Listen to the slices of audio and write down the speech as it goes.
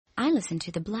I listen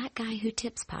to the Black Guy Who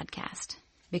Tips podcast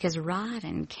because Rod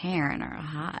and Karen are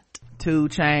hot. 2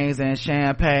 Chainz and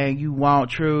champagne, you want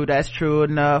true, that's true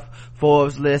enough.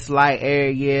 Forbes list like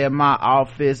every year, my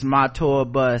office, my tour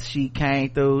bus. She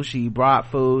came through, she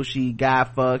brought food, she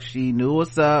got fucked, she knew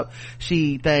what's up.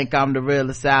 She think I'm the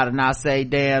realest out, and I say,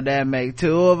 damn, that make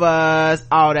 2 of us.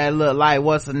 All that look like,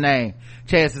 what's her name?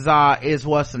 Chances are it's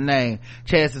what's her name.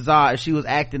 Chances are if she was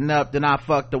acting up, then I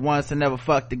fucked her once and never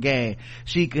fucked again.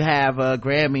 She could have a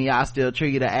Grammy, I still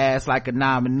treat her ass like a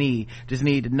nominee. Just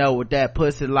need to know what that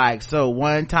pussy like. So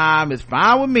one time is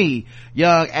fine with me,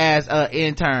 young as a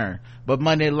intern, but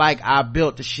money like I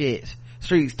built the shit.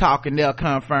 Streets talking, they'll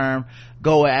confirm.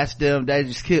 Go ask them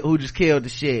who just killed the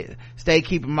shit. Stay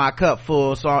keeping my cup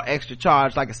full, so I'm extra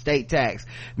charged like a state tax.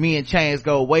 Me and Chainz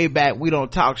go way back. We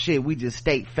don't talk shit, we just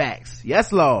state facts.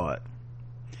 Yes, Lord.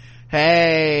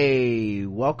 Hey,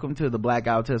 welcome to the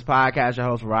Blackout Tips podcast. Your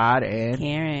host Rod and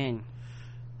Karen.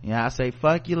 Yeah, I say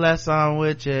fuck you, less on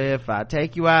with you. If I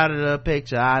take you out of the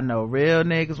picture, I know real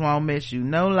niggas won't miss you.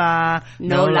 No lie,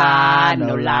 no lie,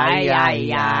 no lie, yeah,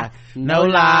 yeah. No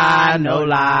lie, no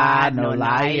lie, no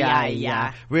lie, yeah,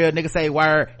 yeah. Real niggas say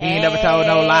word, he ain't never told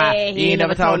no lie. He ain't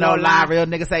never told no lie. Real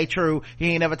niggas say true, he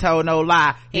ain't never told no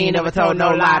lie. He ain't never told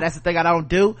no lie. That's the thing I don't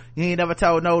do. He ain't never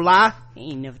told no lie.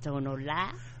 He ain't never told no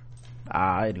lie.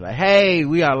 Anyway, hey,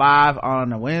 we are live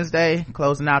on a Wednesday,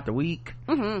 closing out the week.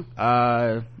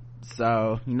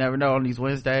 So you never know on these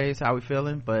Wednesdays how we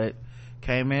feeling, but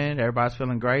came in, everybody's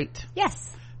feeling great.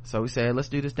 Yes. So we said, let's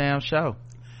do this damn show.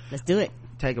 Let's do it.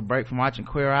 Take a break from watching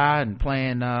Queer Eye and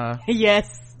playing yes,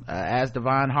 As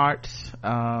Divine Hearts,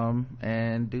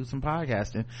 and do some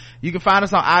podcasting. You can find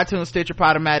us on iTunes, Stitcher,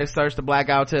 Podomatic. Search the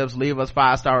Blackout Tips, leave us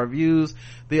 5-star reviews.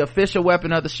 The official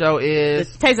weapon of the show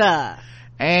is the taser.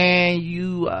 And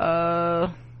you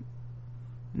know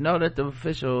that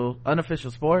the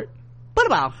unofficial sport Bullet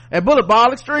Ball and Bullet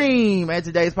Ball Extreme, and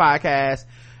today's podcast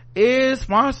is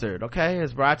sponsored. Okay,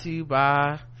 it's brought to you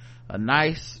by a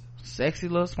nice sexy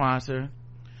little sponsor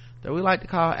that we like to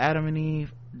call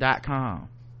AdamandEve.com.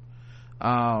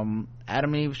 Adam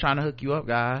and Eve is trying to hook you up,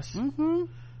 guys.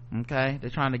 Okay, they're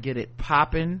trying to get it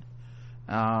popping.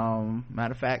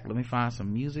 Matter of fact, let me find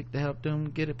some music to help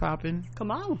them get it popping.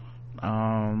 Come on.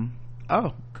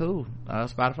 Oh, cool.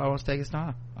 Spotify wants to take its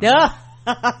time. Yeah.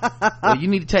 Well, you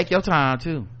need to take your time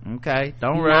too. Okay,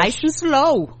 don't rush. Nice and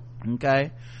slow.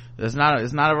 Okay, it's not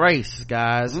a race,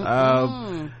 guys.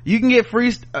 You can get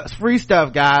free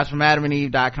stuff, guys, from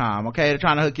AdamandEve.com. Okay, they're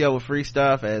trying to hook you up with free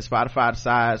stuff. As Spotify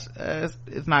decides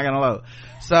it's not gonna load,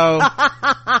 so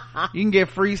you can get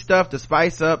free stuff to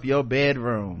spice up your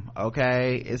bedroom.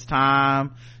 Okay, it's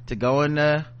time to go in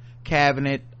the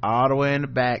cabinet all the way in the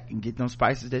back and get them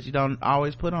spices that you don't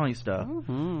always put on your stuff.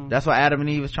 That's what Adam and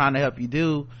Eve is trying to help you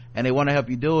do, and they want to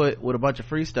help you do it with a bunch of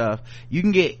free stuff. You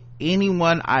can get any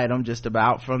one item just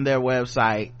about from their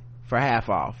website for half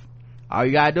off. All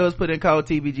you gotta do is put in code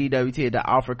TBGWT at the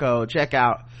offer code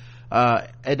checkout,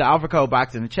 at the offer code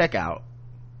box in the checkout.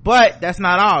 But that's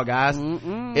not all, guys.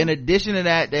 In addition to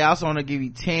that, they also want to give you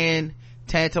 10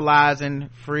 tantalizing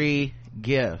free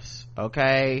gifts.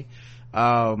 Okay,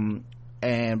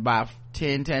 and by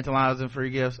 10 tantalizing free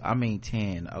gifts, I mean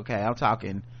 10. Okay, I'm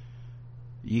talking,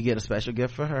 you get a special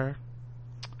gift for her,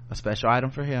 a special item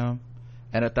for him,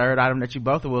 and a third item that you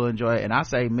both will enjoy. And I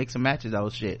say mix and matches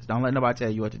those shits. Don't let nobody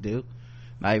tell you what to do,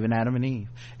 not even Adam and Eve.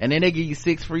 And then they give you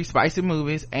 6 free spicy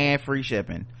movies and free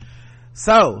shipping.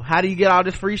 So how do you get all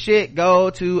this free shit?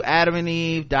 Go to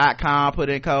AdamandEve.com, put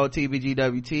in code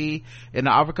TBGWT in the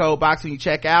offer code box when you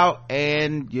check out,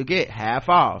 and you'll get half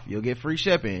off. You'll get free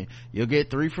shipping. You'll get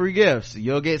 3 free gifts.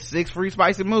 You'll get 6 free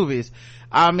spicy movies.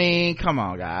 I mean, come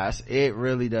on, guys, it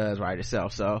really does write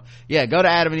itself. So yeah, go to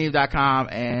AdamandEve.com,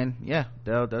 and yeah,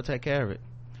 they'll take care of it.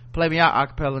 Play me out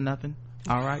acapella, nothing.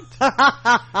 All right.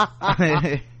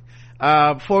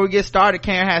 Before we get started,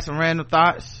 Karen has some random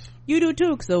thoughts. You do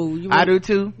too. So I do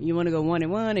too. You want to go 1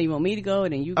 and 1, or you want me to go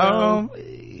and then you go?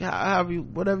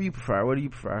 Whatever you prefer. What do you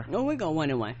prefer? No, we go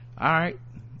 1 and 1. All right,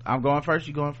 I'm going first.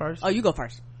 You going first? Oh, you go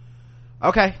first.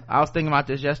 Okay, I was thinking about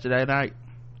this yesterday night.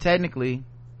 Technically,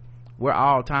 we're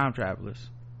all time travelers,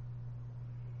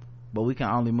 but we can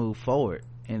only move forward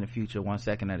in the future 1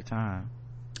 second at a time.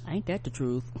 Ain't that the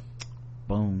truth?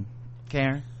 Boom.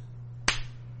 Karen,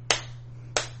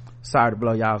 sorry to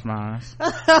blow y'all's minds.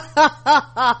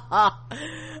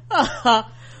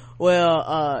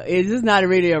 Well, this is not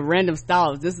really a random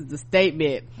thought. This is a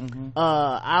statement.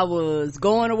 I was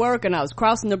going to work and I was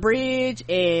crossing the bridge,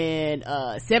 and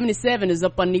 77 is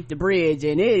up underneath the bridge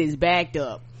and it is backed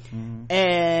up.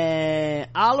 And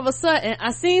all of a sudden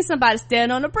I seen somebody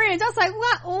standing on the bridge. I was like,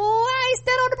 what? Why you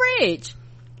standing on the bridge.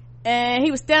 And he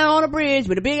was standing on the bridge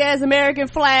with a big ass American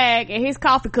flag and his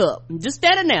coffee cup. Just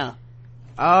standing there.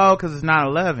 Oh, cause it's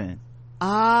 9/11.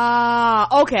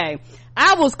 Ah, okay.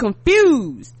 I was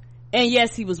confused. And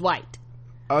yes, he was white.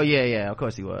 Oh yeah, of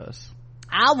course he was.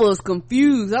 I was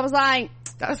confused. I was like,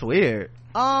 that's weird.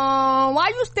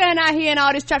 Why you standing out here and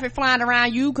all this traffic flying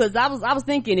around you? Cause I was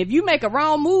thinking, if you make a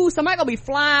wrong move, somebody gonna be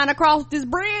flying across this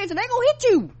bridge and they gonna hit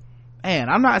you.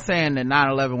 And I'm not saying that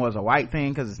 9/11 was a white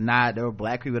thing, because it's not. There were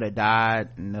black people that died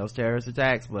in those terrorist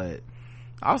attacks, but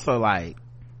also, like,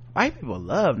 white people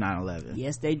love 9/11.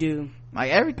 Yes, they do.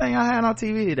 Like, everything I had on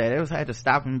TV today, they had to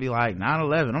stop and be like,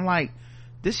 9/11. I'm like,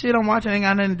 this shit I'm watching ain't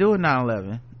got nothing to do with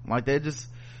 9/11. Like, they're just,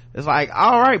 it's like,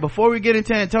 all right, before we get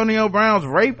into Antonio Brown's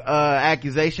rape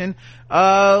accusation,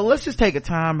 let's just take a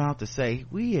time out to say,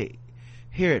 we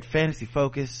here at Fantasy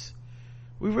Focus,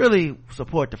 we really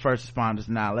support the first responders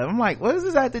in 9/11. I'm like, what does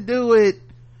this have to do with,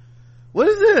 what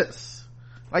is this?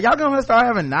 Like, y'all gonna start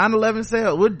having 9/11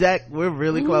 sales? We're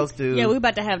really close to. Yeah, we're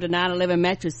about to have the 9/11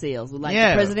 mattress sales. Like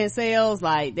the president sales,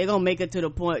 like, they're gonna make it to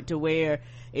the point to where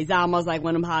it's almost like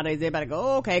one of them holidays, everybody go,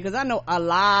 oh, okay, cause I know a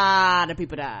lot of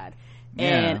people died.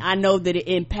 And I know that it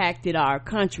impacted our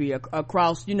country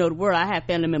across, the world. I have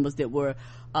family members that were,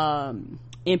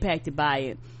 impacted by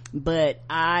it. But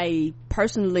I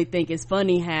personally think it's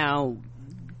funny how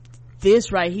this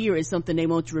right here is something they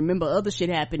want you to remember. Other shit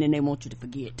happened and they want you to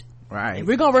forget. Right. If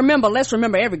we're gonna remember, let's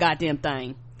remember every goddamn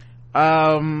thing.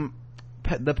 The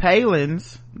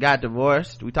Palins got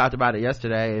divorced. We talked about it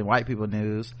yesterday in White People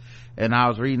News, and I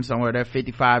was reading somewhere they're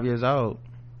 55 years old.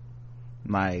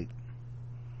 Like,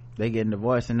 they getting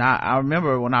divorced. And I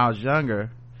remember when I was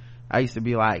younger, I used to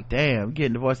be like, damn,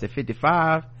 getting divorced at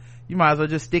 55, you might as well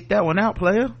just stick that one out,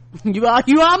 player. You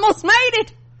almost made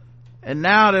it. And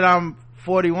now that I'm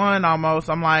 41 almost,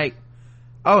 I'm like,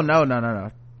 oh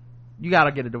no, you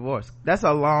gotta get a divorce. That's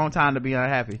a long time to be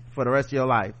unhappy for the rest of your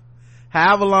life,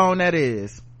 however long that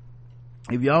is.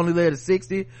 If you only live to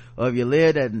 60, or if you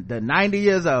live at the 90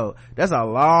 years old, that's a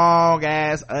long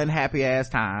ass unhappy ass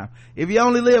time. If you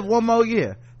only live one more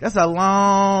year, that's a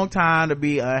long time to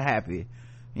be unhappy.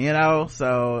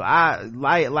 So I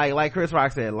like Chris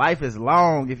Rock said, life is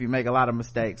long if you make a lot of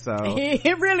mistakes. So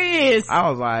it really is. I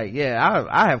was like, yeah,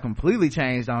 I have completely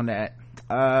changed on that.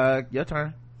 Your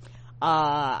turn.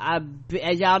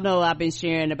 As y'all know, I've been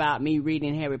sharing about me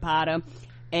reading Harry Potter,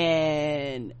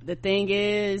 and the thing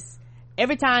is,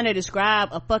 every time they describe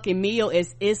a fucking meal,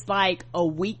 it's like a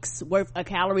week's worth of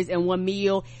calories in one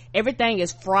meal. Everything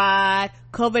is fried,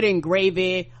 covered in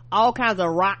gravy, all kinds of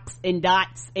rocks and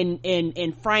dots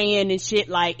and frying and shit.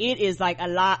 Like, it is like a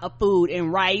lot of food,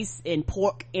 and rice and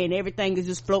pork and everything is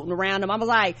just floating around them. I was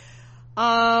like,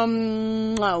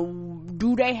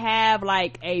 do they have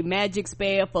like a magic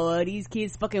spell for these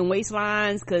kids fucking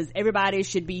waistlines? Cause everybody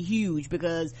should be huge,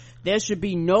 because there should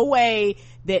be no way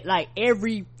that like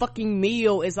every fucking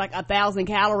meal is like 1,000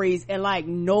 calories and like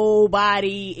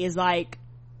nobody is like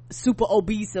super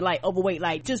obese and like overweight.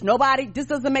 Like, just nobody. This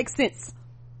doesn't make sense.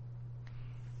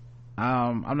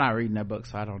 I'm not reading that book,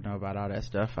 so I don't know about all that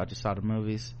stuff. I just saw the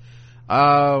movies.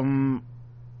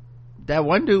 That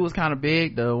one dude was kind of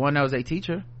big, the one that was a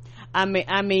teacher. I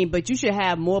mean, but you should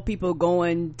have more people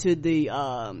going to the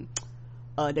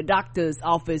doctor's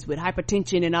office with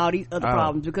hypertension and all these other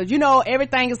problems, because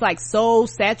everything is like so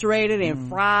saturated and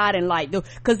fried, and like,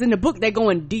 because in the book they go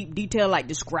in deep detail, like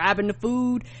describing the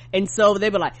food, and so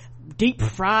they were like, deep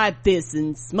fried this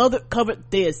and smothered covered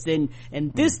this and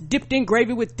this dipped in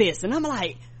gravy with this, and I'm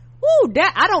like, ooh,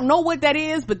 that, I don't know what that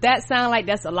is, but that sounds like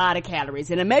that's a lot of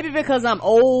calories. And maybe because I'm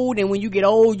old, and when you get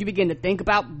old you begin to think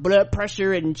about blood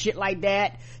pressure and shit like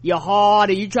that, your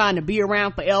heart, and you're trying to be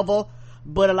around forever.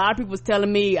 But a lot of people was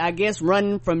telling me, I guess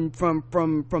running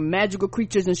from magical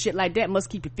creatures and shit like that must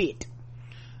keep you fit.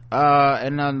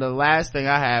 And then the last thing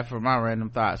I had for my random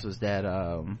thoughts was that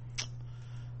I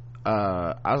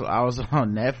was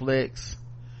on Netflix,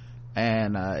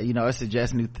 and it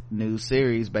suggests new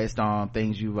series based on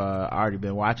things you've already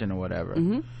been watching or whatever.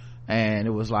 And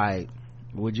it was like,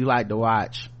 would you like to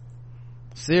watch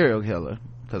Serial Killer?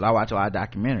 Because I watch a lot of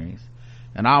documentaries,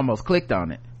 and I almost clicked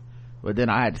on it, but then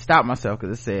I had to stop myself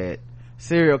because it said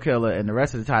Serial Killer, and the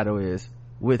rest of the title is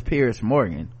with Piers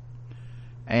Morgan.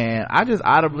 And I just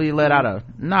audibly let out a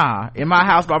nah in my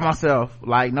house by myself,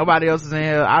 like nobody else is in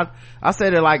here. I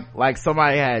said it like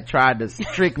somebody had tried to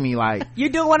trick me, like, you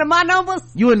doing one of my numbers?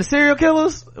 You in the Serial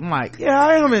Killers? I'm like, yeah,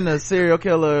 I am in the serial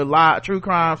killer true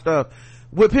crime stuff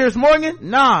with Piers Morgan.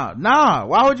 Nah,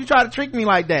 why would you try to trick me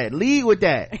like that? Lead with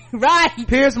that. Right.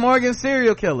 Piers Morgan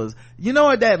Serial Killers. You know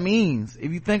what that means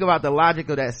if you think about the logic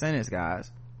of that sentence,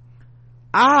 guys.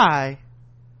 I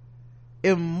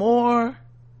am more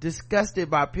disgusted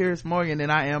by Piers Morgan than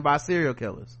I am by serial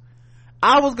killers.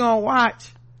 I was gonna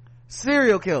watch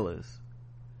serial killers.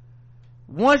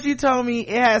 Once you told me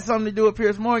it had something to do with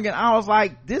Piers Morgan, I was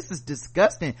like, this is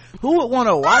disgusting. Who would want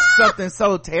to watch something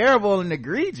so terrible and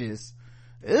egregious?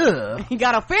 Ugh. He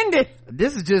got offended.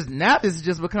 This is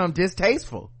just become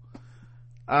distasteful.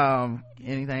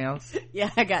 Anything else? Yeah,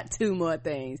 I got 2 more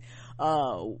things.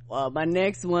 My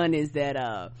next one is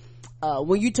that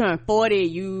when you turn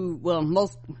 40,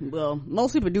 most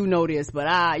people do know this, but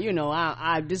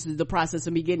I this is the process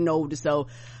of me getting older, so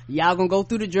y'all gonna go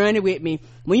through the journey with me.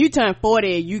 When you turn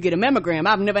 40, you get a mammogram.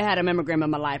 I've never had a mammogram in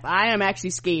my life. I am actually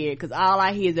scared because all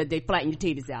I hear is that they flatten your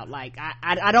titties out. Like,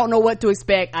 I don't know what to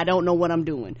expect. I don't know what I'm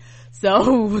doing.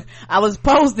 So I was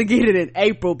supposed to get it in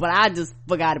April, but I just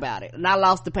forgot about it and I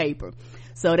lost the paper.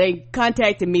 So they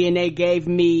contacted me and they gave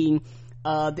me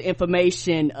the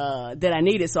information that I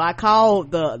needed. So I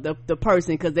called the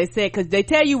person because they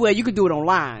tell you you could do it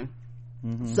online.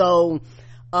 So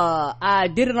I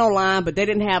did it online, but they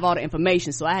didn't have all the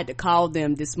information, so I had to call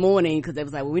them this morning because they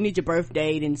was like, well, we need your birth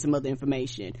date and some other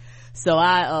information. So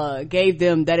I gave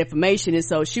them that information, and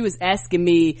so she was asking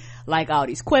me like all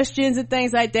these questions and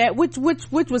things like that, which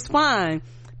was fine.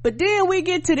 But then we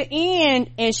get to the end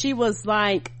and she was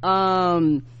like,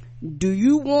 do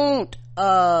you want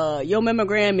your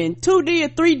mammogram in 2D or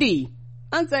 3D?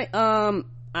 I'm saying, I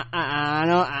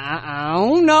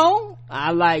don't know.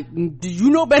 I like, do you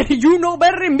know better? You know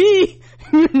better than me.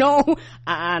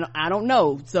 I don't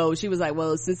know. So she was like,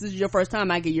 well, since this is your first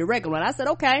time, I get your regular one. I said,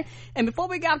 okay. And before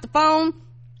we got off the phone,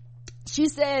 she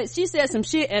said some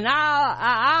shit and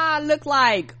I looked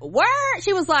like, word?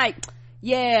 She was like,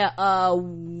 yeah,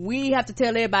 we have to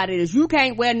tell everybody this. You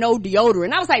can't wear no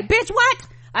deodorant. I was like, bitch, what?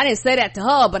 I didn't say that to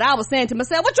her, but I was saying to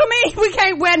myself, what you mean we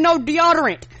can't wear no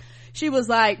deodorant? She was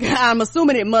like, I'm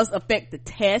assuming it must affect the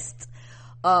test.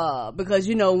 Because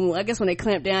I guess when they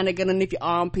clamp down, they get underneath your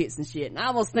armpits and shit. And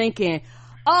I was thinking,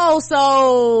 oh,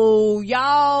 so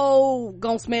y'all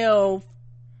gonna smell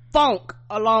funk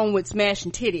along with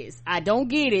smashing titties. I don't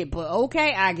get it, but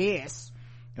okay, I guess.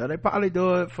 Well, they probably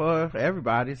do it for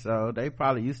everybody, so they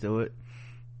probably used to it.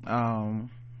 I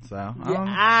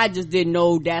just didn't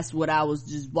know that's what I was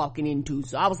just walking into.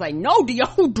 So I was like, no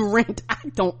deodorant. I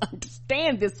don't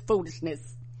understand this foolishness.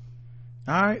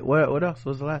 All right, what else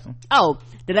was the last one? Oh,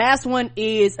 the last one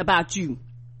is about you.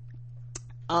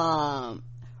 Rajic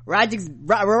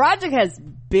has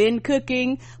been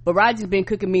cooking, but Rajic's been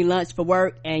cooking me lunch for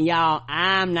work, and y'all,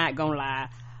 I'm not gonna lie,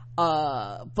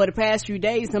 for the past few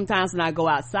days, sometimes when I go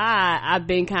outside, I've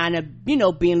been kind of, being a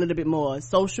little bit more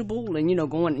sociable and,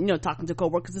 going, talking to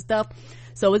coworkers and stuff.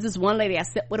 So it's this one lady I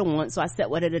sat with her once, so I sat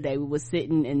with her today. We were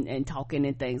sitting and talking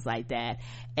and things like that.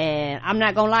 And I'm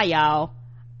not gonna lie, y'all,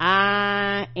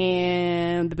 I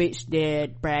am the bitch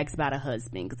that brags about her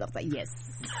husband, because I was like, yes,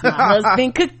 my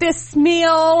husband cooked this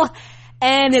meal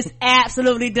and it's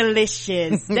absolutely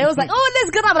delicious. They was like, oh,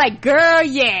 that's good. I'm like, girl,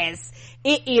 yes,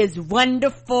 it is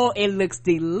wonderful. It looks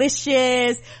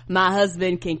delicious. My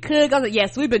husband can cook. I was like,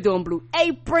 yes, we've been doing Blue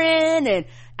Apron, and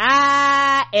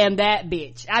I am that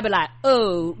bitch. I be like,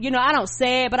 oh, I don't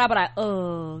say it, but I be like,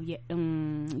 oh yeah,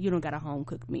 you don't got a home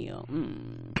cooked meal.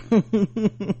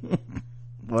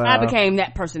 Well, I became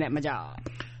that person at my job.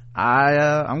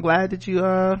 I'm glad that you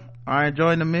are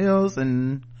enjoying the meals,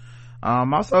 and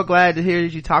I'm also glad to hear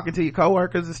that you talking to your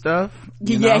coworkers and stuff.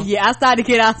 Yeah, I started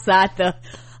to get outside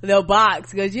the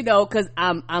box because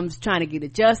I'm trying to get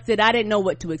adjusted. I didn't know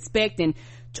what to expect, and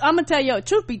I'm gonna tell you,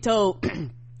 truth be told,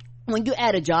 when you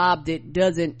at a job that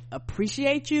doesn't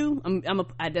appreciate you,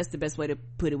 that's the best way to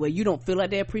put it, where you don't feel like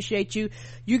they appreciate you,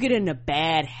 you get into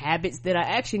bad habits that are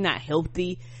actually not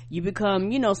healthy. You become,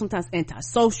 sometimes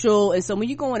antisocial, and so when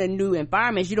you go in a new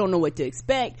environment, you don't know what to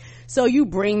expect, so you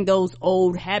bring those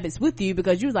old habits with you,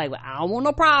 because you're like, well, I don't want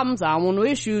no problems, I don't want no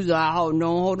issues, I don't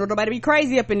want nobody to be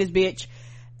crazy up in this bitch.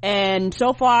 And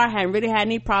so far, I haven't really had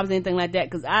any problems or anything like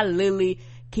that, because I literally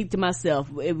keep to myself.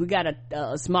 If we got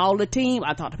a smaller team,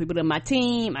 I talk to people in my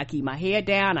team, I keep my head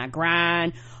down, I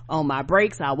grind on my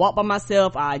breaks, I walk by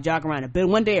myself, I jog around the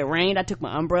building. One day it rained, I took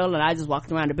my umbrella and I just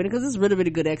walked around the building, because it's really,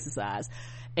 really good exercise.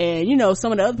 And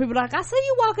some of the other people are like, I see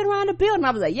you walking around the building.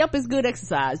 I was like, yep, it's good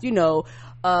exercise, because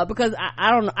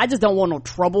I don't know, I just don't want no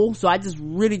trouble, so I just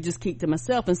really just keep to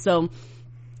myself. And so,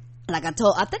 like I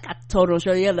think I told her on the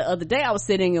show the other day, I was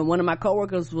sitting and one of my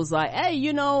coworkers was like, hey,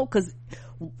 because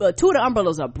 2 of the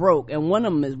umbrellas are broke and one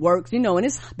of them works, and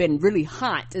it's been really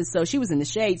hot, and so she was in the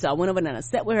shade, so I went over and I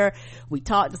sat with her, we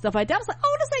talked and stuff like that. I was like,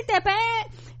 oh, this ain't that bad.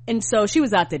 And so she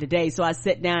was out there today, so I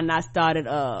sat down and I started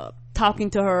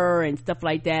talking to her and stuff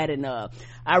like that, and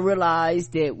I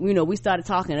realized that, you know, we started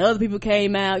talking and other people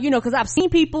came out, you know, because I've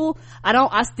seen people,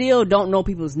 I still don't know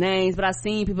people's names, but I've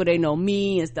seen people, they know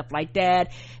me and stuff like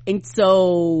that. And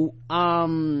so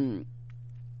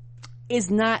it's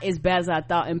not as bad as I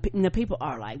thought, and the people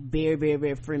are like very, very,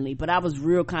 very friendly, but I was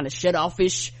real kind of shut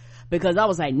offish, because I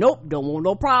was like, nope, don't want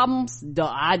no problems,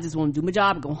 I just want to do my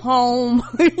job and go home.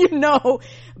 You know,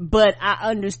 but I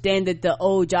understand that the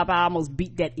old job, I almost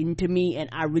beat that into me, and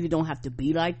I really don't have to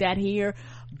be like that here.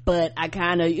 But I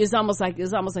kind of, it's almost like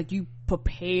you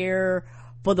prepare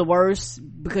for the worst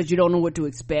because you don't know what to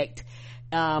expect.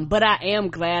 But I am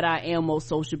glad I am more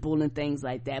sociable and things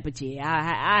like that. But yeah,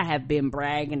 I have been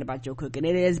bragging about your cooking.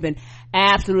 It has been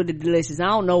absolutely delicious. I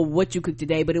don't know what you cooked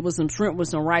today, but it was some shrimp with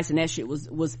some rice, and that shit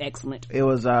was excellent. It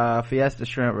was fiesta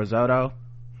shrimp risotto.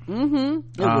 It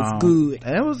was good.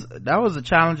 And that was a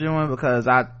challenging one because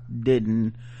I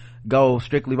didn't go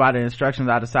strictly by the instructions.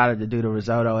 I decided to do the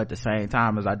risotto at the same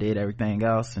time as I did everything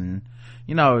else, and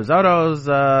you know,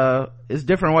 risottos, it's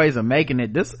different ways of making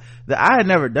it. I had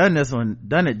never done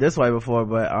it this way before,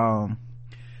 but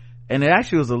and it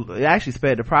actually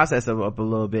sped the process up a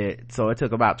little bit, so it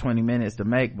took about 20 minutes to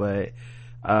make. But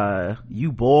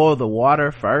you boil the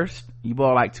water first. You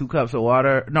boil like 4 cups of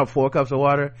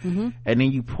water, and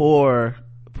then you pour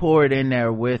it in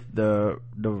there with the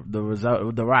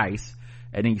risotto, the rice,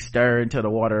 and then you stir until the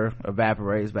water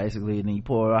evaporates basically, and then you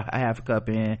pour a half a cup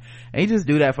in, and you just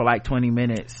do that for like 20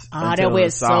 minutes. That way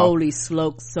it slowly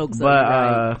soaks up.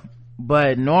 Right.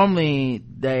 But normally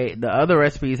the other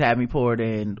recipes had me pour it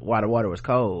in while the water was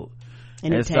cold,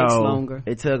 and it takes longer.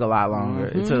 It took a lot longer.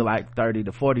 It took like 30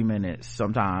 to 40 minutes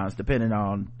sometimes, depending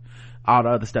on all the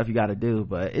other stuff you got to do.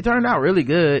 But it turned out really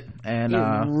good, and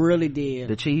it really did,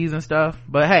 the cheese and stuff.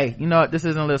 But hey, you know what, this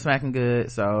isn't Lip Smacking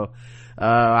Good, so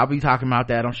I'll be talking about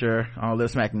that, I'm sure, on Lip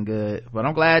Smacking Good. But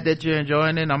I'm glad that you're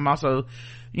enjoying it. I'm also,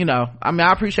 you know, I mean,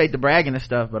 I appreciate the bragging and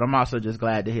stuff, but I'm also just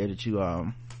glad to hear that you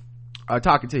are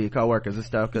talking to your coworkers and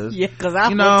stuff, because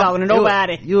I'm not talking to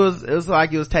nobody. It was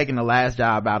like you was taking the last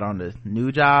job out on the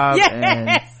new job. Yes.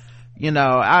 And you know,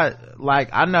 I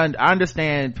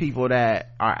understand people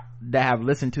that have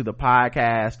listened to the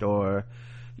podcast, or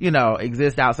you know,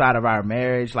 exist outside of our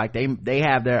marriage. Like they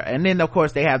have their, and then of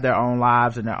course they have their own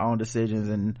lives and their own decisions,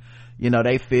 and you know,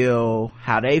 they feel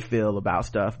how they feel about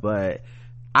stuff. But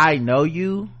I know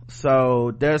you,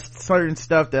 so there's certain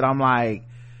stuff that I'm like,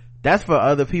 that's for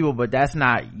other people, but that's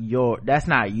not you.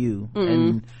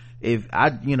 And if I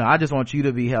just want you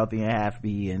to be healthy and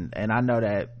happy, and I know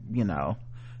that, you know,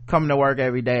 coming to work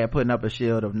every day and putting up a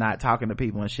shield of not talking to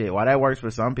people and shit, while that works for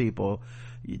some people,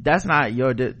 that's not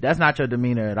your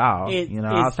demeanor at all. I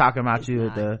was talking about you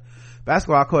at the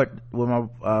basketball court with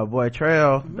my boy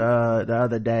Trail the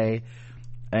other day,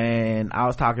 and I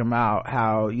was talking about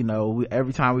how, you know,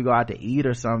 every time we go out to eat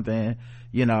or something,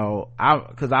 you know, I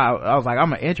was like,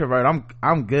 I'm an introvert,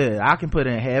 I'm good, I can put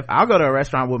in I'll go to a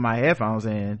restaurant with my headphones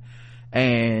in,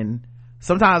 and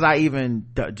sometimes I even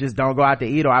just don't go out to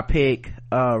eat, or I pick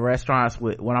restaurants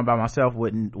when I'm by myself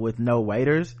with no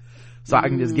waiters, so I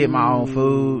can just get my own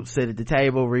food, sit at the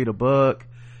table, read a book,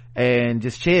 and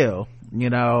just chill. You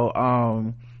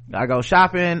know, I go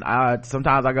shopping.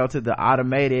 Sometimes I go to the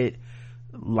automated,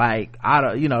 like,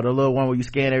 you know, the little one where you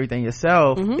scan everything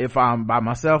yourself, if I'm by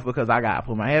myself, because I got to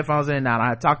put my headphones in now and I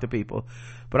have to talk to people.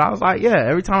 But I was like, yeah,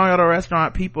 every time I go to a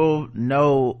restaurant, people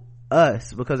know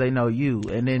us because they know you,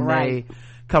 and then they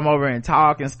come over and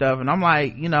talk and stuff, and I'm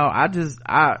like, you know,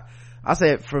 I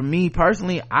said, for me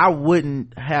personally, I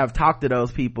wouldn't have talked to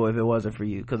those people if it wasn't for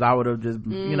you, because I would have just,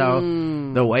 you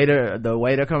know, the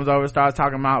waiter comes over and starts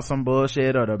talking about some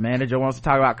bullshit, or the manager wants to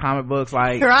talk about comic books,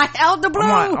 like right out the blue.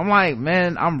 I'm like,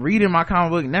 man, I'm reading my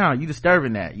comic book now, you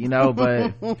disturbing that, you know.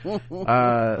 But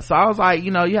so I was like,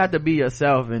 you know, you have to be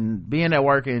yourself, and being at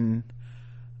work and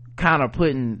kind of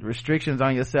putting restrictions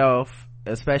on yourself,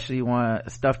 especially when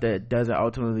stuff that doesn't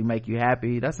ultimately make you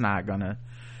happy, that's not gonna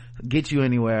get you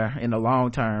anywhere in the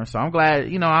long term. So I'm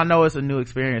glad, you know, I know it's a new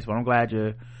experience, but I'm glad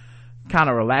you're kind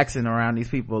of relaxing around these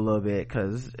people a little bit,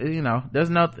 because, you know, they're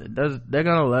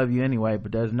gonna love you anyway,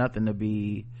 but there's nothing to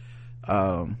be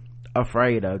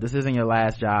afraid of. This isn't your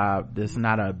last job. This is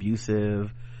not an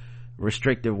abusive,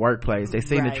 restrictive workplace. They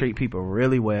seem to treat people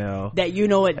really well, that, you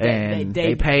know what, and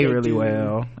they pay really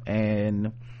well,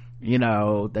 and you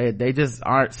know, they just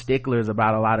aren't sticklers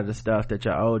about a lot of the stuff that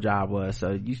your old job was. So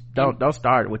you don't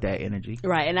start with that energy,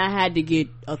 right? And I had to get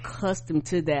accustomed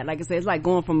to that. Like I said, it's like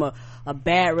going from a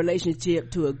bad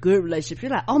relationship to a good relationship. You're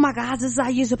like, oh my gosh, this is how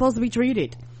you're supposed to be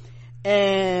treated,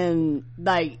 and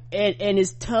like, and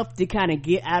it's tough to kind of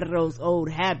get out of those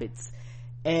old habits.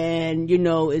 And, you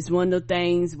know, it's one of the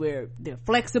things where they're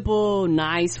flexible,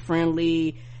 nice,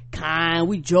 friendly, kind.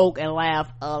 We joke and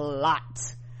laugh a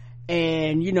lot.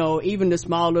 And, you know, even the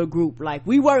smaller group, like,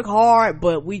 we work hard,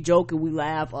 but we joke and we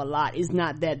laugh a lot. It's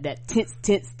not that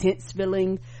tense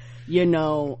feeling, you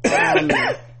know. And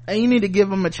you need to give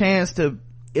them a chance to,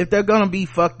 if they're gonna be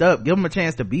fucked up, give them a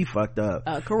chance to be fucked up.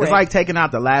 Correct. It's like taking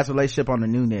out the last relationship on the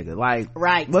new nigga. Like,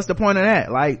 right. What's the point of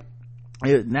that? Like,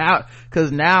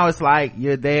 cause now it's like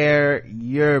you're there,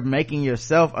 you're making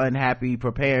yourself unhappy,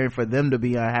 preparing for them to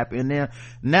be unhappy, and then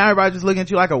now everybody's just looking at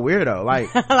you like a weirdo.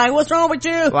 Like, like, what's wrong with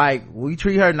you? Like, we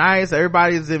treat her nice,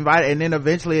 everybody's invited, and then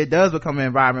eventually it does become an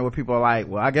environment where people are like,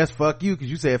 well, I guess fuck you, cause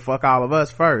you said fuck all of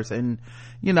us first. And,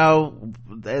 you know,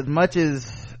 as much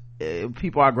as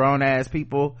people are grown ass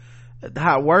people,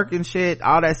 how work and shit,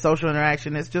 all that social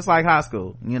interaction, it's just like high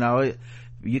school. You know,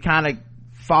 you kind of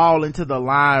fall into the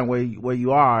line where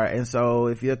you are. And so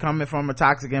if you're coming from a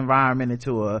toxic environment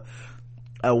into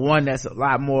a one that's a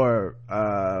lot more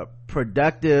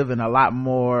productive and a lot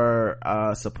more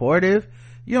supportive,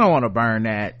 you don't want to burn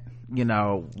that, you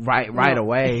know, right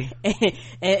away.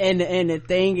 And the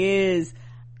thing is,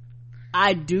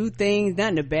 I do things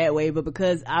not in a bad way, but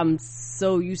because I'm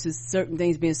so used to certain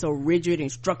things being so rigid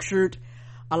and structured,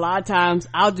 a lot of times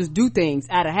I'll just do things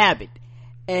out of habit.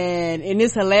 And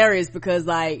it's hilarious because,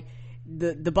 like,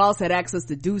 the boss had asked us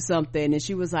to do something, and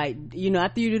she was like, you know,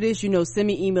 after you do this, you know, send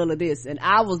me email of this. And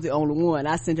I was the only one.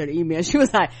 I sent her the email. She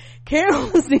was like,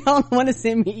 Karen was the only one to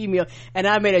send me email. And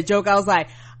I made a joke. I was like,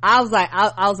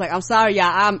 I'm sorry,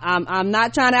 y'all. I'm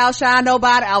not trying to outshine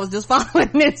nobody. I was just following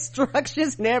the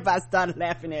instructions, and everybody started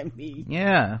laughing at me.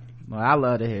 Yeah. Well, I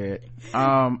love to hear it.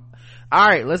 All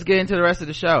right, let's get into the rest of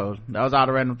the show. That was all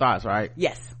the random thoughts, right?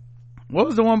 Yes. What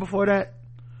was the one before that?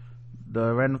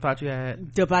 The random thought you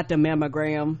had? About the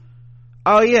mammogram.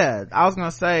 Oh yeah, I was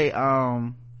gonna say,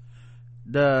 the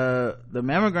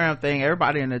mammogram thing,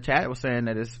 everybody in the chat was saying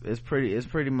that it's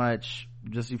pretty much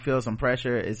just, you feel some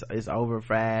pressure, it's over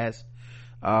fast.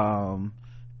 And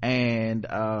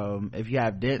if you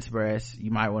have dense breasts,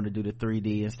 you might want to do the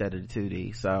 3D instead of the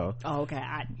 2D. So okay,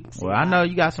 I know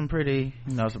you got some pretty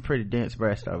dense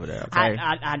breasts over there. Okay,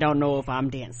 I don't know if I'm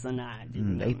dense or not.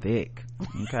 They thick.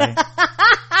 Okay.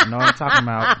 You know what I'm talking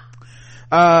about.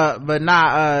 But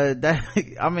I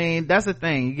mean, that's the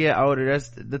thing, you get older, that's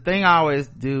the thing I always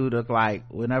do to, like,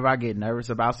 whenever I get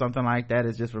nervous about something like that,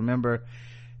 is just remember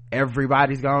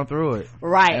everybody's gone through it,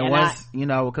 right? And once you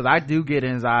know, because I do get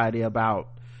anxiety about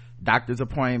doctor's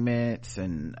appointments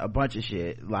and a bunch of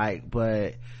shit, like,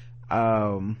 but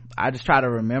I just try to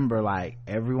remember, like,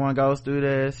 everyone goes through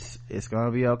this, it's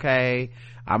gonna be okay,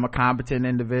 I'm a competent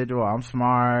individual, I'm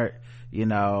smart, you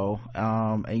know,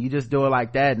 and you just do it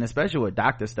like that. And especially with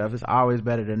doctor stuff, it's always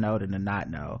better to know than to not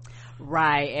know,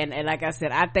 right? And like I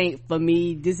said, I think for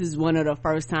me, this is one of the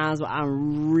first times where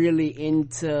I'm really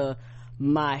into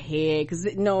my head, because,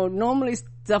 you know, normally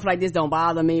stuff like this don't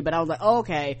bother me, but I was like,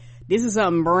 okay, this is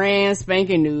something brand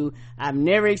spanking new. I've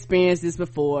never experienced this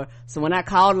before. So when I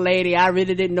called the lady, I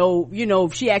really didn't know, you know,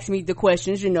 she asked me the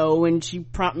questions, you know, and she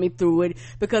prompted me through it,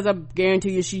 because I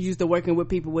guarantee you she's used to working with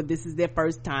people where this is their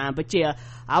first time. But yeah,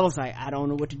 I was like, I don't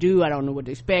know what to do, I don't know what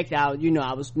to expect. I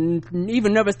was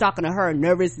even nervous talking to her,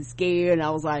 nervous and scared, and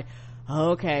I was like,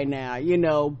 okay now, you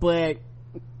know. But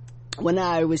when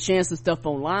I was sharing some stuff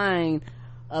online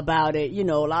about it, you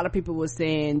know, a lot of people were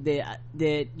saying that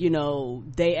you know,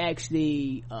 they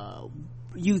actually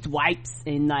use wipes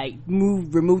and, like,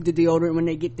 remove the deodorant when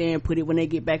they get there and put it when they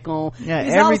get back on. Yeah,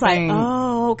 everything. I was like,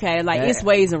 oh, okay, like, it's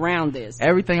ways around this.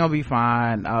 Everything will be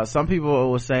fine. Some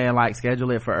people were saying, like,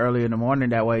 schedule it for early in the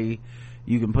morning, that way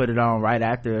you can put it on right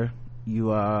after you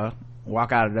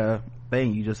walk out of the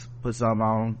thing. You just put something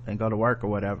on and go to work or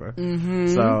whatever.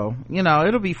 So, you know,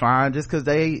 it'll be fine, just because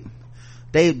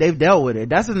they've dealt with it.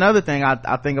 That's another thing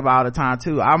I think about all the time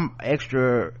too. I'm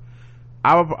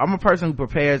a person who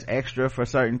prepares extra for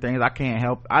certain things. I can't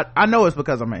help, I know it's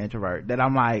because I'm an introvert, that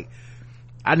I'm like,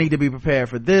 I need to be prepared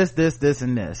for this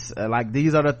and this. Like,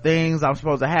 these are the things I'm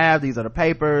supposed to have, these are the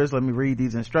papers, let me read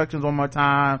these instructions one more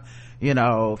time. You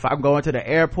know, if I'm going to the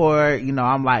airport, you know,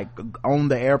 I'm like on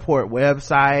the airport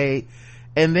website.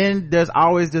 And then there's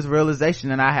always this realization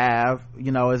that I have,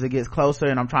 you know, as it gets closer,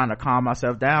 and I'm trying to calm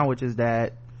myself down, which is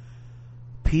that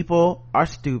people are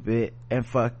stupid and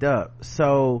fucked up.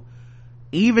 So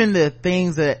even the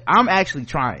things that I'm actually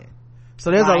trying,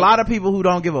 so there's a lot of people who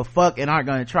don't give a fuck and aren't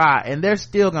going to try, and they're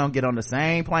still going to get on the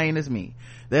same plane as me,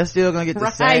 they're still going to get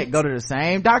go to the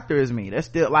same doctor as me, they're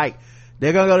still, like,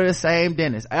 they're going to go to the same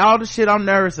dentist, all the shit I'm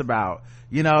nervous about.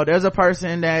 You know, there's a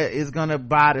person that is gonna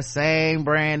buy the same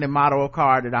brand and model of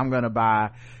car that I'm gonna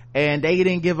buy, and they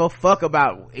didn't give a fuck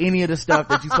about any of the stuff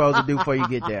that you're supposed to do before you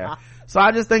get there. So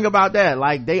I just think about that.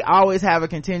 Like, they always have a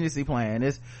contingency plan.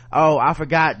 It's, oh, I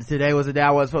forgot today was the day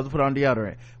I was supposed to put on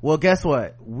deodorant. Well, guess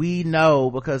what? We know,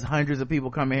 because hundreds of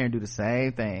people come in here and do the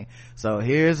same thing. So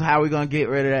here's how we're gonna get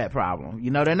rid of that problem.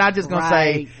 You know, they're not just gonna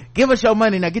say, give us your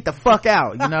money, now get the fuck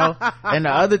out, you know? And the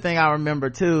other thing I remember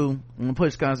too, when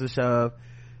push comes to shove,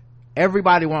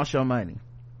 everybody wants your money.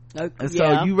 And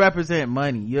so you represent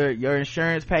money. Your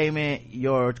insurance payment,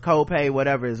 your copay,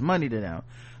 whatever, is money to them.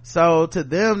 So to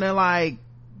them, they're like,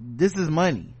 this is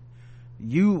money.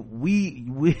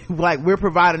 We like, we're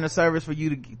providing a service for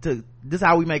you to this is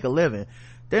how we make a living.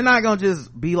 They're not gonna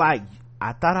just be like,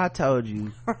 I thought I told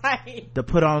you not to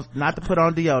put on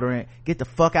deodorant, get the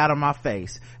fuck out of my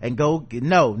face, and go.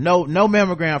 No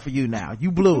mammogram for you now.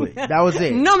 You blew it. That was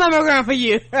it. No mammogram for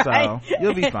you. Right? So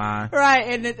you'll be fine.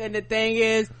 Right. And the thing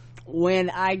is,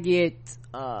 when I get,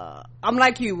 I'm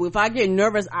like you, if I get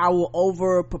nervous, I will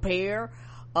over prepare.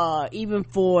 Even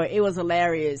for, it was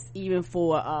hilarious, even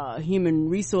for human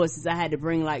resources, I had to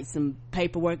bring like some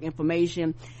paperwork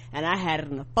information, and I had it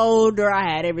in a folder.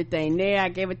 I had everything there. I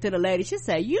gave it to the lady. She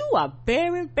said, you are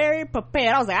very, very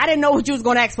prepared. I was like, I didn't know what you was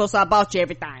gonna ask for, so I bought you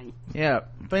everything. Yeah,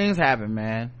 things happen,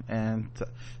 man. And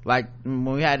like when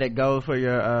we had to go for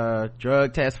your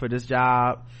drug test for this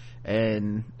job,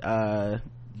 and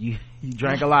you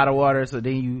drank a lot of water, so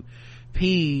then you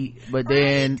pee, but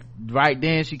then right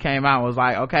then she came out and was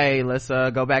like, okay, let's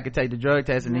go back and take the drug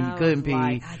test, and then you couldn't pee,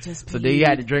 like, so then you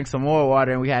had to drink some more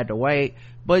water, and we had to wait.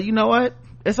 But you know what,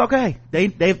 it's okay. They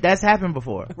that's happened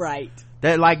before, right?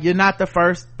 That, like, you're not the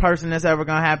first person that's ever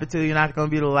gonna happen to. You're not gonna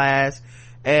be the last,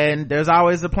 and there's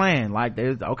always a plan. Like,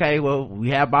 there's, okay, well,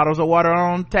 we have bottles of water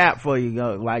on tap for you,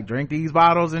 like, drink these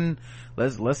bottles and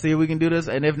let's see if we can do this,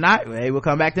 and if not, hey, we'll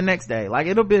come back the next day. Like,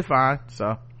 it'll be fine.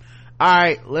 So all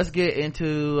right, let's get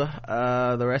into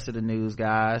the rest of the news,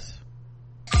 guys.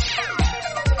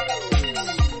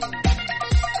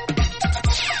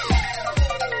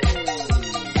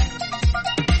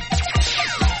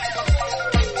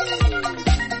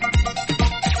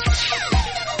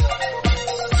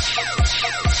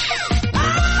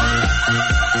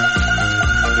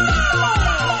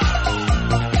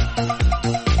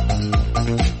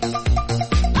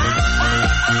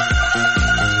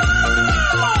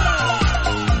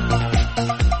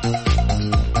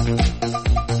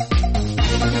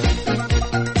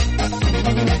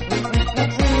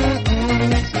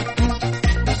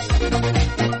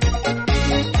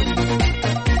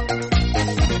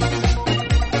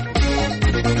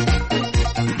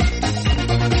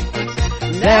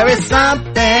 There is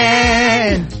something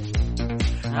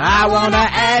I wanna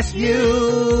ask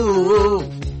you.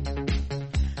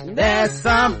 There's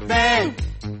something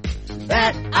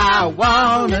that I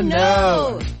wanna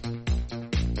know.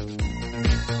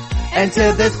 And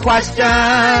to this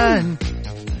question,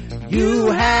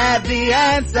 you have the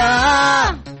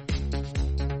answer.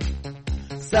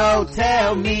 So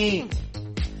tell me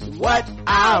what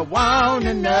I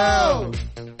wanna know.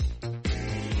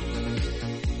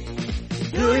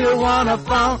 Do you wanna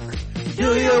funk?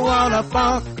 Do you wanna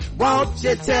funk? Won't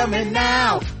you tell me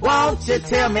now? Won't you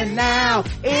tell me now?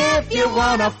 If you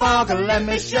wanna funk, let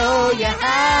me show you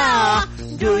how.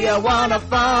 Do you wanna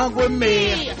funk with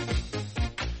me?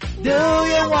 Do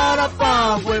you wanna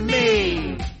funk with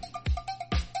me?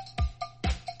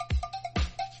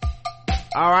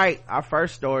 All right, our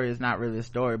first story is not really a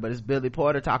story, but it's Billy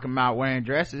Porter talking about wearing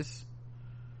dresses.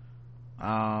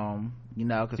 You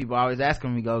know, because people always ask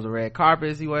him, he goes to red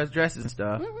carpets, he wears dresses and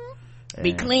stuff. And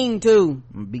be clean too.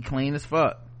 Be clean as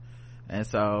fuck. And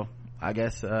so I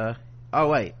guess oh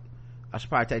wait, I should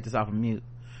probably take this off of mute.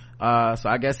 So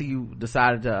I guess he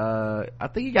decided to I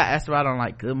think he got asked about on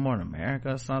like Good Morning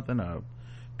America or something, or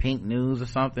Pink News or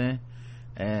something.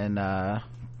 And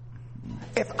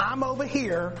if I'm over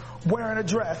here wearing a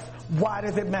dress, why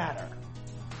does it matter?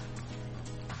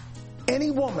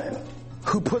 Any woman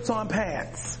who puts on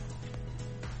pants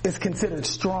is considered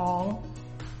strong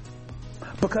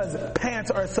because pants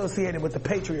are associated with the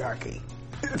patriarchy.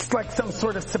 It's like some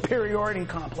sort of superiority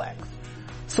complex.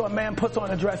 So a man puts on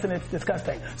a dress and it's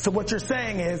disgusting. So what you're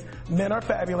saying is men are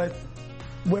fabulous,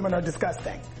 women are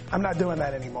disgusting. I'm not doing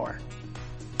that anymore.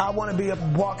 I want to be a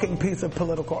walking piece of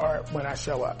political art when I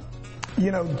show up.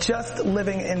 You know, just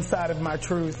living inside of my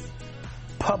truth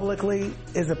publicly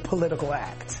is a political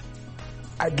act.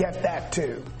 I get that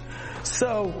too.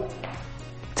 So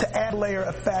to add a layer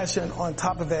of fashion on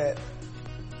top of it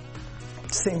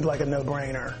seemed like a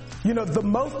no-brainer. You know, the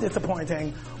most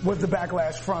disappointing was the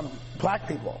backlash from black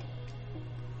people.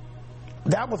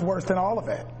 That was worse than all of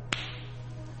it.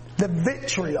 The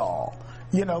vitriol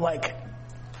You know, like,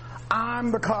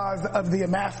 I'm the cause of the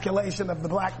emasculation of the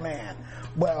black man.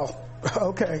 Well,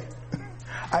 okay.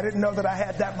 I didn't know that I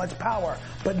had that much power.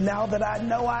 But now that I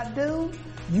know I do,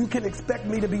 you can expect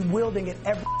me to be wielding it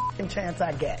every chance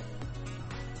I get.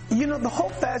 You know, the whole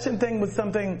fashion thing was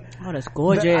something that's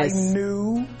gorgeous. that I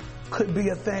knew could be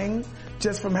a thing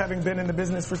just from having been in the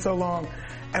business for so long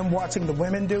and watching the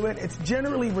women do it. It's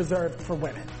generally reserved for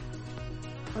women.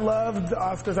 I loved the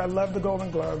Oscars. I loved the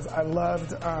Golden Globes. I loved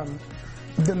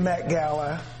the Met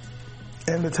Gala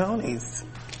and the Tonys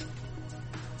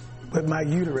with my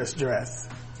uterus dress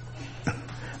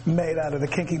made out of the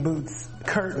Kinky Boots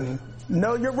curtain.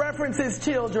 Know your references,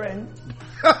 children.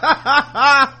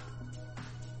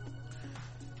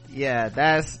 Yeah,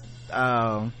 that's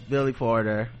Billy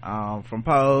Porter from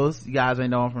Pose. You guys may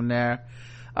know him from there.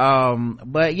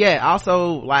 But yeah,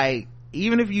 also, like,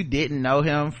 even if you didn't know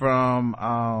him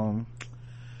from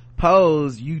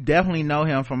Pose, you definitely know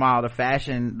him from all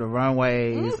the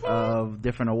runways of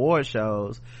different award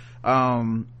shows.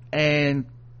 And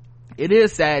it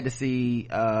is sad to see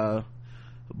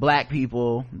black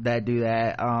people that do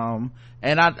that.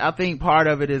 And I think part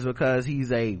of it is because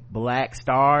he's a black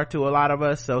star to a lot of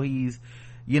us, so he's,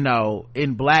 you know,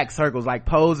 in black circles. Like,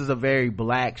 Pose is a very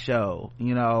black show,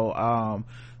 you know,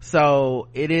 so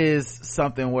it is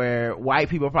something where white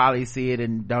people probably see it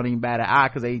and don't even bat an eye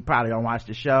because they probably don't watch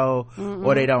the show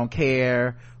or they don't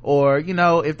care, or, you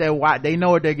know, if they're white, they know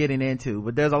what they're getting into.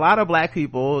 But there's a lot of black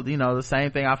people, you know, the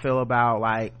same thing I feel about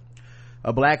like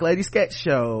a Black Lady sketch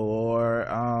show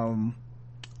or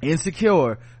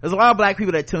Insecure. There's a lot of black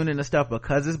people that tune into stuff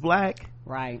because it's black,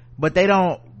 right? But they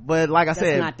don't, but like I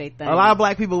said, not their thing. A lot of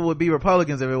black people would be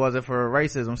Republicans if it wasn't for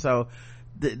racism. So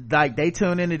like, they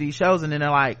tune into these shows and then they're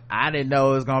like, I didn't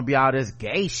know it was gonna be all this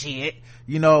gay shit,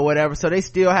 you know, or whatever. So they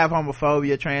still have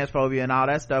homophobia, transphobia, and all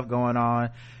that stuff going on,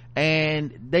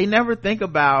 and they never think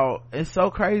about, it's so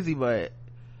crazy, but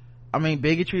I mean,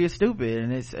 bigotry is stupid,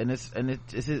 and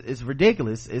it's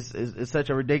ridiculous. It's such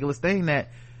a ridiculous thing that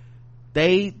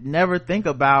they never think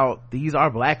about, these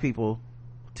are black people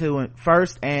too,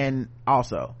 first and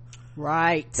also,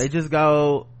 right? They just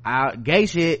go out, gay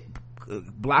shit,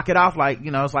 block it off. Like,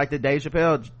 you know, it's like the Dave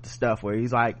Chappelle stuff where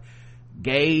he's like,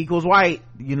 gay equals white,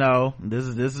 you know, this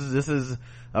is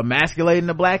emasculating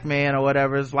the black man or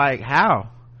whatever. It's like, how,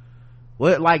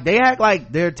 what? Like, they act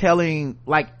like they're telling,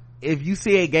 like, if you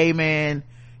see a gay man,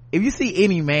 if you see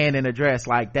any man in a dress,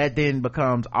 like, that then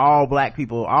becomes all black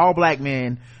people, all black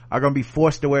men are gonna be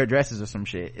forced to wear dresses or some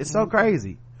shit. It's so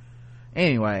crazy.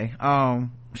 Anyway, shout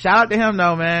out to him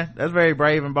though, man. That's very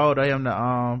brave and bold of him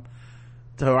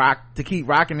to keep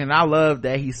rocking, and I love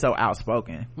that he's so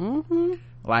outspoken.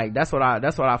 Like, that's what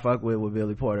I fuck with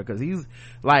Billy Porter, because he's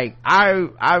like, I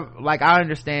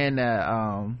understand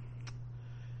that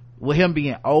with him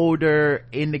being older,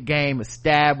 in the game,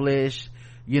 established,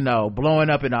 you know, blowing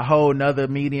up in a whole nother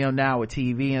medium now with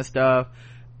TV and stuff,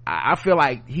 I feel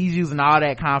like he's using all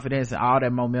that confidence and all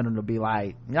that momentum to be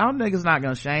like, y'all niggas not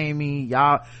gonna shame me,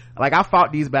 y'all, like, I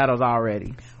fought these battles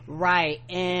already. Right.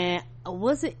 And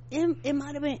was it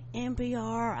might have been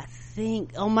NPR, I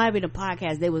think, or might have been a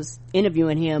podcast. They was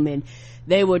interviewing him and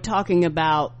they were talking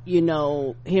about, you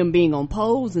know, him being on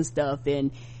Pose and stuff,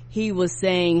 and he was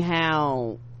saying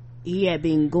how he had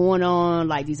been going on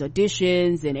like these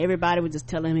auditions and everybody was just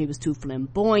telling him he was too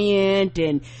flamboyant,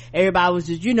 and everybody was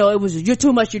just, you know, it was just, you're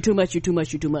too much.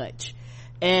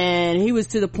 And he was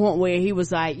to the point where he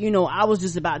was like, you know, I was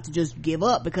just about to just give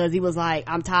up, because he was like,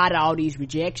 I'm tired of all these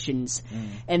rejections.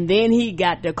 And then he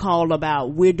got the call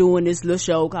about, we're doing this little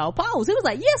show called Pose. He was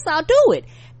like, yes, I'll do it.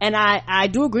 And I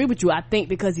do agree with you. I think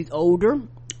because he's older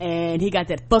and he got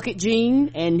that fuck it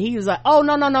gene, and he was like, oh,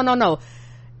 no.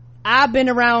 I've been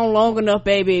around long enough,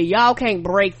 baby. Y'all can't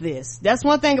break this. That's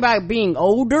one thing about being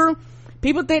older.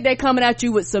 People think they're coming at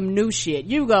you with some new shit.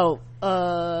 You go,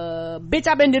 bitch,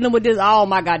 I've been dealing with this all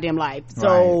my goddamn life.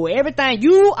 So everything,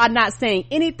 you are not saying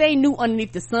anything new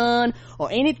underneath the sun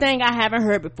or anything I haven't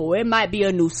heard before. It might be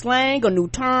a new slang, a new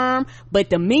term,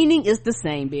 but the meaning is the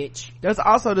same, bitch. There's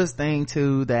also this thing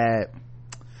too that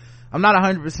I'm not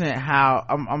 100% how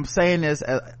I'm saying this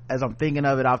as I'm thinking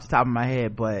of it off the top of my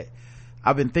head, but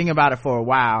I've been thinking about it for a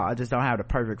while. I just don't have the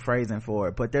perfect phrasing for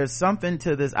it. But there's something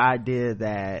to this idea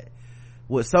that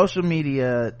with social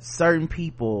media, certain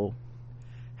people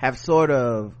have sort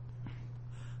of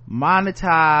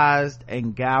monetized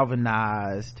and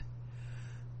galvanized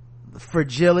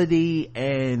fragility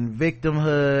and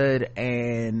victimhood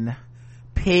and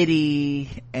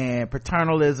pity and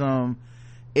paternalism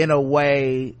in a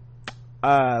way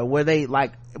where they,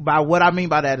 like, by what I mean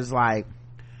by that is, like,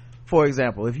 for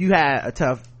example, if you had a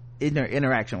tough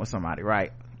interaction with somebody,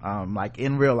 right? Like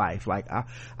in real life, like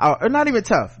or not even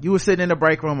tough. You were sitting in the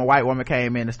break room, a white woman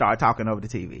came in and started talking over the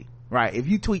TV, right? If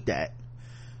you tweet that,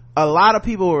 a lot of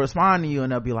people will respond to you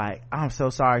and they'll be like, I'm so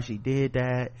sorry she did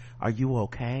that. Are you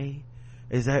okay?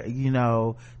 Is that,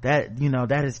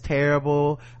 that is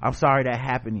terrible. I'm sorry that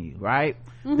happened to you, right?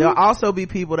 Mm-hmm. There'll also be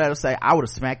people that'll say, I would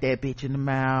have smacked that bitch in the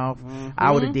mouth. Mm-hmm.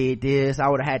 I would have did this. I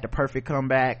would have had the perfect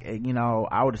comeback, and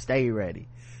I would have stayed ready.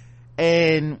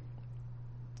 And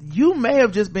you may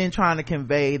have just been trying to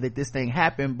convey that this thing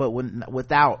happened, but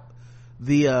without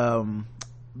the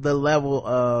level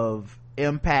of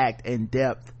impact and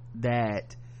depth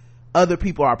that other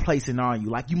people are placing on you.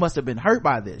 Like, you must have been hurt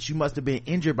by this, you must have been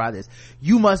injured by this,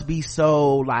 you must be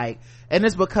so like, and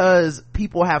it's because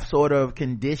people have sort of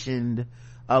conditioned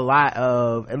a lot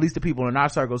of, at least the people in our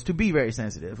circles, to be very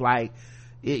sensitive. Like,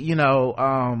 I've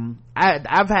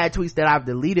had tweets that I've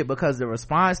deleted because the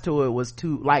response to it was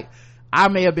too, like, I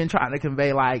may have been trying to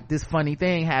convey like, this funny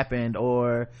thing happened,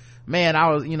 or man,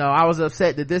 I was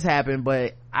upset that this happened,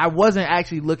 but I wasn't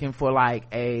actually looking for like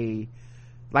a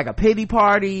pity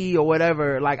party or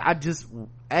whatever. Like,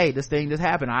 hey, this thing just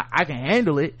happened, I can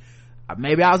handle it.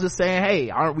 Maybe I was just saying, hey,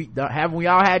 haven't we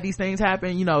all had these things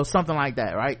happen, something like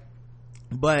that, right?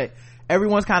 But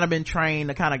everyone's kind of been trained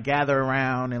to kind of gather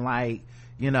around and like,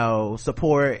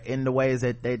 support in the ways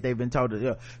that they've been told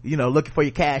to, looking for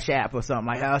your Cash App or something,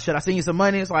 like, oh, should I send you some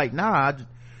money? It's like, nah,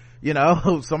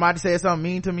 somebody said something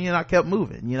mean to me and I kept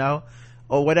moving,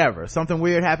 or whatever, something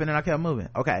weird happened and I kept moving.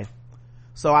 Okay,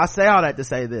 so I say all that to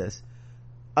say this: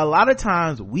 a lot of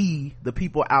times we, the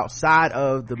people outside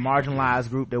of the marginalized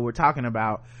group that we're talking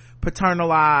about,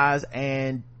 paternalize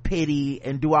and pity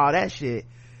and do all that shit,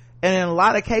 and in a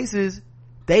lot of cases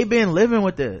they've been living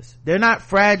with this. They're not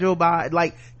fragile by,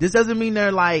 like, this doesn't mean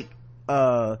they're like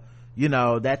that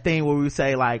thing where we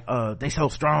say like, they so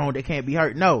strong they can't be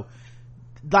hurt. No,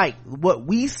 like what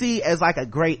we see as like a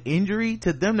great injury,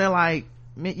 to them they're like,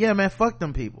 yeah man, fuck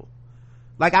them people.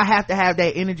 Like, I have to have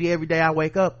that energy every day I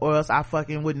wake up, or else I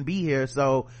fucking wouldn't be here.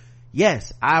 So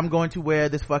yes, I'm going to wear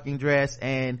this fucking dress.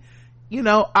 And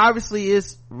obviously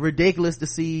it's ridiculous to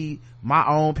see my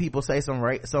own people say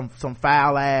some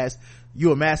foul ass,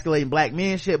 you emasculating black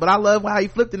men shit, but I love how he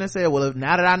flipped it and said, well,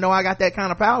 now that I know I got that kind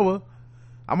of power,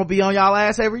 I'm gonna be on y'all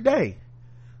ass every day.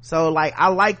 So like, I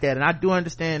like that, and I do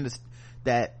understand this,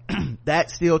 that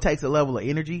that still takes a level of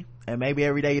energy, and maybe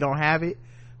every day you don't have it,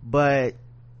 but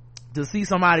to see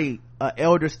somebody,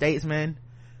 elder statesman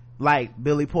like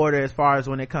Billy Porter, as far as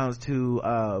when it comes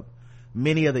to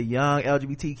many of the young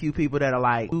LGBTQ people that are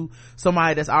like,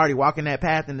 somebody that's already walking that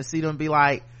path, and to see them be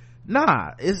like,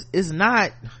 nah, it's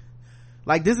not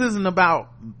like, this isn't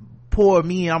about poor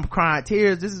me, I'm crying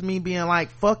tears. This is me being like,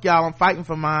 fuck y'all, I'm fighting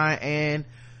for mine, and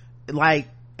like,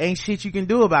 ain't shit you can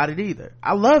do about it either.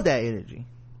 I love that energy.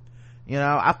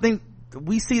 I think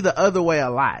we see the other way a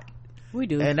lot. We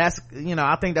do. And that's,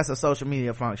 I think that's a social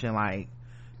media function, like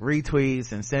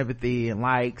retweets and sympathy and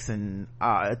likes and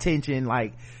attention.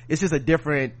 Like, it's just a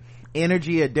different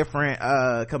energy, a different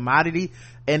commodity.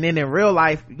 And then in real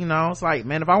life, it's like,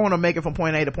 man, if I want to make it from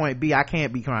point A to point B, I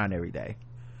can't be crying every day.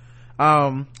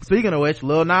 Speaking of which,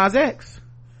 Lil Nas X,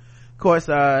 of course,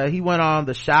 he went on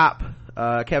The Shop.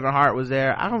 Kevin Hart was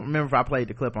there. I don't remember if I played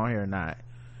the clip on here or not.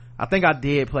 I think I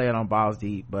did play it on Balls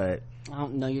Deep, but I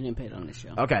don't know, you didn't play it on this show.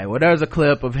 Okay, well, there's a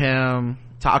clip of him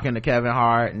talking to Kevin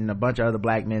Hart and a bunch of other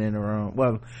black men in the room.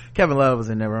 Well, Kevin Love was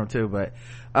in the room too, but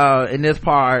in this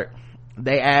part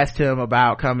they asked him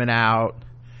about coming out,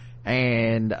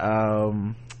 and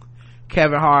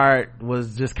Kevin Hart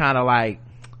was just kind of like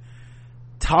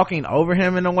talking over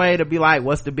him in a way to be like,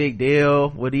 what's the big deal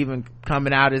with even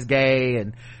coming out as gay?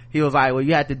 And he was like, well,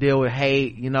 you have to deal with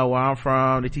hate, where I'm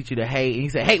from, they teach you to hate. And he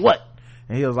said, hate what?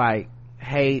 And he was like,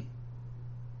 hate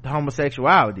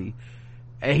homosexuality.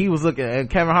 And he was looking, and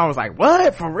Kevin Hart was like,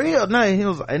 what, for real? No,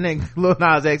 and then Lil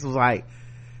Nas X was like,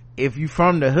 if you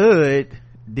from the hood,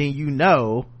 then you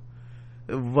know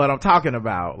what I'm talking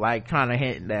about, like kind of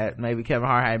hinting that maybe Kevin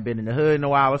Hart hadn't been in the hood in a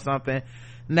while or something.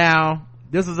 Now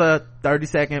this is a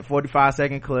 30-second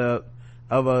 45-second clip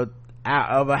of a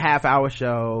half-hour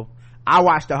show. I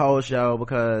watched the whole show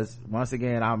because, once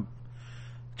again, I'm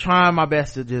trying my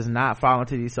best to just not fall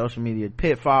into these social media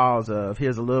pitfalls of,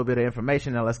 here's a little bit of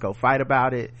information and let's go fight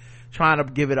about it, trying to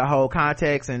give it a whole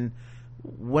context. And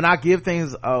when I give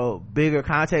things a bigger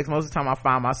context, most of the time I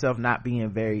find myself not being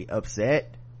very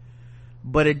upset,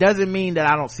 but it doesn't mean that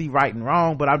I don't see right and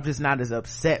wrong, but I'm just not as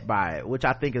upset by it, which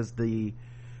I think is the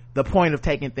point of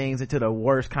taking things into the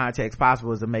worst context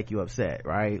possible, is to make you upset,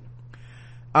 right?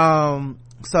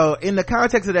 So in the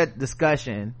context of that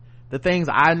discussion, the things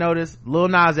I noticed, Lil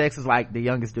Nas X is like the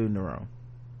youngest dude in the room.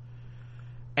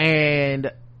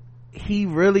 And he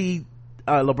really,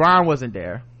 LeBron wasn't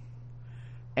there.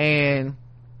 And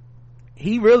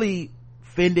he really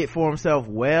fended for himself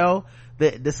well.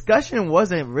 The discussion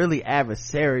wasn't really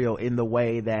adversarial in the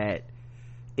way that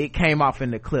it came off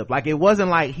in the clip. Like, it wasn't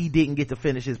like he didn't get to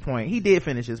finish his point. He did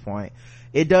finish his point.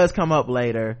 It does come up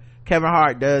later. Kevin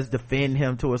Hart does defend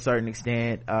him to a certain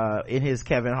extent, in his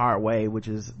Kevin Hart way, which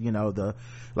is, you know,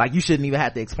 like, you shouldn't even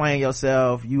have to explain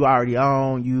yourself. You already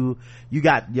own, you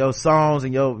got your songs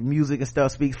and your music and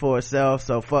stuff speaks for itself,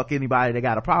 so fuck anybody that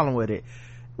got a problem with it.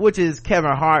 Which is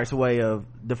Kevin Hart's way of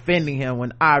defending him,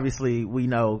 when obviously we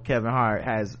know Kevin Hart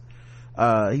has,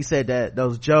 he said that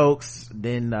those jokes,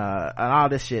 then, and all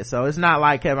this shit. So it's not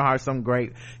like Kevin Hart's some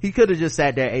great, he could have just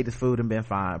sat there, ate his food and been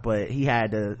fine, but he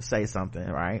had to say something,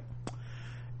 right?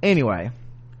 Anyway,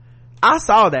 I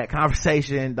saw that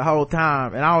conversation the whole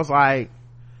time, and I was like,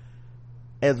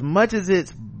 as much as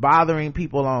it's bothering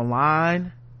people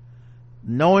online,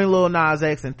 knowing Lil Nas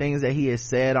X and things that he has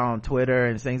said on Twitter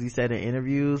and things he said in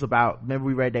interviews about, remember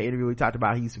we read that interview, we talked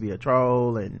about he used to be a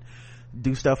troll and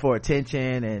do stuff for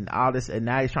attention and all this, and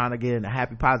now he's trying to get in a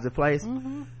happy, positive place.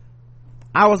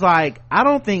 I was like, I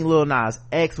don't think Lil Nas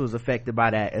X was affected by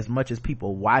that as much as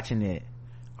people watching it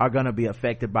are gonna be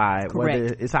affected by it. Whether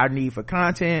it's our need for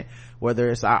content, whether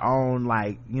it's our own,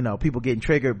 like, you know, people getting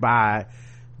triggered by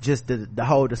just the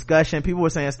whole discussion. People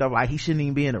were saying stuff like he shouldn't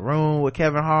even be in the room with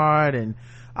Kevin Hart and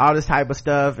all this type of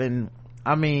stuff. And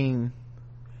I mean,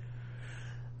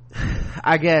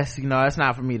 I guess, you know, that's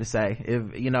not for me to say.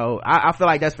 If, you know, I feel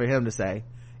like that's for him to say.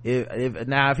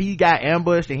 If he got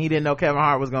ambushed and he didn't know Kevin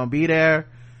Hart was gonna be there,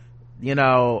 you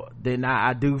know, then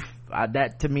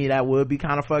that to me, that would be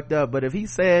kind of fucked up. But if he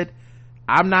said,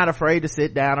 I'm not afraid to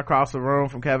sit down across the room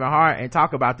from Kevin Hart and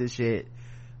talk about this shit,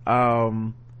 I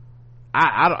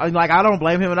don't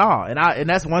blame him at all. And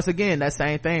that's, once again, that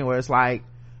same thing where it's like,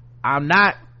 I'm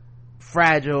not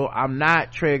fragile, I'm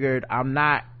not triggered, I'm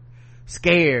not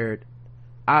scared.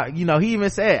 You know, he even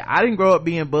said, I didn't grow up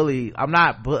being bullied, I'm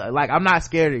not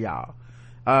scared of y'all.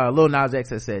 Lil Nas X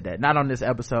has said that, not on this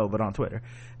episode but on Twitter.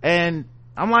 And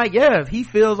I'm like, yeah, if he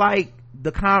feels like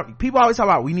people always talk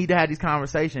about we need to have these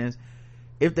conversations.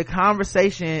 If the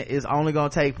conversation is only going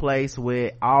to take place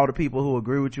with all the people who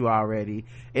agree with you already,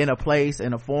 in a place,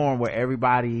 in a forum where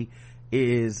everybody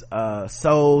is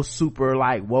so super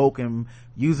like woke and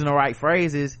using the right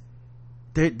phrases,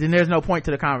 then there's no point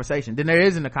to the conversation. Then there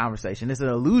isn't a conversation. It's an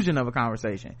illusion of a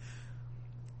conversation.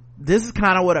 This is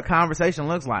kind of what a conversation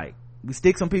looks like. You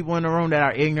stick some people in the room that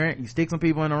are ignorant. You stick some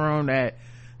people in the room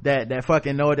that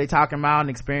fucking know what they're talking about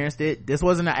and experienced it. This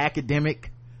wasn't an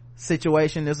academic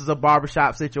situation. This is a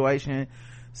barbershop situation.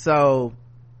 So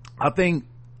I think,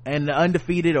 and the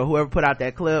Undefeated or whoever put out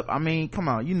that clip, I mean, come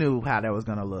on, you knew how that was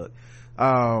gonna look.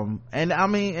 And I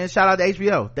mean, and shout out to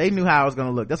HBO, they knew how it was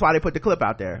gonna look. That's why they put the clip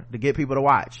out there, to get people to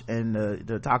watch and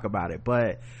to talk about it.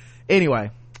 But anyway,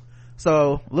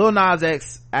 so Lil Nas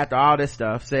X, after all this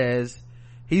stuff, says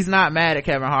he's not mad at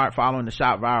Kevin Hart following the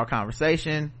Shop viral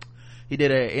conversation. He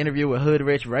did an interview with Hood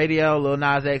Rich Radio. Lil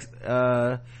Nas X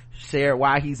shared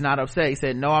why he's not upset. He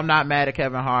said, no, I'm not mad at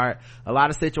Kevin Hart. A lot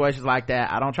of situations like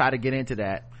that, I don't try to get into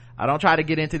that. I don't try to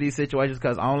get into these situations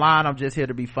because online I'm just here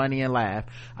to be funny and laugh.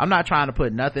 I'm not trying to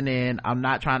put nothing in. I'm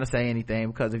not trying to say anything,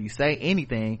 because if you say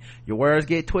anything, your words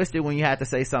get twisted when you have to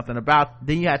say something about,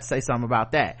 then you have to say something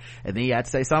about that, and then you have to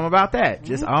say something about that,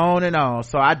 just on and on.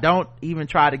 So I don't even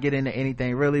try to get into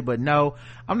anything really. But no,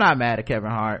 I'm not mad at Kevin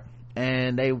Hart.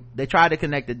 And they tried to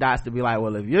connect the dots to be like,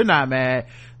 well, if you're not mad,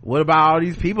 what about all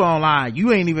these people online?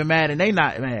 You ain't even mad and they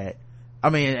not mad. I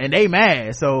mean, and they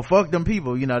mad, so fuck them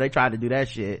people. You know, they tried to do that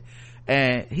shit.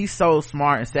 And he's so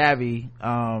smart and savvy.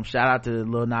 Shout out to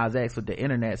Lil Nas X with the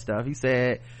internet stuff. He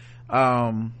said,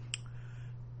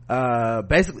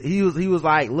 basically he was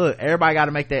like, look, everybody got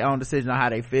to make their own decision on how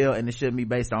they feel, and it shouldn't be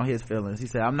based on his feelings. He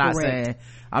said, I'm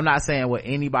not saying what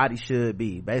anybody should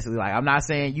be. Basically, like, I'm not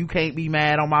saying you can't be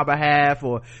mad on my behalf,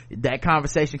 or that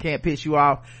conversation can't piss you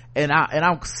off. And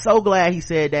I'm so glad he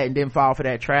said that and didn't fall for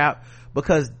that trap,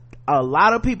 because a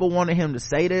lot of people wanted him to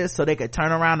say this so they could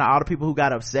turn around to all the people who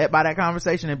got upset by that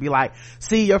conversation and be like,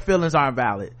 see, your feelings aren't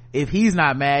valid. If he's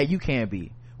not mad, you can't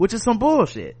be, which is some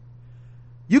bullshit.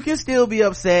 You can still be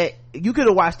upset. You could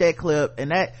have watched that clip,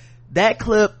 and that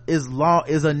clip is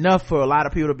enough for a lot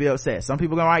of people to be upset. Some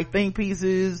people gonna write think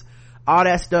pieces, all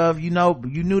that stuff. You know,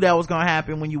 you knew that was gonna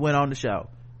happen when you went on the show.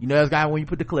 You know, that's when you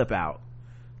put the clip out.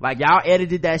 Like, y'all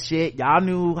edited that shit. Y'all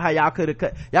knew how y'all could have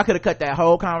cut that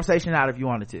whole conversation out if you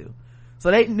wanted to. So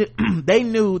they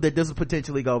knew that this would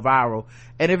potentially go viral.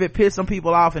 And if it pissed some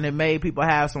people off and it made people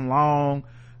have some long,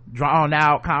 drawn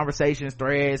out conversations,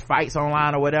 threads, fights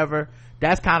online or whatever,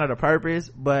 that's kind of the purpose.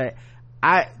 But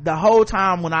the whole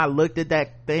time when I looked at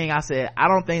that thing, I said, I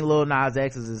don't think Lil Nas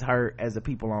X is as hurt as the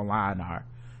people online are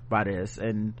by this.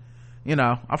 And, you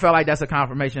know, I felt like that's a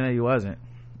confirmation that he wasn't.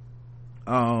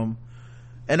 And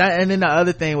then the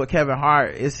other thing with Kevin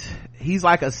Hart is he's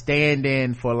like a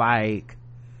stand-in for like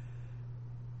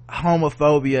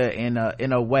homophobia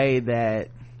in a way that,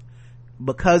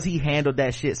 because he handled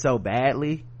that shit so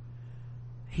badly,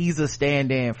 he's a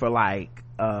stand-in for like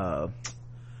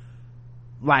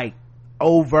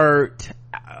overt,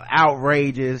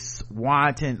 outrageous,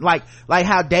 wanton, like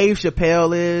how Dave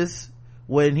Chappelle is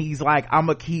when he's like, I'm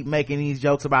gonna keep making these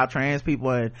jokes about trans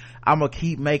people and I'm gonna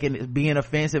keep being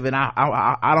offensive, and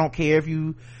I don't care if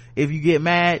you get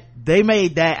mad. They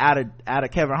made that out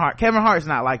of Kevin Hart. Kevin Hart's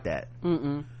not like that.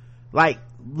 Like,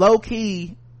 low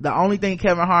key, the only thing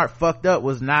Kevin Hart fucked up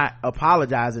was not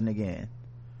apologizing again.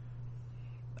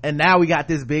 And now we got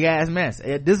this big ass mess.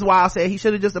 This is why I said he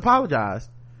should have just apologized.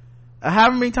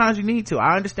 However many times you need to.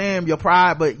 I understand your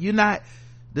pride, but you're not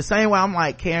the same way. I'm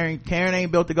like, Karen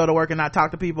ain't built to go to work and not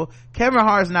talk to people. Kevin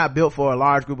Hart's not built for a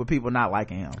large group of people not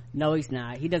liking him. No, he's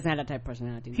not. He doesn't have that type of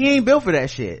personality. He ain't built for that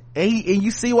shit. And you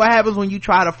see what happens when you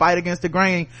try to fight against the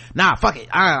grain. Nah, fuck it.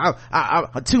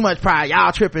 I too much pride.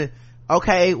 Y'all tripping.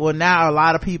 Okay, well now a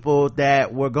lot of people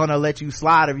that were gonna let you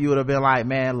slide if you would have been like,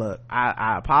 man, look,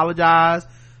 I apologize.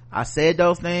 I said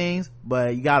those things,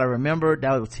 but you gotta remember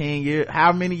that was 10 years,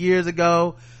 how many years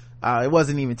ago? It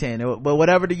wasn't even 10, but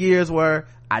whatever the years were,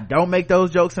 I don't make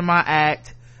those jokes in my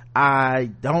act. I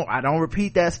don't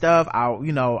repeat that stuff. I'm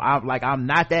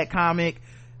not that comic,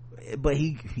 but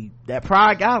he that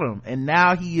pride got him. And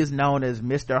now he is known as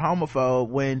Mr. Homophobe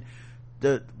when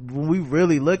we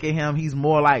really look at him, he's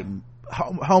more like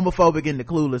homophobic in the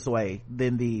clueless way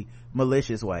than the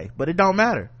malicious way. But it don't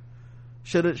matter.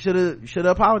 Should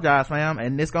apologize, fam.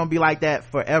 And it's gonna be like that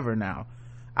forever now.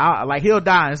 He'll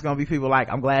die and it's gonna be people like,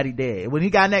 I'm glad he did. When he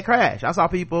got in that crash, I saw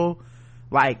people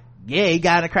like, yeah, he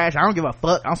got in a crash, I don't give a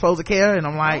fuck, I'm supposed to care. And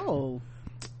I'm like, oh,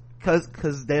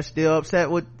 cause they're still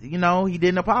upset with, he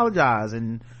didn't apologize,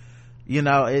 and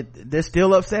they're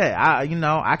still upset.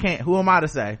 I can't, who am I to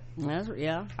say?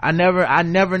 Yeah, I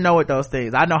never know what those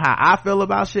things, I know how I feel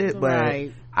about shit, but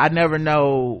right. I never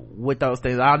know what those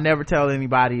things, I'll never tell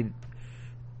anybody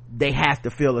they have to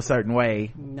feel a certain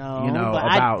way,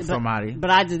 about somebody. But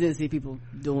I just didn't see people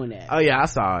doing that. Oh yeah, I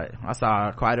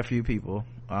saw quite a few people.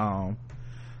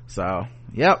 So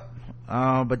yep.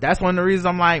 But that's one of the reasons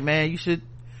I'm like, man, you should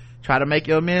try to make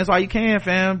your amends while you can,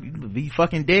 fam. You be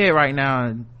fucking dead right now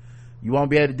and you won't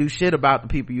be able to do shit about the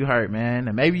people you hurt, man.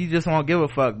 And maybe you just won't give a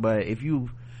fuck, but if you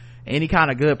any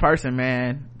kind of good person,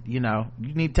 man, you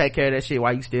need to take care of that shit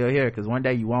while you still here, because one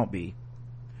day you won't be.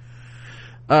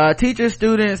 Teachers,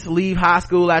 students leave high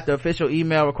school after official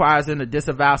email requires them to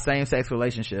disavow same-sex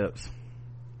relationships.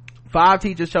 5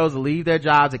 teachers chose to leave their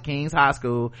jobs at Kings High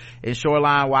School in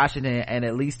Shoreline, Washington, and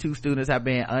at least 2 students have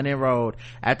been unenrolled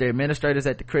after administrators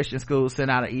at the Christian school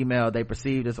sent out an email they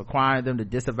perceived as requiring them to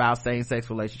disavow same-sex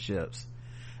relationships.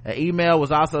 An email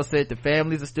was also sent to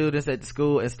families of students at the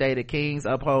school and stated Kings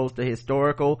upholds the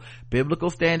historical biblical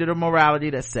standard of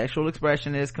morality that sexual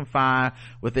expression is confined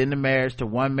within the marriage to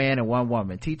one man and one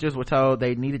woman. Teachers were told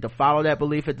they needed to follow that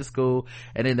belief at the school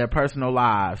and in their personal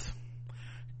lives.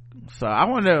 So I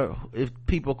wonder if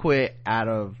people quit out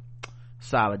of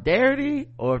solidarity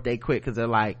or if they quit because they're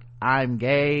like, I'm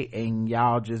gay and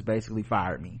y'all just basically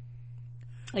fired me.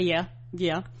 Yeah.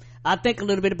 I think a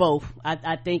little bit of both.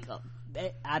 I think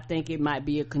it might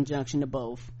be a conjunction of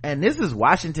both. And this is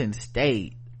Washington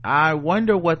State. I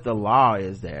wonder what the law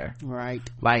is there. Right.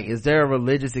 Like, is there a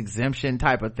religious exemption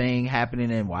type of thing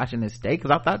happening in Washington State?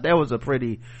 Because I thought that was a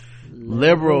pretty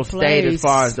liberal state as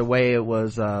far as the way it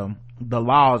was, the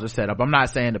laws are set up. I'm not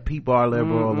saying the people are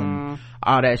liberal and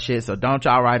all that shit, so don't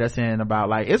y'all write us in about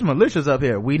like, it's malicious up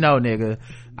here. We know, nigga.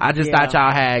 I just thought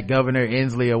y'all had Governor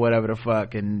Inslee or whatever the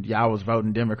fuck and y'all was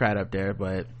voting Democrat up there,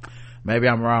 but maybe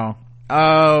I'm wrong.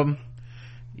 And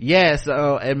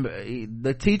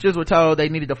the teachers were told they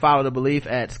needed to follow the belief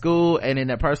at school and in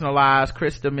their personal lives.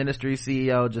 Christa Ministries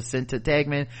CEO Jacinta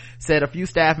Tegman said a few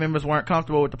staff members weren't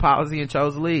comfortable with the policy and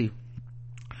chose to leave.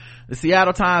 The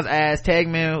Seattle Times asked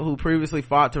Tegman, who previously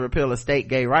fought to repeal a state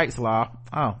gay rights law,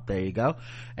 oh, there you go,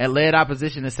 and led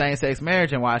opposition to same-sex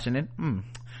marriage in Washington,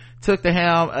 took the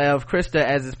helm of Christa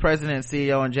as its president and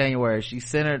CEO in January. She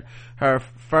centered her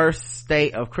first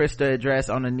State of Christa address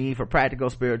on the need for practical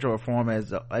spiritual reform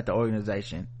at the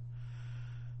organization.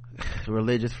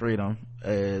 religious freedom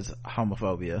is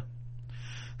homophobia.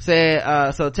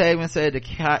 Said so Taven said the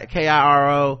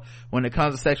KIRO, when it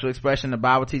comes to sexual expression, the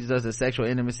Bible teaches us that sexual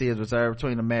intimacy is reserved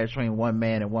between a marriage between one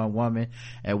man and one woman,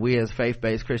 and we as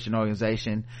faith-based Christian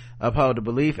organization uphold the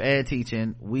belief and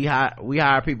teaching. We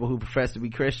hire people who profess to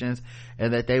be Christians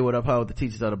and that they would uphold the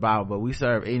teachings of the Bible, but we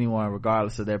serve anyone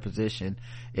regardless of their position.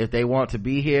 If they want to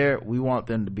be here, we want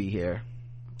them to be here.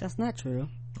 That's not true.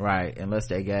 Right, unless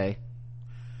they're gay.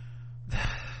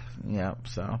 Yeah,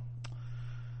 so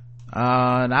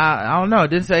and I don't know, it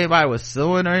didn't say anybody was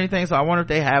suing or anything, so I wonder if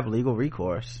they have legal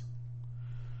recourse.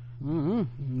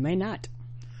 May not.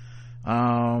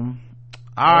 All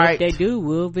right, if they do,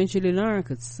 we'll eventually learn,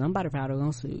 because somebody probably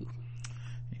gonna sue.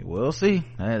 We'll see.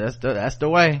 That's the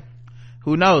way.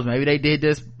 Who knows, maybe they did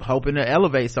this hoping to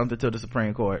elevate something to the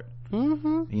Supreme Court.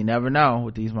 You never know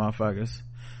with these motherfuckers.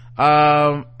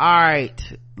 All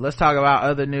right, let's talk about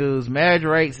other news. Marriage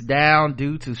rates down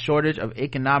due to shortage of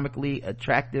economically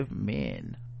attractive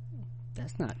men.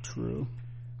 That's not true.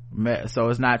 So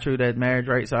it's not true that marriage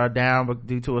rates are down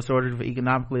due to a shortage of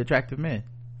economically attractive men.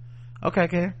 Okay,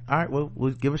 Karen. All right, well,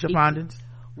 give us your findings.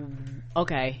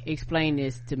 Okay, explain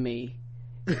this to me.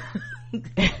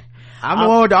 I'm the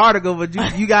one with the article, but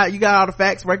you got all the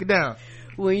facts. Break it down.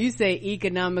 When you say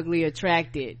economically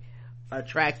attractive,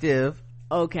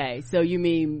 okay, so you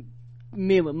mean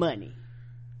men with money?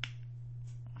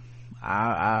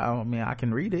 I mean, I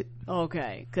can read it.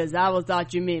 Okay, because I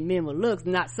thought you meant men with looks.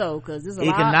 Not so, because there's a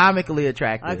economically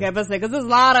attractive. Okay, but say, because there's a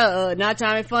lot of not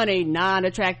trying to be funny,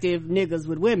 non-attractive niggas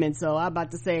with women. So I'm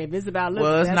about to say, if it's about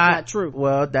looks, that's not true.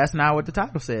 Well, that's not what the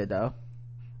title said, though.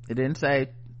 It didn't say.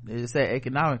 It said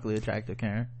economically attractive,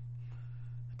 Karen.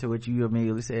 To which you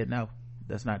immediately said no,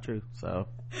 that's not true. So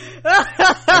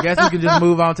I guess we can just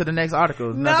move on to the next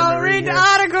article. No, read the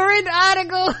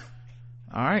article.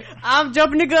 All right, I'm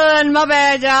jumping the gun. My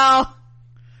bad, y'all.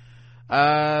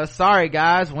 Sorry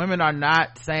guys, women are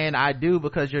not saying I do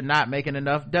because you're not making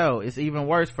enough dough. It's even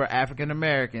worse for African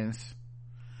Americans.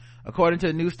 According to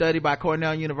a new study by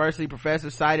Cornell University,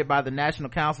 professors cited by the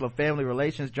National Council of Family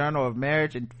Relations Journal of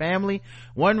Marriage and Family,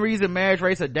 one reason marriage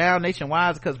rates are down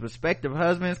nationwide is because prospective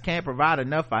husbands can't provide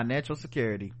enough financial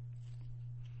security.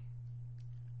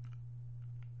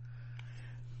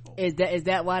 Is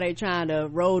that why they trying to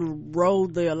roll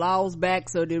the laws back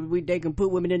so that they can put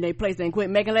women in their place and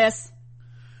quit making less?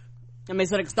 I mean,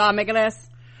 so they can start making less?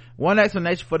 One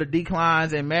explanation for the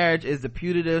declines in marriage is the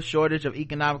putative shortage of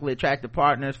economically attractive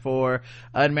partners for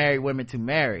unmarried women to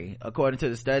marry. According to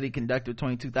the study conducted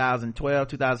between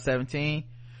 2012-2017,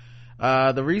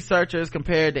 the researchers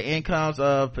compared the incomes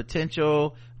of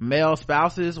potential male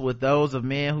spouses with those of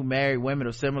men who married women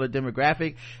of similar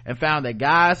demographic and found that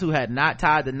guys who had not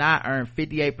tied the knot earned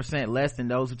 58% less than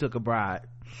those who took a bride.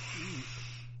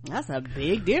 That's a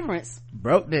big difference.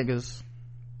 Broke niggas,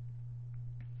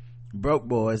 broke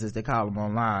boys as they call them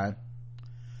online.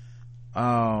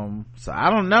 So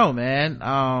I don't know, man.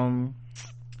 Sound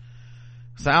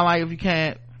like if you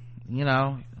can't,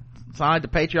 sound like the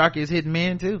patriarchy is hitting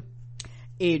men too.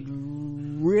 It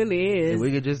really is. If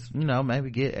we could just maybe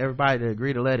get everybody to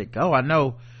agree to let it go. I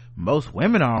know most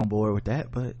women are on board with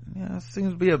that, but it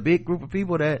seems to be a big group of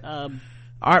people that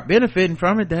aren't benefiting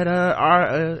from it, that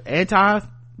are anti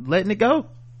letting it go.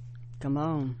 Come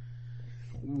on.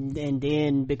 And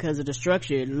then because of the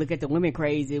structure, look at the women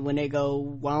crazy when they go,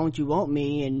 why don't you want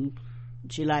me? And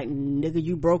she like, nigga,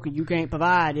 you broke and you can't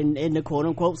provide in the quote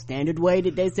unquote standard way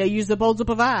that they say you're supposed to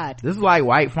provide. This is like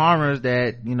white farmers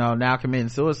that now committing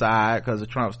suicide because of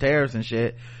Trump's tariffs and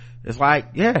shit. It's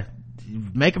like,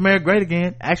 make America great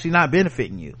again, actually not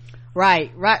benefiting you.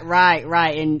 Right.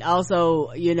 And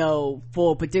also,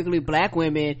 for particularly black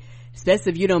women,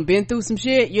 especially if you done been through some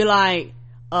shit, you're like,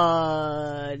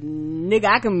 nigga,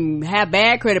 I can have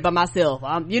bad credit by myself.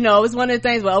 It's one of the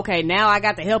things where, okay, now I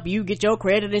got to help you get your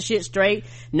credit and shit straight.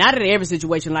 Not in every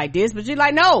situation like this, but you're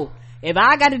like, no, if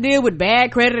I got to deal with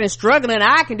bad credit and struggling,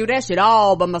 I can do that shit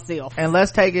all by myself. And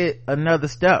let's take it another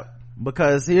step,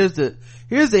 because here's the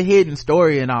hidden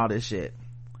story in all this shit.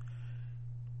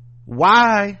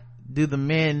 Why do the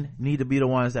men need to be the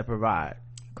ones that provide?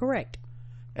 Correct.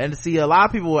 And see, a lot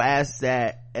of people will ask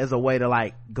that as a way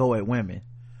to go at women.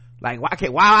 Why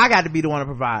I got to be the one to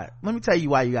provide? Let me tell you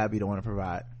why you got to be the one to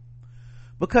provide.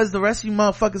 Because the rest of you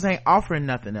motherfuckers ain't offering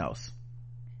nothing else.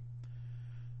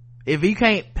 If you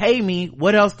can't pay me,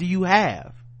 what else do you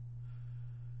have?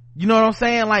 You know what I'm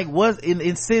saying? What's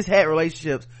in cis het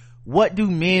relationships, what do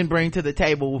men bring to the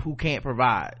table who can't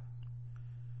provide?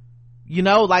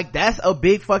 That's a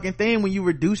big fucking thing when you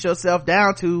reduce yourself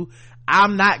down to,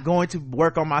 I'm not going to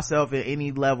work on myself at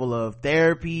any level of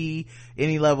therapy,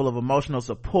 any level of emotional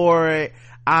support.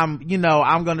 I'm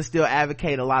going to still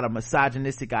advocate a lot of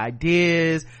misogynistic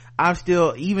ideas. I'm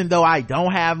still, even though I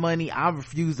don't have money, I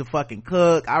refuse to fucking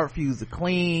cook. I refuse to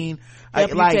clean.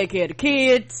 Help you take care of the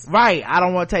kids. Right. I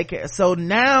don't want to take care. So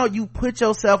now you put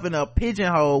yourself in a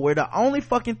pigeonhole where the only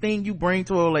fucking thing you bring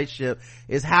to a relationship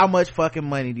is how much fucking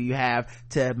money do you have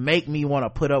to make me want to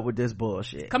put up with this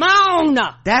bullshit. Come on.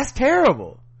 That's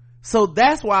terrible. So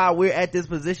that's why we're at this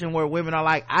position where women are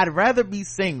like, I'd rather be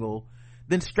single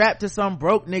than strapped to some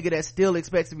broke nigga that still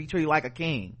expects to be treated like a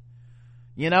king.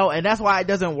 And that's why it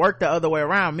doesn't work the other way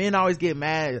around. Men always get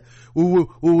mad. Well,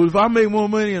 if I make more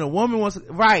money and a woman wants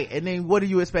to, right, and then what do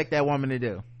you expect that woman to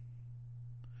do?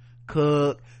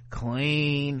 Cook,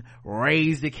 clean,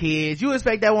 raise the kids. You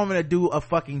expect that woman to do a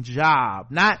fucking job.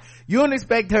 You don't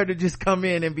expect her to just come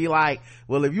in and be like,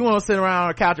 well, if you want to sit around on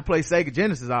the couch and play Sega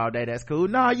Genesis all day, that's cool.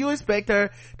 No, you expect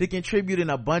her to contribute in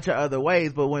a bunch of other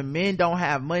ways. But when men don't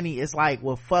have money, it's like,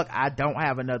 well, fuck, I don't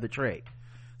have another trick.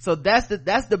 So that's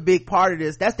the big part of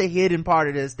this. That's the hidden part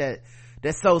of this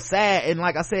that's so sad. And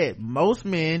like I said, most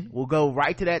men will go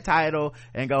right to that title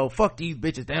and go, fuck these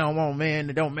bitches, they don't want men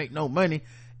that don't make no money,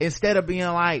 instead of being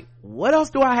like, what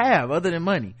else do I have other than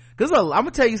money? Because I'm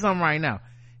gonna tell you something right now,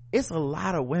 it's a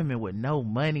lot of women with no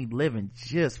money living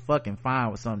just fucking fine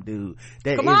with some dude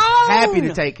that is happy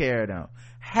to take care of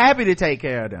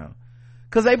them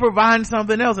because they providing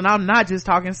something else. And I'm not just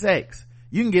talking sex.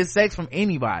 You can get sex from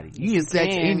anybody. You can get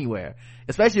sex anywhere.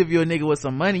 Especially if you're a nigga with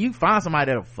some money, you can find somebody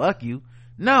that'll fuck you.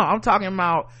 No, I'm talking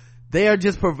about they're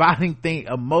just providing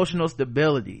emotional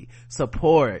stability,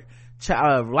 support,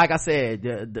 like I said,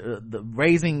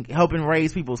 the helping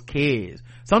raise people's kids.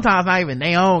 Sometimes not even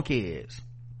their own kids.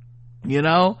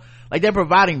 Like they're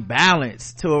providing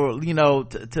balance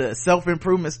to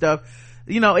self-improvement stuff.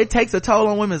 It takes a toll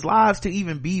on women's lives to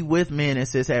even be with men in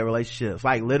cis-het relationships.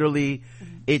 Like literally,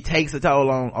 it takes a toll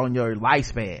on your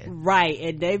lifespan. Right.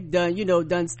 And they've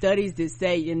done studies that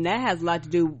say, and that has a lot to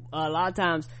do, a lot of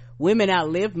times women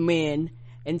outlive men.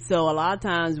 And so a lot of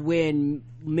times when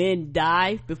men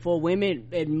die before women,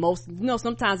 and most,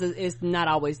 sometimes it's not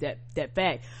always that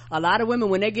fact. A lot of women,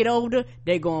 when they get older,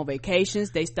 they go on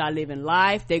vacations, they start living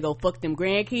life, they go fuck them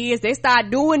grandkids, they start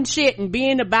doing shit and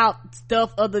being about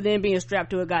stuff other than being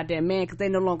strapped to a goddamn man, because they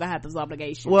no longer have those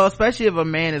obligations. Well, especially if a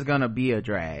man is gonna be a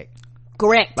drag.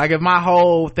 Correct. Like if my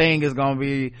whole thing is gonna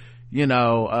be, Ronnie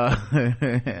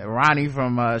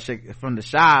from the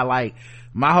Chi, like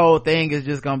my whole thing is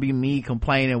just gonna be me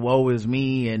complaining, woe is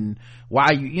me, and why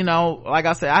like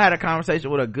I said, I had a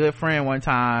conversation with a good friend one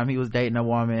time. He was dating a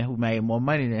woman who made more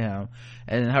money than him,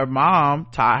 and her mom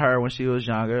taught her when she was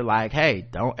younger, like, hey,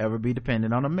 don't ever be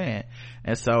dependent on a man.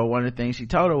 And so one of the things she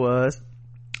told her was,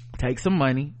 take some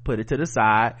money, put it to the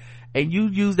side, and you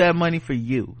use that money for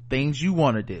you, things you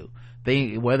want to do,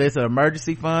 whether it's an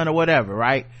emergency fund or whatever,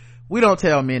 right? We don't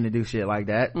tell men to do shit like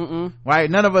that.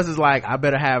 Right? None of us is like, I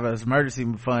better have an emergency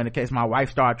fund in case my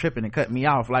wife start tripping and cut me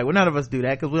off. Like, well, none of us do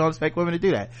that because we don't expect women to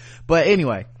do that. But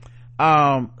anyway,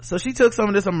 so she took some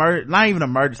of this not even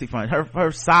emergency fund,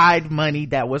 her side money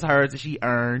that was hers that she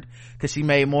earned because she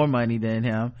made more money than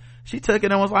him. She took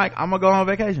it and was like, I'm gonna go on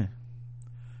vacation.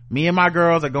 Me and my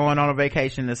girls are going on a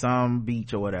vacation to some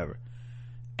beach or whatever.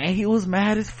 And he was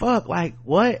mad as fuck. Like,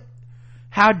 what?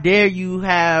 How dare you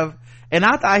have... And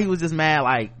I thought he was just mad,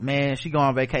 like, man, she go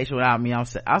on vacation without me. I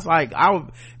was like,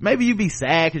 maybe you'd be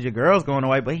sad because your girl's going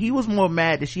away, but he was more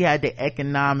mad that she had the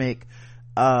economic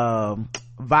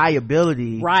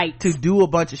viability, right, to do a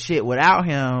bunch of shit without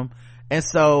him, and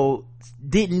so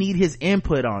didn't need his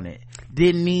input on it,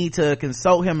 didn't need to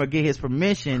consult him or get his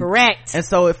permission. Correct. And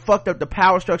so it fucked up the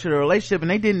power structure of the relationship, and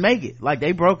they didn't make it. Like,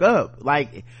 they broke up.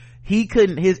 Like,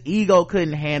 his ego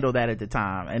couldn't handle that at the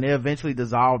time, and it eventually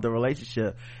dissolved the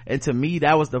relationship. And to me,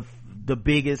 that was the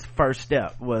biggest first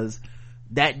step, was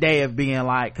that day of being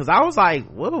like, cause I was like,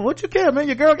 what you care, man?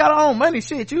 Your girl got her own money.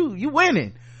 Shit, you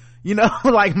winning.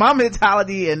 Like my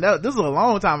mentality, and this was a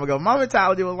long time ago, my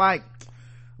mentality was like,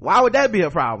 why would that be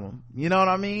a problem? You know what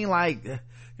I mean? Like,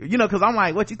 cause I'm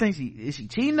like, what you think, is she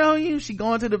cheating on you? She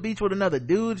going to the beach with another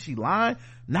dude? She lying?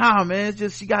 Nah, man, it's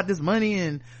just she got this money,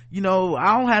 and I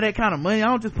don't have that kind of money. I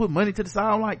don't just put money to the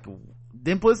side. I'm like,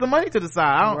 then put some money to the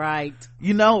side. Right.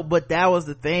 But that was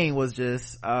the thing, was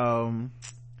just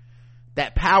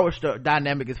that power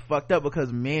dynamic is fucked up,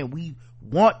 because men, we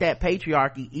want that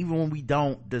patriarchy even when we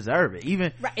don't deserve it,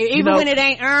 even when it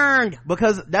ain't earned.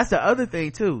 Because that's the other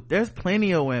thing too, there's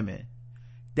plenty of women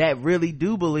that really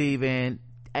do believe in,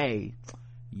 hey,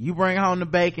 you bring home the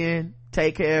bacon,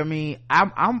 take care of me,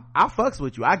 I fucks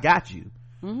with you, I got you.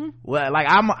 Well, like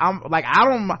I'm like,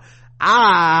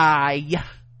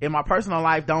 in my personal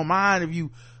life don't mind if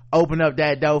you open up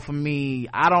that door for me.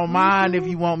 I don't mind if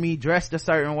you want me dressed a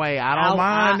certain way. I don't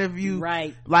mind if you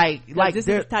right, like this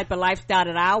is the type of lifestyle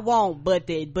that I want, but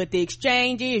the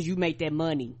exchange is you make that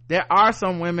money. There are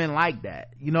some women like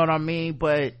that, you know what I mean?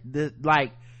 But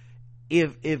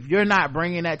if you're not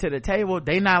bringing that to the table,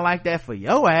 they not like that for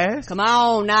your ass. Come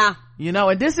on now, you know.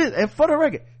 And for the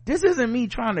record, this isn't me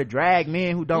trying to drag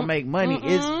men who don't make money.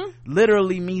 It's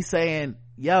literally me saying,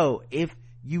 yo, if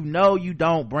you know you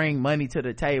don't bring money to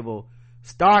the table,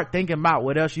 start thinking about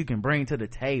what else you can bring to the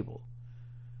table.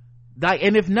 Like,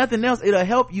 and if nothing else, it'll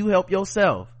help you help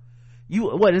yourself.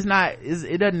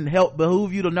 It doesn't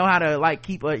behoove you to know how to like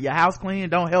keep your house clean. It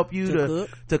don't help you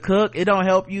to cook. It don't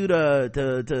help you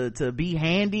to be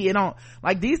handy. It don't,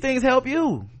 like, these things help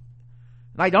you.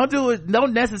 Like,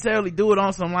 don't necessarily do it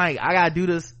on some like, I gotta do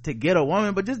this to get a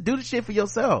woman, but just do the shit for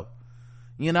yourself,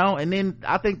 you know. And then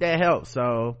I think that helps.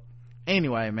 So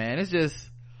anyway, man, it's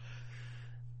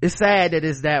sad that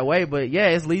it's that way, but yeah,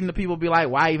 it's leading to people be like,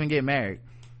 why even get married?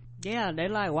 Yeah, they're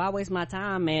like, why waste my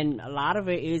time? And a lot of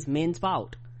it is men's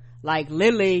fault. Like,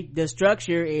 literally, the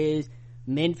structure is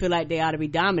men feel like they ought to be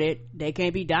dominant. They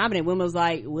can't be dominant. Women's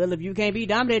like, well, if you can't be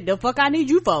dominant, the fuck I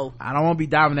need you for? I don't want to be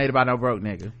dominated by no broke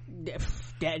nigga.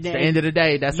 At the end of the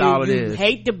day, that's all it is. You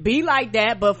hate to be like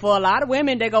that, but for a lot of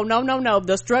women, they go, no,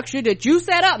 the structure that you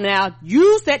set up, now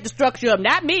you set the structure up,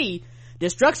 not me. The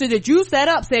structure that you set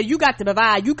up said you got to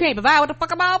provide. You can't provide. What the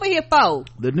fuck am I over here for?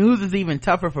 The news is even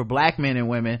tougher for black men and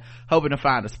women hoping to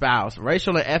find a spouse.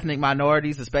 Racial and ethnic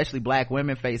minorities, especially black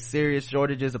women, face serious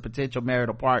shortages of potential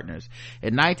marital partners.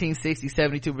 In 1960,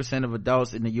 72% of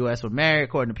adults in the U.S. were married,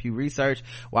 according to Pew Research.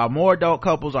 While more adult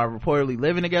couples are reportedly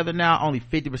living together now, only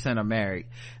 50% are married.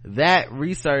 That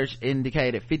research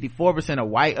indicated 54% of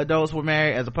white adults were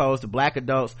married, as opposed to black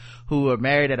adults who were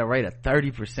married at a rate of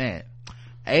 30%.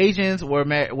 Asians were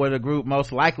the group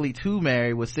most likely to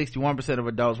marry, with 61% of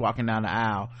adults walking down the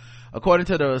aisle. According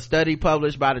to the study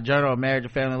published by the Journal of Marriage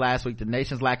and Family last week, the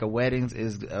nation's lack of weddings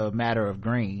is a matter of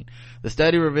green. The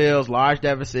study reveals large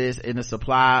deficits in the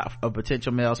supply of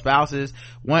potential male spouses.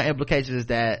 One implication is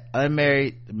that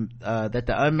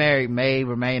the unmarried may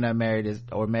remain unmarried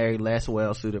or marry less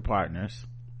well-suited partners.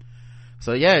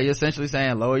 So yeah, you're essentially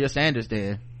saying lower your standards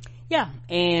then. Yeah,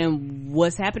 and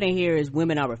what's happening here is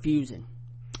women are refusing.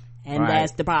 And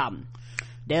that's the problem.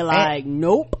 They're like,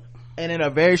 nope. And in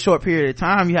a very short period of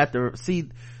time, you have to see,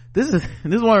 this is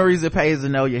one of the reasons it pays to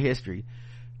know your history.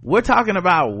 We're talking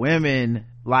about women,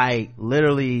 like,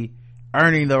 literally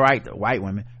earning the right to, white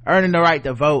women earning the right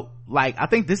to vote. Like, I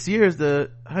think this year is the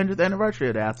 100th anniversary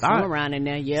of that. I thought something around in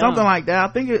there, yeah, something like that.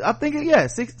 I think it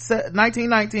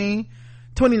 1919,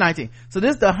 2019. So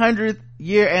this is the 100th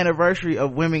year anniversary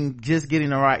of women just getting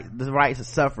the rights of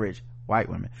suffrage. White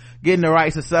women getting the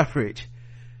rights of suffrage.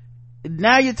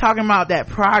 Now you're talking about that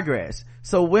progress.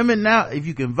 So women now, if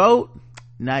you can vote,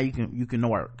 now you can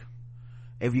work.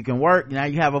 If you can work, now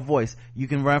you have a voice. You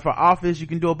can run for office. You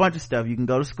can do a bunch of stuff. You can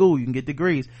go to school. You can get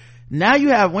degrees. Now you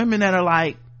have women that are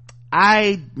like,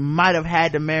 I might have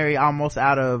had to marry almost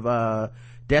out of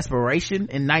desperation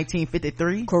in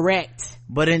 1953. Correct.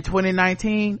 But in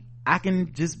 2019,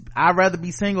 I'd rather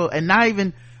be single, and not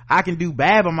even I can do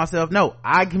bad by myself. No,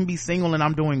 I can be single and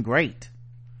I'm doing great.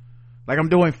 Like, I'm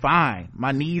doing fine.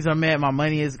 My needs are met. My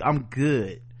money I'm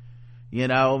good. You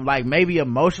know, like, maybe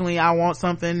emotionally I want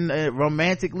something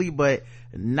romantically, but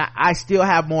I still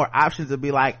have more options to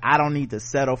be like, I don't need to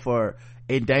settle for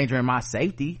endangering my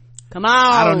safety. Come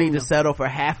on. I don't need to settle for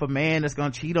half a man that's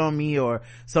gonna cheat on me, or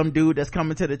some dude that's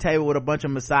coming to the table with a bunch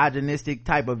of misogynistic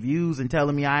type of views and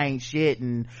telling me I ain't shit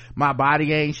and my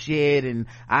body ain't shit and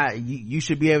you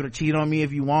should be able to cheat on me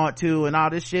if you want to and all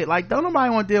this shit. Like, don't nobody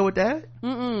want to deal with that.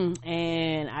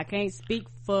 And I can't speak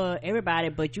for everybody,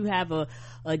 but you have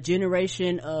a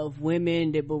generation of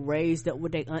women that were raised up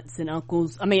with their aunts and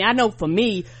uncles. I mean, I know for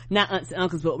me, not aunts and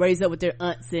uncles, but raised up with their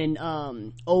aunts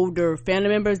and older family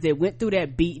members that went through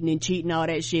that beating and cheating, all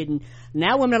that shit. And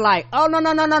now women are like, oh, no,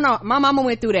 my mama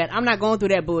went through that. I'm not going through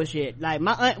that bullshit. Like,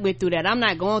 my aunt went through that. I'm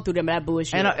not going through that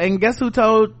bullshit. And guess who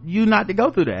told you not to go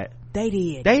through that? They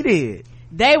did.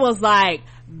 They was like,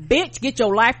 bitch, get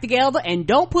your life together and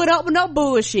don't put up with no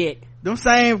bullshit. Them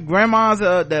same grandmas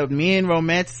that men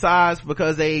romanticized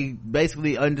because they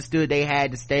basically understood they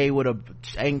had to stay with a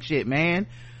ain't shit man.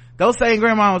 Those same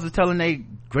grandmas are telling their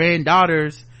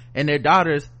granddaughters and their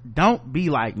daughters, don't be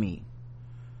like me.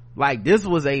 Like, this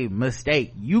was a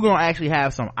mistake. You gonna actually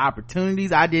have some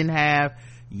opportunities I didn't have.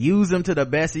 Use them to the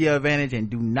best of your advantage and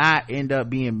do not end up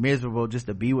being miserable just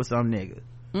to be with some nigga.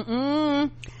 They'll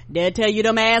tell you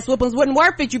them ass whoopings wouldn't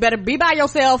worth it. You better be by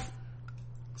yourself.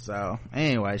 So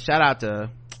anyway, shout out to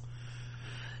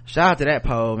that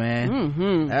poll,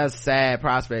 man. That's sad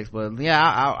prospects, but yeah,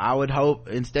 I would hope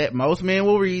instead most men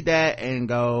will read that and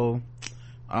go,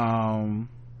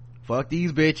 fuck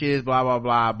these bitches, blah blah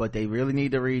blah, but they really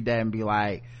need to read that and be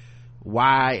like,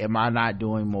 why am I not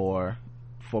doing more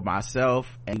for myself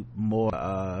and more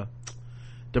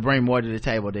to bring more to the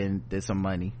table than some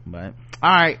money? But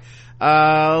all right,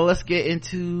 let's get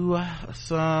into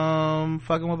some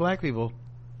fucking with black people.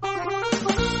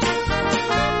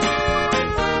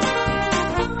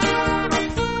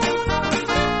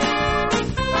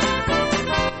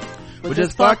 We're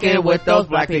just fucking with those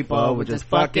black people. We're just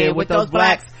fucking with those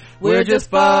blacks. We're just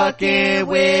fucking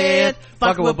with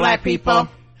black people.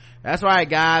 That's right,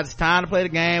 guys. It's time to play the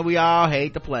game we all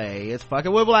hate to play. It's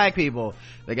fucking with black people.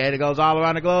 The game that goes all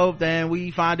around the globe. Then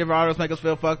we find different artists make us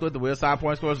feel fucked with. The wheel sign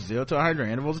point scores 0 to 100.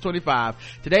 Intervals of 25.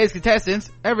 Today's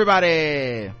contestants,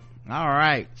 everybody. All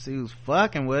right. See who's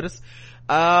fucking with us.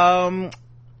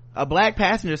 A black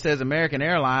passenger says American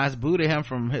Airlines booted him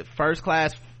from first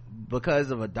class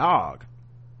because of a dog.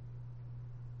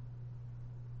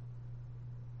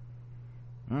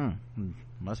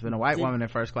 Must have been a white woman in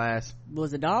first class.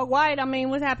 Was the dog white? I mean,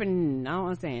 what's happening? I don't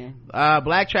understand.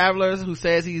 Black travelers who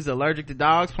says he's allergic to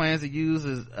dogs plans to use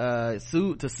his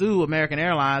to sue American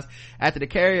Airlines after the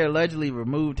carrier allegedly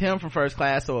removed him from first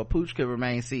class so a pooch could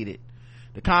remain seated.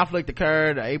 The conflict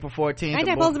occurred April 14th. Ain't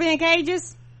they supposed to be in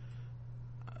cages?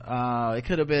 It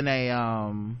could have been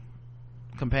a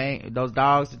companion, those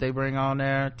dogs that they bring on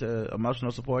there to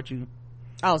emotional support you.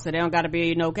 Oh, so they don't gotta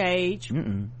be in no cage?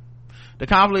 The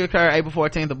conflict occurred April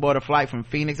 14th aboard a flight from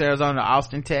Phoenix, Arizona to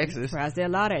Austin, Texas. Surprised there a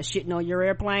lot of that shitting on your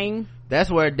airplane. That's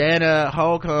where Dana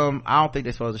Holcomb, I don't think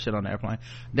they're supposed to shit on the airplane.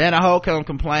 Dana Holcomb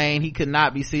complained he could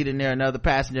not be seated near another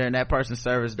passenger and that person's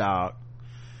service dog.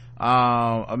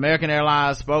 American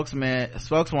Airlines spokeswoman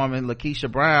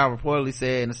Lakeisha Brown reportedly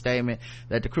said in a statement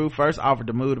that the crew first offered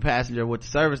to move the passenger with the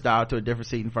service dog to a different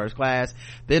seat in first class,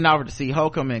 then offered to seat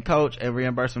Holcomb and coach and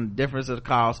reimburse him the difference of the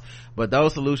cost, but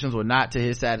those solutions were not to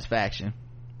his satisfaction.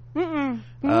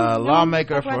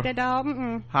 Lawmaker for that dog.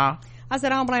 Huh? I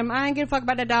said I don't blame him. I ain't give a fuck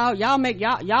about that dog. Y'all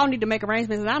need to make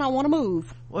arrangements. I don't want to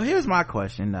move. Well, here's my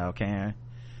question though, Karen.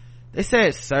 They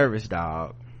said service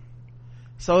dog.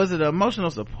 So is it an emotional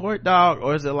support dog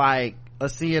or is it like a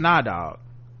CNI dog?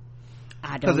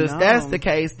 I don't know. Because if that's the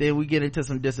case, then we get into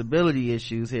some disability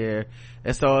issues here.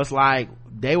 And so it's like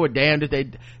they were damned if they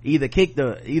either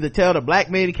tell the black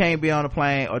man he can't be on the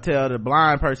plane or tell the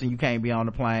blind person you can't be on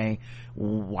the plane.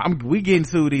 We getting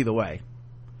sued either way.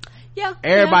 Yeah.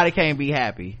 Everybody can't be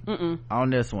happy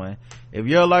on this one. If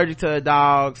you're allergic to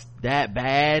dogs that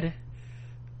bad,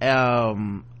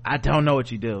 I don't know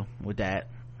what you do with that.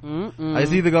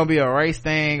 It's either gonna be a race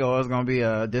thing or it's gonna be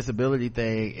a disability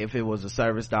thing if it was a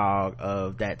service dog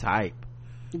of that type,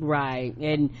 right?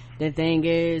 And the thing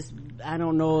is, I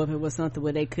don't know if it was something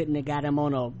where they couldn't have got him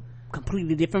on a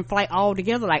completely different flight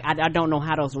altogether. Like I don't know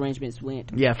how those arrangements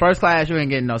went. Yeah, first class you ain't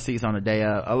getting no seats on the day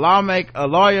of. A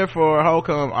lawyer for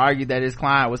Holcomb argued that his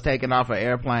client was taken off an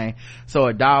airplane so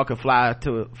a dog could fly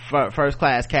to a first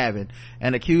class cabin,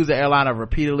 and accused the airline of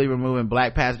repeatedly removing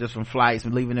black passengers from flights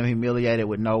and leaving them humiliated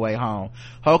with no way home.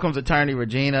 Holcomb's attorney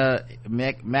Regina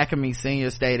McAmey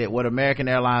Sr. stated what American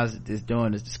Airlines is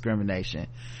doing is discrimination.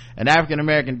 An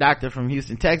African-American doctor from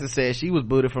Houston, Texas said she was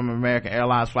booted from an American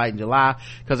Airlines flight in July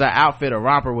because her outfit, a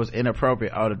romper, was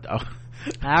inappropriate. Shout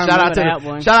out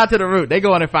to the Root. They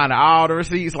go in and find all the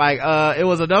receipts. Like, it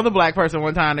was another black person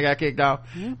one time that got kicked off.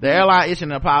 The airline issued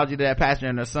an apology to that passenger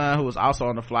and their son who was also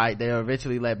on the flight. They were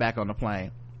eventually let back on the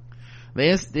plane. The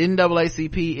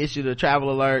NAACP issued a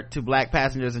travel alert to black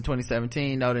passengers in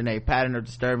 2017, noting a pattern of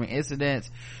disturbing incidents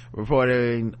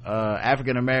reporting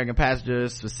African American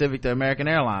passengers specific to American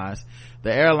Airlines.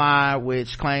 The airline,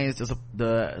 which claims to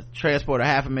transport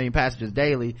 500,000 passengers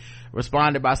daily,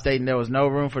 responded by stating there was no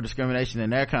room for discrimination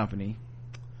in their company.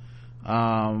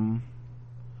 So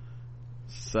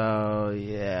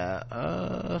yeah,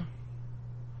 all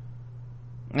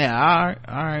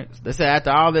right. They said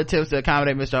after all the attempts to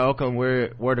accommodate Mr. Holcomb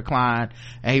were declined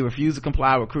and he refused to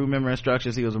comply with crew member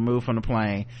instructions, he was removed from the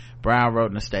plane, Brown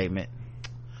wrote in a statement.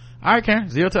 All right, Karen,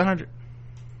 0 to 100.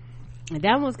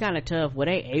 That one's kind of tough. Were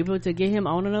they able to get him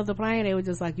on another plane? They were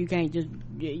just like, you can't just,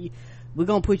 we're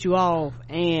gonna put you off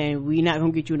and we're not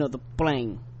gonna get you another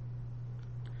plane.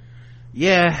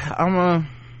 Yeah,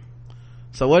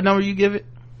 so what number you give it?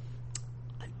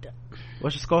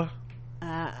 What's your score?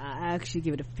 I actually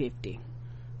give it a 50.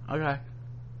 Okay.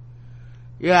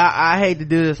 Yeah, I hate to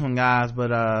do this one, guys,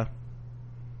 but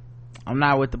I'm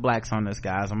not with the blacks on this,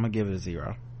 guys. I'm gonna give it a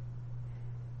 0.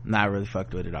 Not really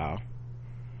fucked with it all.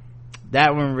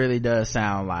 That one really does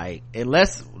sound like,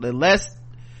 unless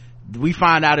we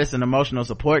find out it's an emotional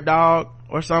support dog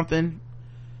or something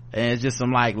and it's just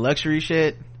some like luxury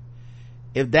shit,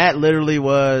 if that literally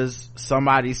was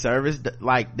somebody's service,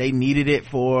 like they needed it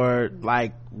for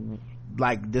like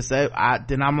this,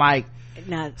 then I'm like,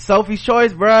 Sophie's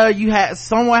Choice, bruh.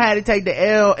 Someone had to take the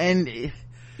L, and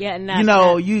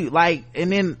you like,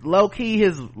 and then low key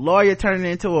his lawyer turning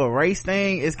it into a race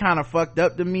thing is kind of fucked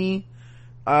up to me.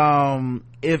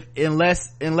 Unless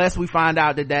we find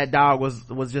out that dog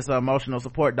was just an emotional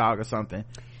support dog or something.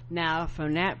 Now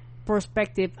from that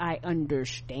perspective, I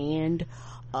understand.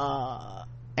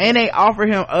 And they offer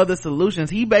him other solutions.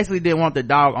 He basically didn't want the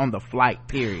dog on the flight,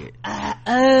 period.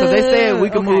 So they said we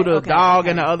could move the dog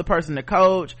and the other person to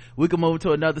coach. We could move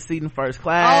to another seat in first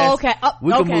class.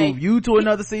 We could move you to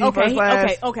another seat in first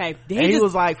class. He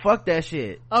was like, fuck that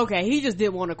shit. He just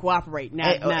didn't want to cooperate.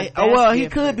 He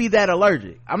could be that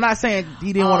allergic. I'm not saying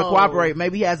he didn't want to cooperate.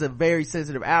 Maybe he has a very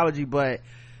sensitive allergy, but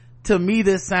to me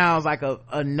this sounds like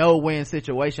a no-win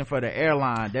situation for the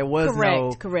airline. There was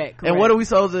correct. And what are we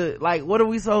supposed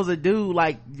to do?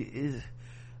 Like,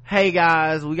 hey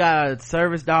guys, we got a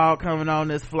service dog coming on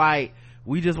this flight.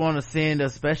 We just want to send a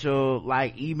special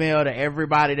like email to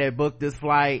everybody that booked this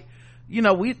flight.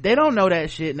 They don't know that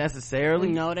shit necessarily.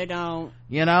 No, they don't.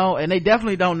 And they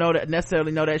definitely don't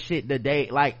necessarily know that shit the day,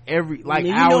 like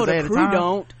hours at a time.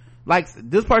 Don't. Like,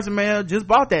 this person may just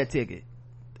bought that ticket.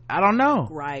 I don't know.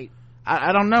 Right.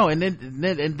 I don't know. And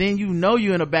then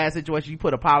you're in a bad situation. You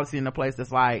put a policy in place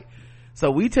that's like, so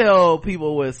we tell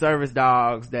people with service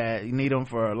dogs that you need them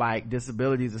for like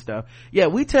disabilities and stuff. Yeah,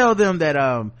 we tell them that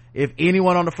if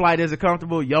anyone on the flight isn't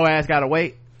comfortable, your ass gotta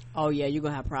wait. Oh yeah, you're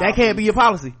gonna have problems. That can't be your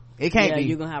policy. It can't be.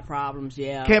 You're gonna have problems.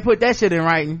 Yeah, can't put that shit in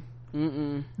writing.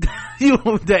 The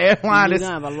airline you're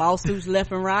gonna have a lawsuits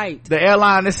left and right. The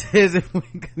airline that says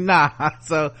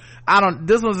so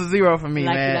this one's a 0 for me,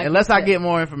 man, unless I get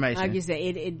more information. Like you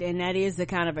said, and that is the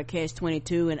kind of a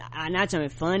catch-22, and I'm not trying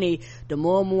to be funny. The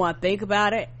more and more I think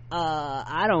about it,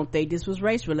 I don't think this was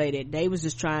race related. They was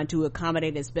just trying to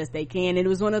accommodate as best they can, and it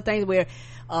was one of the things where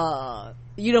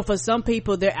for some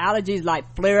people their allergies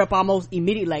like flare up almost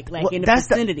immediately, like in the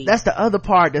vicinity. That's the other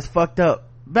part that's fucked up.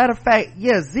 Matter of fact,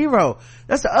 0.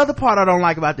 That's the other part I don't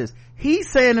like about this. He's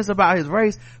saying this about his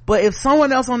race, but if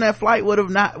someone else on that flight would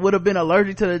have been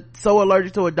allergic to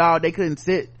a dog they couldn't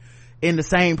sit in the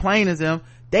same plane as him,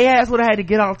 they ass would have had to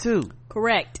get off too.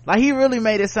 Correct. Like, he really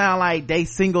made it sound like they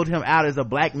singled him out as a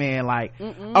black man, like,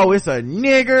 oh, it's a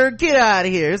nigger, get out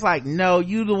of here. It's like, no,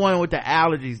 you the one with the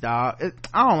allergies, dog.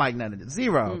 I don't like none of this.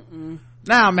 0.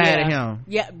 Now I'm mad at him.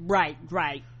 Yeah, right,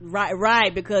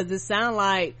 because it sound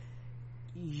like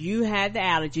you had the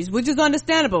allergies, which is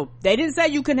understandable. They didn't say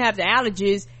you couldn't have the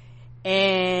allergies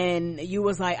and you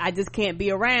was like, I just can't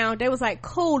be around. They was like,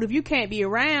 cool, if you can't be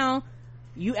around,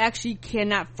 you actually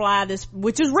cannot fly this,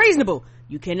 which is reasonable.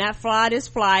 You cannot fly this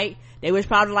flight. They was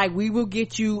probably like, we will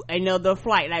get you another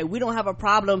flight. Like, we don't have a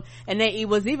problem. And then it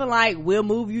was even like, we'll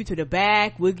move you to the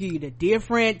back, we'll give you the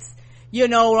difference.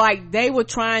 Like, they were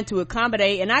trying to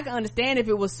accommodate, and I can understand if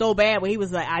it was so bad where he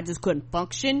was like, I just couldn't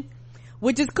function,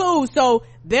 which is cool. So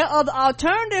their other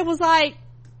alternative was like,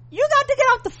 you got to get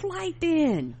off the flight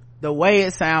then. The way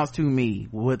it sounds to me,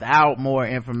 without more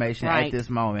information at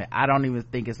this moment, I don't even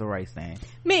think it's a race thing.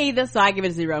 Me either, so I give it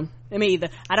a 0. Me either.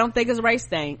 I don't think it's a race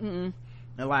thing.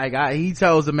 And like, he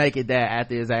chose to make it that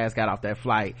after his ass got off that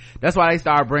flight. That's why they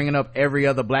started bringing up every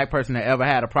other black person that ever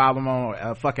had a problem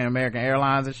on fucking American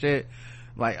Airlines and shit.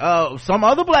 Like, oh, some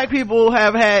other black people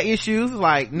have had issues.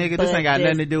 Like, nigga, this ain't got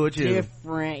nothing to do with you.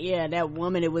 Different. Yeah, that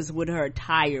woman, it was with her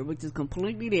attire, which is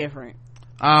completely different.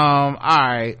 All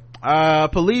right.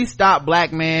 Police stopped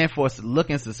black man for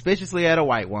looking suspiciously at a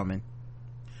white woman.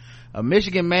 A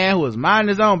Michigan man who was minding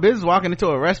his own business walking into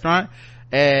a restaurant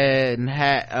and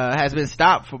has been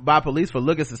stopped by police for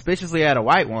looking suspiciously at a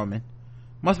white woman.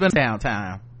 Must have been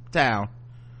downtown. They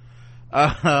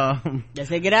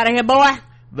said, get out of here, boy.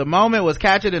 The moment was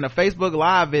captured in a Facebook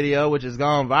Live video, which has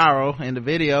gone viral. In the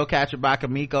video, captured by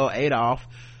Kamiko Adolph.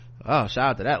 Oh, shout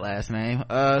out to that last name.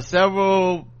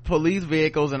 Several police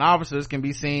vehicles and officers can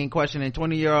be seen questioning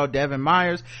 20-year-old Devin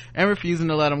Myers and refusing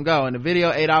to let him go. In the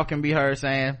video, Adolph can be heard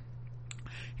saying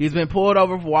he's been pulled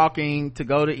over for walking to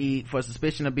go to eat for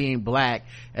suspicion of being black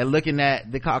and looking at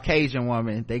the Caucasian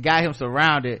woman. They got him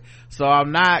surrounded, so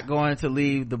I'm not going to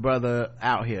leave the brother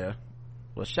out here.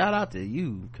 Well, shout out to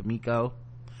you, Kamiko.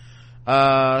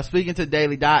 Speaking to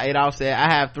Daily Dot, Adolph said,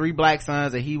 I have 3 black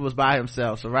sons and he was by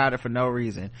himself, surrounded for no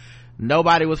reason.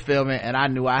 Nobody was filming and I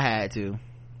knew I had to.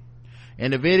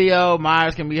 In the video,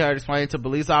 Myers can be heard explaining to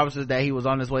police officers that he was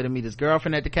on his way to meet his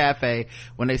girlfriend at the cafe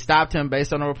when they stopped him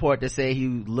based on a report that said he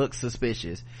looked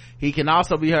suspicious. He can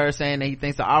also be heard saying that he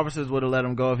thinks the officers would have let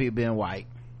him go if he'd been white.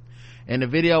 In the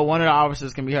video, one of the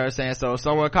officers can be heard saying, so if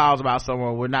someone calls about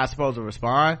someone, we're not supposed to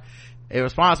respond. In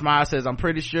response, Myers says, I'm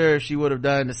pretty sure if she would have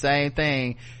done the same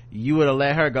thing, you would have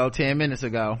let her go 10 minutes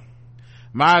ago.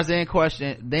 Myers then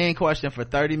questioned for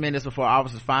 30 minutes before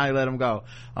officers finally let him go.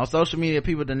 On social media,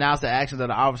 people denounced the actions of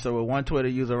the officer, with one Twitter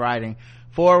user writing,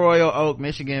 4 Royal Oak,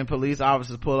 Michigan police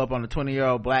officers pull up on a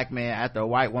 20-year-old black man after a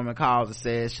white woman calls and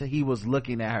says he was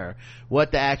looking at her.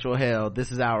 What the actual hell?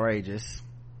 This is outrageous.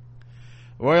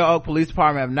 Royal Oak Police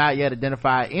Department have not yet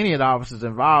identified any of the officers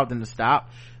involved in the stop.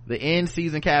 The In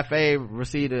Season Cafe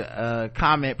received a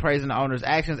comment praising the owner's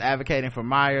actions, advocating for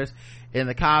Myers. In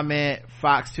the comment,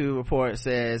 Fox 2 report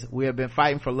says, we have been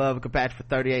fighting for love and compassion for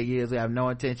 38 years. We have no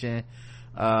intention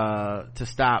to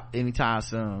stop anytime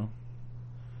soon.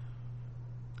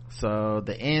 So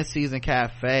the In Season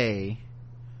Cafe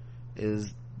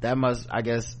is, that must, I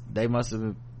guess they must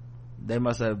have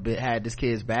had this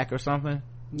kid's back or something.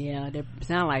 Yeah, that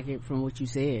sound like it from what you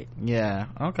said. Yeah,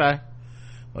 okay.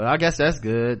 Well, I guess that's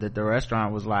good that the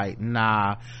restaurant was like,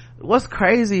 nah. What's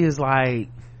crazy is like,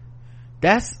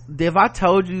 if I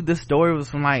told you this story was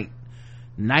from like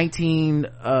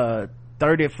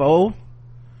 1934,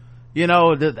 you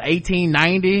know, the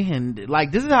 1890, and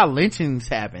like this is how lynchings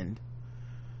happened.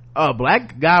 A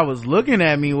black guy was looking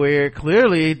at me weird.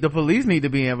 Clearly the police need to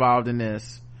be involved in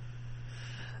this.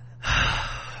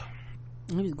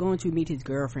 He was going to meet his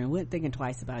girlfriend, wasn't thinking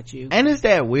twice about you. And it's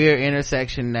that weird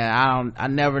intersection that I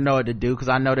never know what to do, because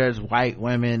I know there's white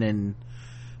women and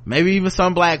maybe even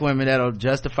some black women that'll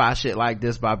justify shit like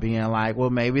this by being like, well,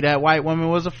 maybe that white woman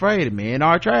was afraid of men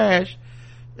are trash.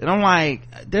 And I'm like,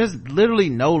 there's literally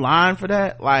no line for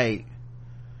that. Like,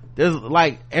 there's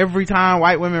like every time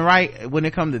white women write when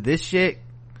it comes to this shit,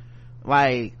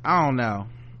 like, I don't know.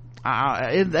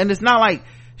 And it's not like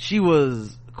she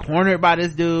was cornered by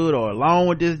this dude or alone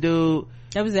with this dude.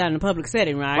 That was out in a public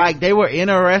setting, right? Like, they were in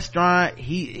a restaurant.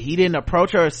 He didn't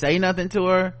approach her or say nothing to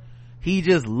her. He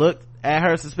just looked at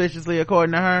her suspiciously,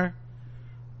 according to her.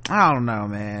 I don't know,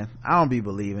 man. I don't be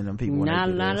believing them people.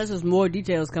 Nah, there's just more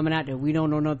details coming out that we don't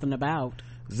know nothing about.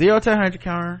 0 to 100,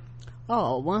 Karen.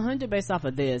 Oh, 100 based off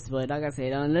of this, but like I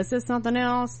said, unless it's something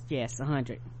else, yes,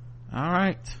 100. All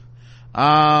right.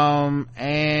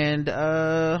 And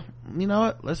you know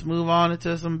what, let's move on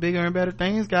into some bigger and better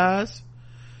things, guys.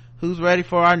 Who's ready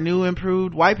for our new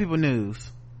improved white people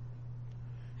news?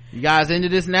 You guys into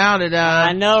this now that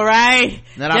I know, right?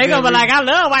 They're gonna be like, I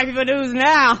love white people news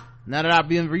now that I've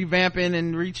been revamping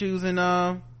and re-choosing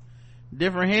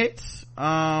different hits.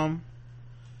 All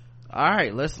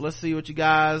right, let's see what you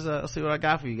guys see what I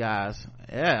got for you guys.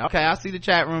 Yeah, okay, I see the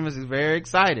chat room is very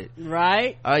excited,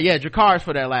 right? Yeah, Dracarys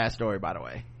for that last story, by the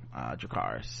way.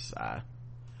 Dracarys, I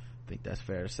think that's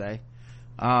fair to say.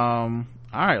 All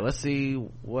right, let's see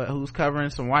who's covering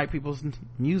some white people's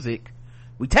music.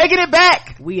 We taking it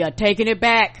back. We are taking it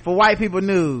back for white people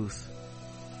news.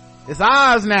 It's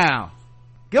ours now.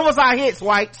 Give us our hits,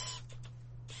 whites.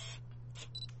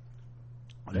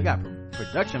 Oh, they got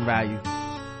production value.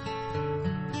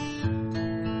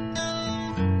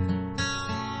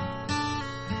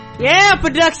 Yeah,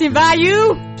 production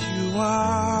value. You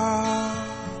are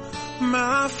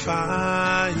my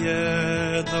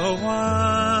fire, the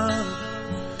one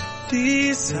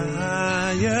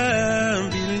desire,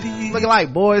 believe. Looking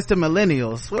like Boys to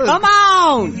Millennials. Come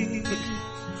on.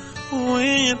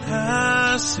 When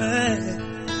I said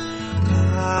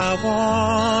I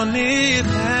want it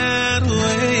that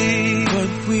way,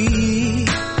 but we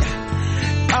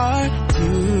are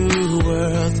two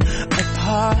worlds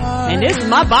apart. And this is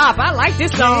my bop. I like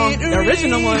this song, the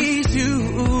original one.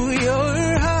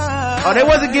 Oh, they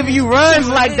wasn't giving you runs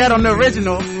like that on the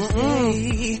original.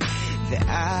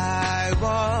 I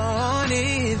want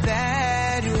it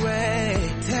that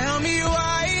way. Tell me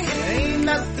why ain't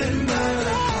nothing but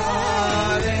a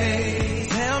heartache.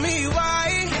 Tell me why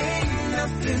ain't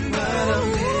nothing but a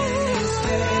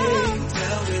mistake.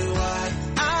 Tell me why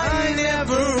I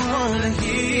never wanna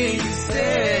hear you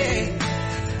say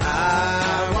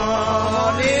I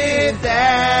want it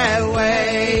that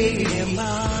way. Am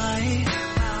I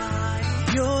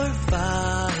your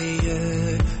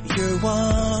fire, your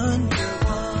one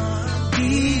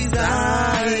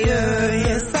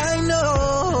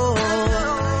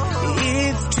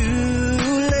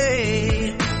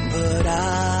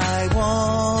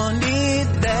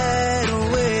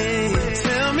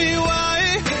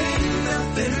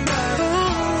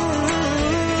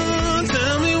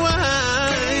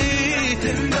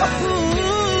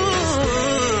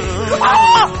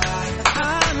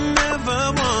I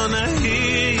never wanna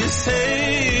hear you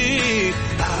say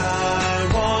I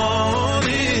want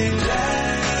it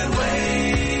that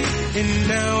way. And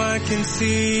now I can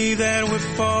see that we're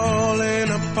falling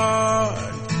apart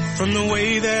from the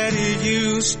way that it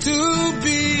used to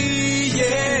be,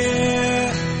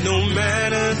 yeah. No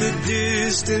matter the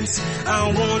distance,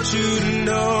 I want you to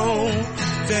know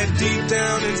that deep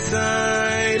down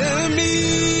inside of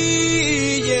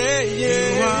me, yeah,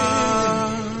 yeah. You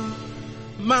are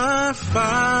my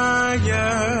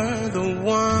fire, the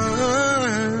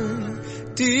one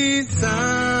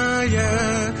desire.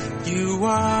 You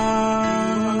are.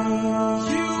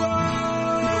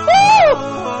 Woo!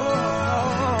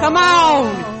 Come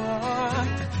on.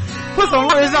 Put some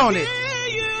words on it.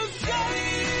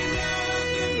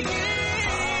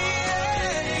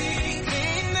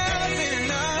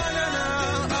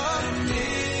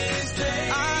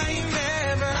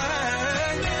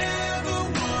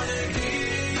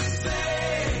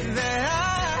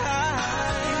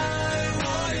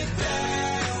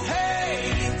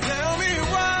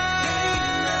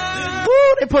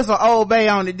 They put some Old Bay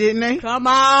on it, didn't they? Come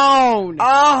on.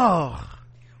 Oh.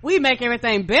 We make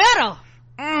everything better.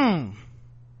 I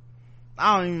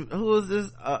don't even, who is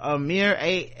this? Amir,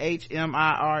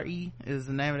 Ahmire is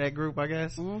the name of that group, I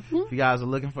guess. Mm-hmm. If you guys are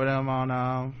looking for them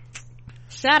on,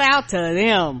 shout out to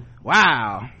them.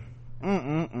 Wow.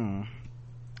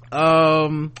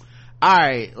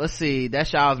 Alright, let's see.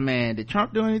 That's y'all's man. Did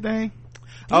Trump do anything?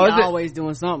 He's always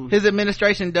doing something. His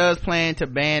administration does plan to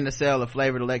ban the sale of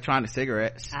flavored electronic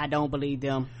cigarettes. I don't believe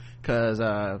them. Cause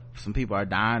some people are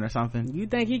dying or something. You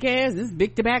think he cares? This is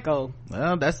big tobacco.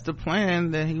 Well, that's the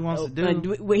plan that he wants to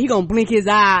do. He gonna blink his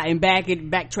eye and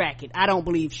backtrack it. I don't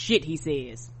believe shit he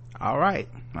says. All right.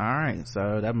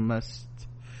 So that must,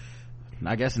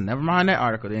 I guess, never mind that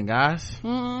article then, guys.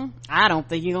 I don't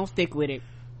think he gonna stick with it.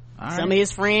 All Some right. of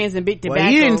his friends in big tobacco.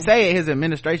 Well, he didn't say it. His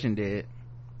administration did.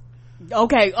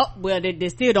 Okay. Oh, well, they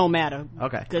still don't matter.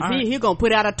 Okay. Cause he gonna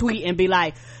put out a tweet and be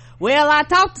like, well, I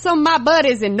talked to some of my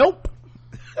buddies and nope.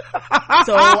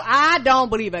 So I don't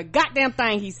believe a goddamn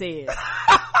thing he says.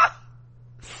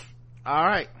 All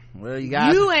right. Well,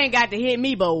 you ain't got to hit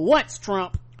me but once,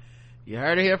 Trump. You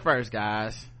heard it here first,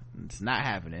 guys. It's not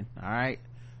happening. All right.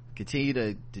 Continue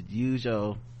to use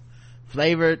your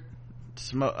flavored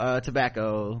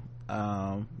tobacco,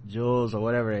 Jules or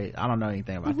whatever. I don't know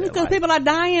anything about that. Because people are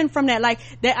dying from that. Like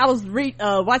that, I was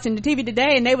watching the TV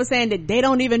today, and they were saying that they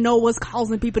don't even know what's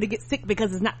causing people to get sick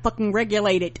because it's not fucking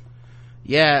regulated.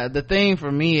 Yeah, the thing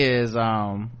for me is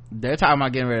they're talking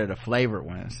about getting rid of the flavored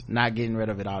ones, not getting rid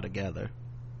of it altogether,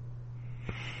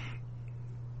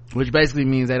 which basically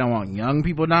means they don't want young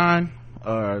people dying,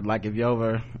 or like if you're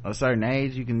over a certain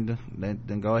age you can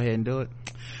then go ahead and do it.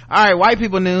 All right, white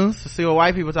people news. Let's see what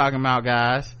white people talking about,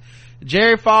 guys.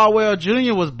 Jerry Falwell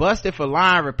Jr. was busted for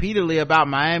lying repeatedly about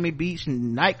Miami Beach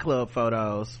nightclub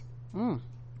photos.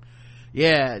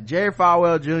 Yeah, Jerry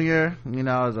Falwell Jr.,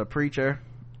 is a preacher.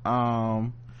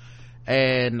 And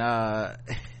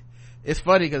it's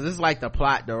funny because it's like the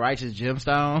plot, The Righteous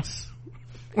Gemstones.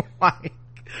 Like,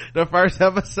 the first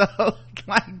episode,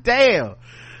 like, damn.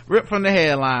 Ripped from the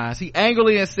headlines. He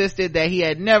angrily insisted that he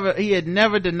had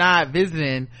never denied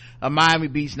visiting a Miami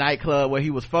Beach nightclub where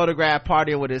he was photographed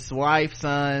partying with his wife,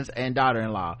 sons, and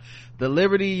daughter-in-law. The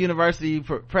Liberty University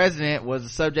president was the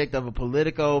subject of a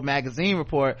Politico magazine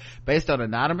report based on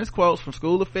anonymous quotes from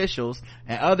school officials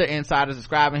and other insiders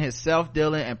describing his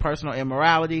self-dealing and personal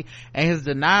immorality, and his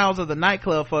denials of the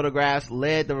nightclub photographs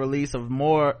led to the release of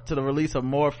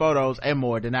more photos and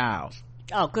more denials.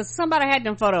 Oh, because somebody had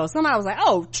them photos. Somebody was like,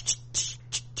 oh.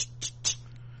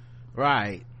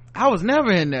 Right. I was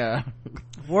never in there.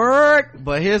 Word.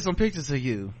 But here's some pictures of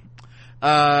you.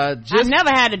 I've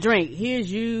never had a drink.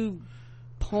 Here's you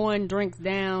pouring drinks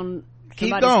down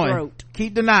somebody's throat.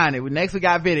 Keep denying it. Next we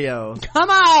got videos. Come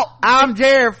on. I'm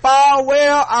Jared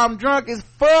Falwell. I'm drunk as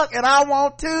fuck and I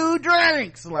want 2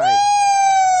 drinks. Like,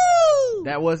 woo!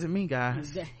 That wasn't me,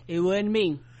 guys. It wasn't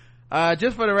me.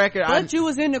 Just for the record, but you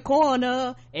was in the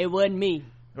corner. It wasn't me.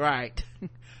 Right.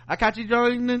 I caught you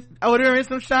ordering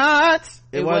some shots.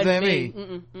 It wasn't me.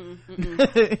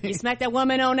 You smacked that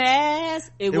woman on the ass.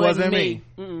 It wasn't me.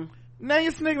 Now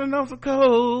you're sniggling on some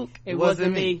coke. It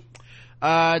wasn't me.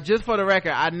 Just for the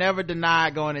record, I never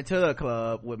denied going into a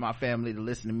club with my family to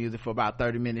listen to music for about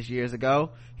 30 minutes years ago.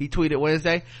 He tweeted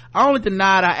Wednesday. I only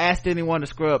denied I asked anyone to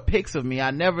scrub pics of me.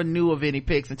 I never knew of any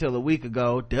pics until a week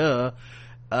ago. Duh.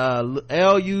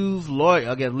 LU's lawyer,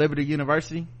 again, Liberty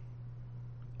University.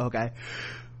 Okay.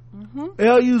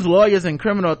 LU's lawyers and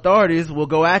criminal authorities will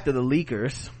go after the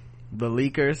leakers. the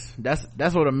leakers.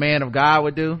 That's what a man of God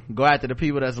would do. Go after the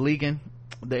people that's leaking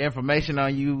the information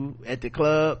on you at the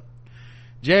club.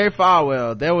 Jerry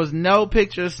Falwell, there was no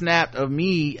picture snapped of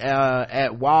me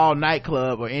at Wall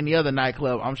nightclub or any other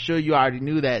nightclub. I'm sure you already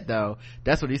knew that though.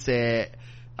 That's what he said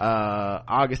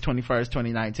August 21st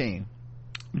 2019.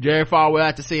 Jerry Falwell,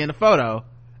 after seeing the photo,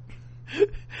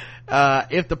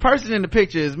 if the person in the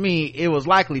picture is me, it was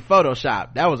likely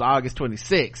photoshopped. That was August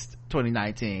 26th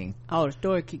 2019. Oh, the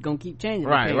story gonna keep changing.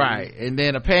 Right. And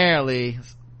then apparently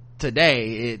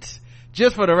today, it's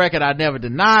just for the record, I never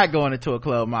denied going into a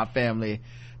club with my family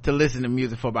to listen to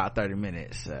music for about 30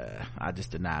 minutes. I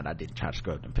just denied. I didn't try to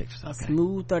scrub them pictures. A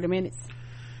smooth 30 minutes.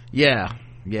 Yeah.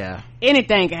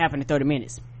 Anything can happen in 30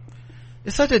 minutes.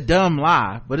 It's such a dumb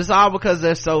lie, but it's all because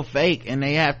they're so fake and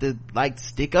they have to like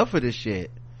stick up for this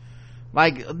shit.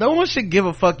 Like, no one should give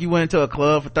a fuck you went into a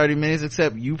club for 30 minutes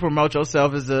except you promote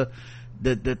yourself as the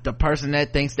person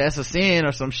that thinks that's a sin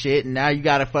or some shit, and now you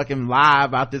gotta fucking lie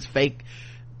about this fake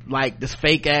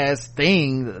ass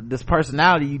thing, this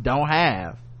personality you don't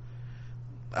have.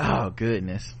 Oh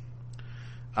goodness.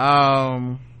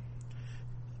 So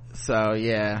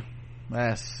yeah,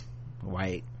 that's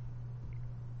white.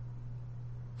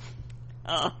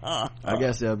 I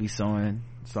guess they'll be suing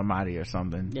somebody or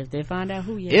something if they find out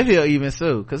who. If he'll even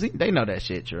sue, because they know that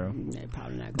shit true. They're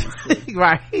probably not gonna sue.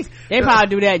 Right, they probably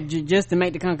do that just to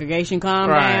make the congregation calm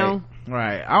down.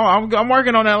 Right. I'm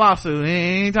working on that lawsuit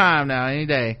anytime now, any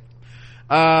day.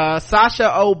 Sasha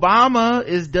Obama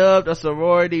is dubbed a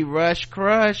sorority rush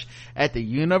crush at the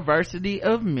University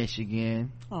of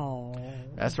Michigan. Oh,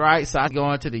 that's right, Sasha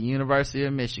going to the University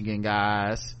of Michigan,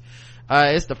 guys.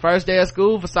 It's the first day of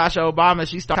school for Sasha Obama.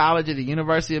 She started college at the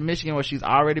University of Michigan, where she's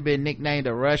already been nicknamed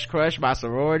a rush crush by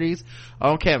sororities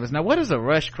on campus. Now, what is a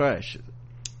rush crush?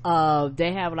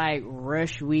 They have like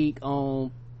rush week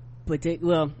on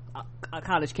a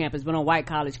college campus, but on white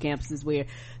college campuses, where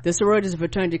the sororities and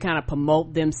fraternity kind of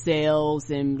promote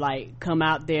themselves and like come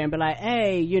out there and be like,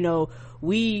 hey,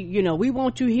 we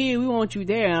want you here, we want you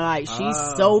there. And like, she's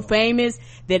so famous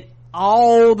that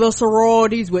all the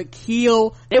sororities would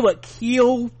kill,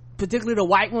 particularly the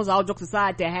white ones, all jokes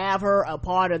aside, to have her a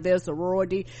part of their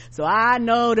sorority. So I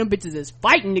know them bitches is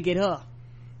fighting to get her.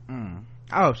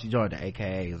 I hope she joined the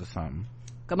AKAs or something.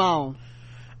 Come on.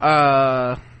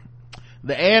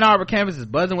 The Ann Arbor campus is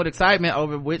buzzing with excitement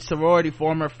over which sorority the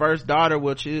former first daughter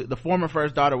will choose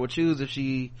if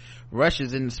she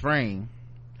rushes in the spring.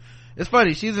 It's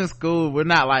funny, she's in school, we're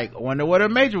not like, wonder what her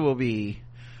major will be.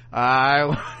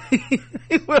 We're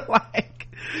like,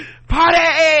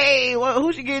 party!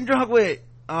 Who's she getting drunk with?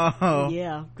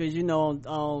 Yeah, because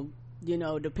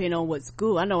depending on what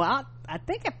school. I know, I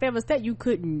think at Fairfield State you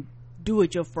couldn't do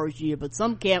it your first year, but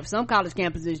some college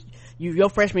campuses, your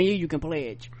freshman year you can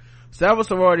pledge. Several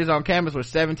sororities on campus, where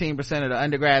 17% of the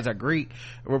undergrads are Greek,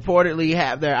 reportedly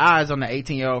have their eyes on the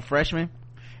 18-year-old freshman.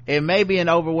 It may be an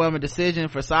overwhelming decision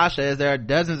for Sasha, as there are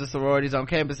dozens of sororities on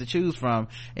campus to choose from.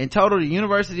 In total, the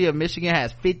University of Michigan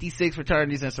has 56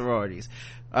 fraternities and sororities.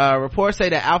 Reports say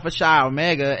that Alpha Chi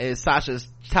Omega is Sasha's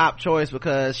top choice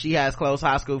because she has close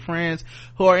high school friends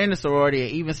who are in the sorority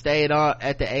and even stayed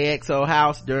at the AXO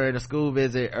house during a school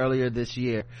visit earlier this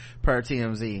year, per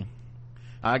TMZ.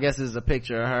 I guess this is a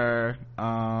picture of her.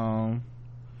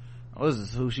 What is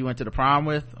this, who she went to the prom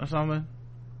with or something?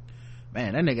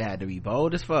 Man, that nigga had to be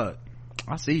bold as fuck.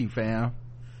 I see you, fam.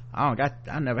 I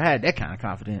never had that kind of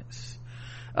confidence.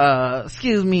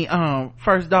 Excuse me,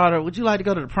 first daughter, would you like to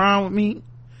go to the prom with me?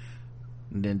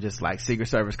 And then just like Secret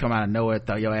Service come out of nowhere,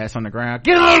 throw your ass on the ground.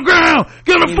 Get on the ground!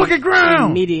 Get on the fucking ground!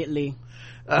 Immediately.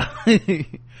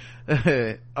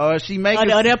 Or she make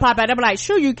they'll pop out, they'll be like,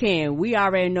 sure you can, we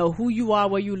already know who you are,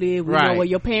 where you live, we know where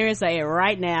your parents are at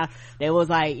right now. There was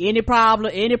like any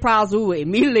problems, we would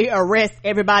immediately arrest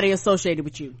everybody associated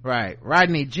with you. Right.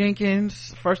 Rodney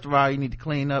Jenkins, first of all, you need to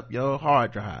clean up your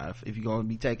hard drive if you're going to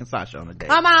be taking Sasha on a date.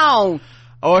 Come on.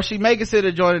 Or she may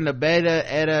consider joining the Beta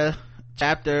Eta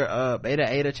chapter of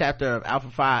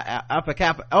Alpha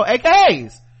Kappa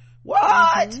AKAs.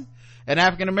 What? An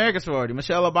African American sorority.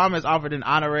 Michelle Obama has offered an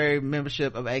honorary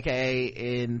membership of AKA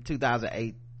in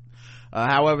 2008.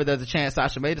 However, there's a chance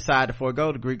Sasha may decide to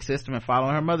forego the Greek system and follow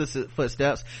in her mother's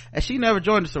footsteps, as she never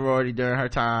joined a sorority during her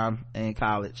time in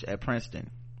college at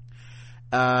Princeton.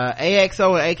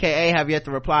 AXO and AKA have yet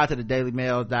to reply to the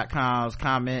dailymail.com's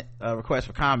request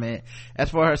for comment. As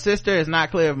for her sister, it's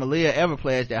not clear if Malia ever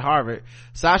pledged at Harvard.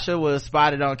 Sasha was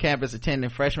spotted on campus attending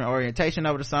freshman orientation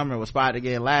over the summer and was spotted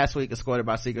again last week, escorted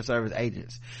by Secret Service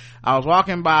agents. I was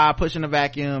walking by pushing a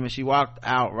vacuum and she walked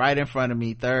out right in front of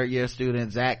me. Third year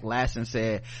student Zach Lassen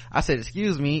said. I said,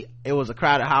 excuse me. It was a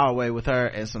crowded hallway with her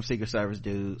and some Secret Service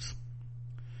dudes.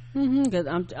 Cause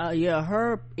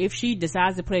her, if she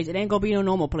decides to pledge, it ain't gonna be no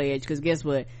normal pledge, cause guess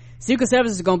what, Secret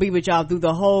Service is gonna be with y'all through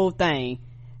the whole thing,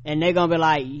 and they're gonna be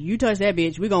like, you touch that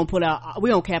bitch, we gonna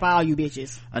cap all you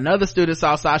bitches. Another student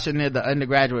saw Sasha near the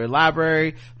undergraduate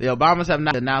library. The Obamas have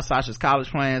not announced Sasha's college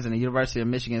plans, and the University of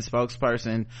Michigan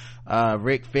spokesperson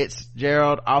Rick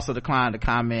Fitzgerald also declined to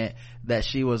comment that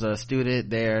she was a student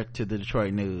there to the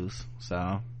Detroit News. So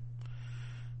all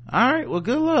right, well,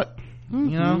 good luck.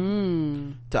 You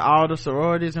know, to all the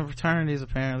sororities and fraternities.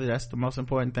 Apparently that's the most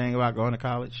important thing about going to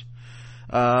college.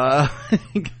 But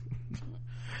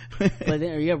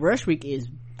then, rush week is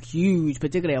huge,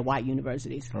 particularly at white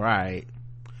universities. Right.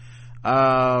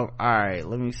 All right,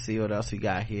 let me see what else we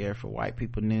got here for white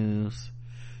people news,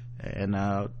 and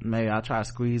maybe I'll try to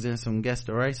squeeze in some guest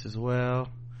race as well.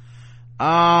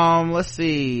 Let's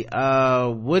see.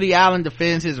 Woody Allen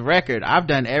defends his record. I've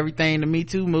done everything the Me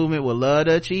Too movement would love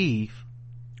to achieve.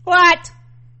 What?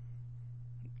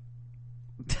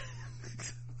 It's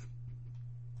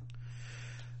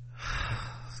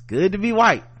good to be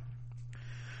white.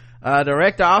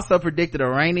 Director also predicted a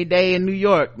rainy day in New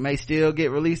York may still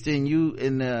get released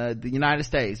in the United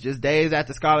States. Just days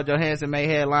after Scarlett Johansson made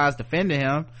headlines defending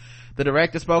him, the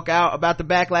director spoke out about the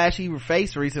backlash he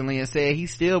faced recently and said he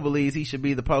still believes he should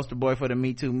be the poster boy for the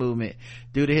Me Too movement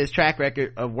due to his track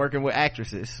record of working with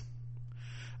actresses.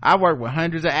 I worked with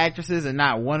hundreds of actresses and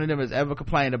not one of them has ever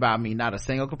complained about me, not a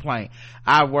single complaint.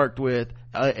 I've worked with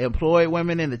employed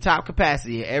women in the top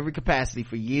capacity, in every capacity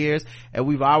for years, and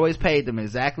we've always paid them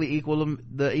exactly equal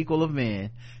of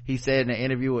men. He said in an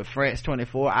interview with France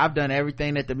 24, I've done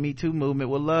everything that the Me Too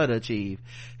movement would love to achieve.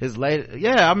 I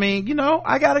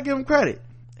gotta give him credit.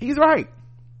 He's right.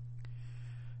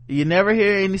 You never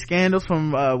hear any scandals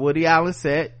from Woody Allen's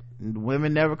set.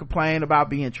 Women never complain about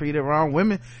being treated wrong.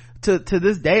 Women, to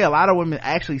this day, a lot of women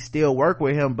actually still work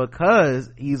with him because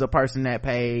he's a person that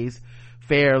pays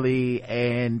fairly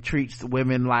and treats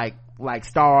women like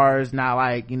stars, not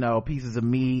like, pieces of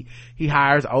meat. He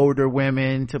hires older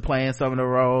women to play in some of the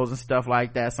roles and stuff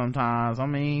like that sometimes.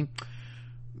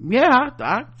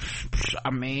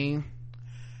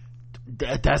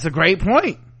 That's a great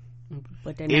point.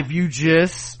 But if you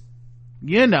just,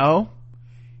 ignore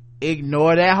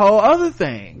that whole other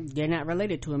thing. They're not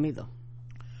related to him either.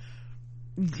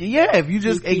 Yeah, if you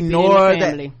just ignore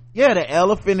that, the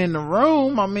elephant in the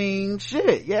room,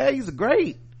 shit, he's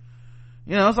great.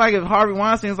 It's like if Harvey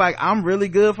Weinstein's like, I'm really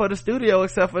good for the studio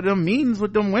except for them meetings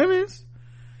with them women's.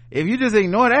 If you just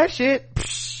ignore that shit,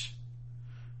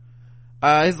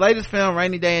 his latest film,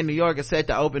 Rainy Day in New York, is set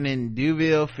to open in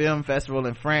Deauville Film Festival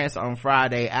in France on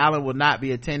Friday. Allen will not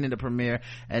be attending the premiere,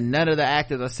 and none of the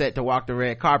actors are set to walk the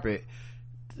red carpet.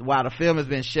 While the film has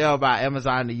been shelved by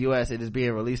Amazon in the US, it is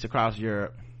being released across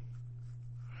Europe.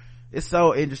 It's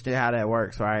so interesting how that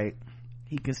works, right?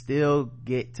 He can still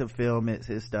get to film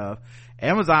his stuff.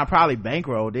 Amazon probably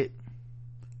bankrolled it.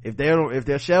 If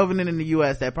they're shelving it in the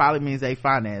US, that probably means they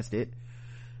financed it.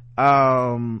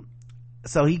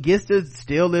 So he gets to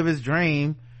still live his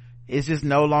dream. It's just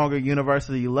no longer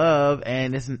universally loved,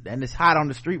 and it's hot on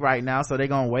the street right now, so they're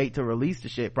gonna wait to release the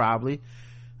shit probably.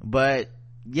 But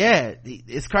yeah,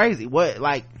 it's crazy.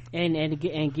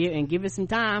 And give it some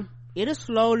time. It'll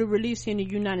slowly release in the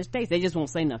United States. They just won't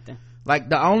say nothing. Like,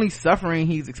 the only suffering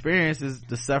he's experienced is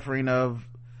the suffering of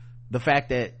the fact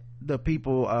that the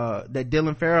people that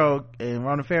Dylan Farrell and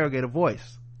Ronan Farrow get a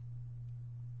voice,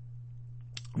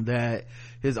 that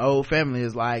his old family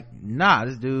is like, nah,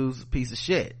 this dude's a piece of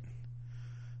shit.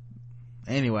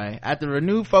 Anyway, after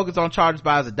renewed focus on charges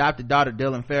by his adopted daughter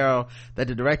Dylan Farrell that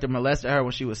the director molested her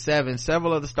when she was 7,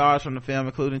 several of the stars from the film,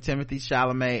 including Timothée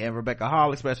Chalamet and Rebecca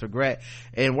Hall, expressed regret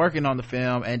in working on the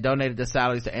film and donated their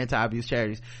salaries to anti-abuse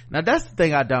charities. Now that's the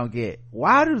thing I don't get.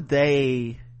 Why do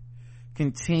they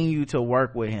continue to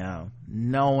work with him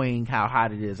knowing how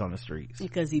hot it is on the streets?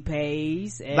 Because he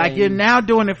pays. Like, you're now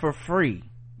doing it for free.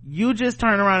 You just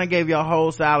turned around and gave your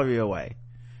whole salary away.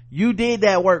 You did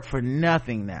that work for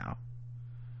nothing now.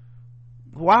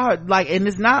 Why? And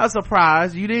it's not a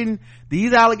surprise.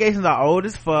 These allegations are old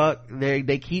as fuck.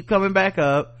 They keep coming back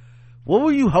up. What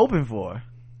were you hoping for?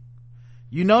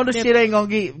 The shit ain't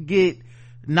gonna get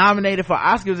nominated for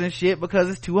Oscars and shit because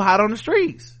it's too hot on the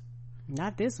streets.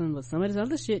 Not this one, but some of this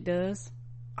other shit does.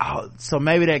 so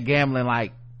maybe that gambling,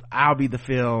 like, I'll be the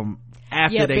film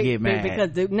after they get mad.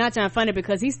 Because not trying to funny,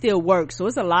 because he still works, so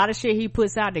it's a lot of shit he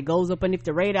puts out that goes up underneath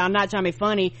the radar. I'm not trying to be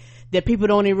funny that people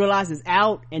don't even realize is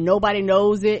out and nobody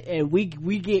knows it, and we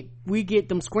get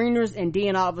them screeners, and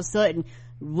then all of a sudden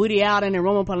Woody Allen and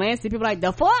Roman Polanski, people like,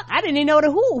 the fuck, I didn't even know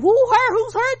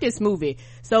who's heard this movie.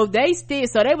 So they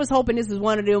was hoping this was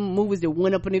one of them movies that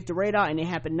went up underneath the radar, and it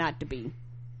happened not to be,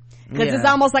 because it's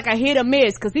almost like a hit or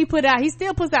miss, because he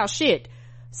still puts out shit,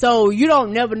 so you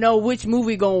don't never know which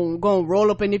movie gonna roll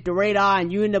up underneath the radar,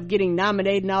 and you end up getting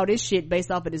nominated and all this shit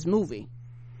based off of this movie.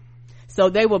 So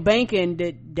they were banking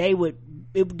that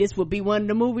this would be one of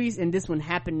the movies, and this one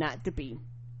happened not to be.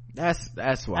 That's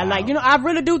why, I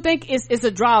really do think it's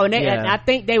a draw, and I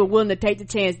think they were willing to take the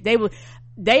chance.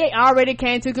 They already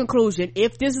came to a conclusion,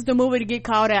 if this is the movie to get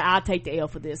called out, I'll take the L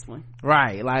for this one.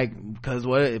 Right, like, because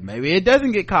maybe it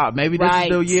doesn't get caught. Maybe this is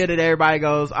the year that everybody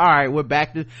goes, all right, we're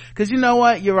back to, because you know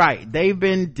what, you're right, he's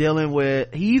been dealing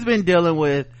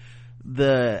with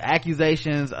the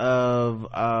accusations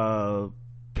of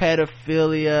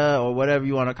pedophilia, or whatever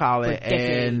you want to call it,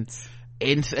 and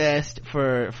incest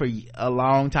for a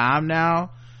long time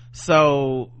now.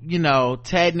 So,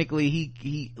 technically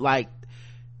he like,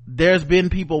 there's been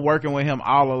people working with him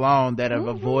all along that have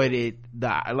avoided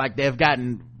they've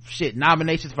gotten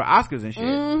nominations for Oscars and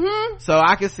shit. So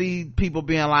I can see people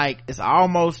being like, it's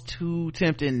almost too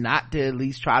tempting not to at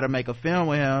least try to make a film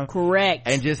with him, correct,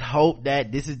 and just hope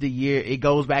that this is the year it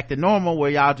goes back to normal, where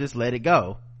y'all just let it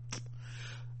go.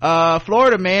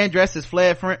 Florida man dressed as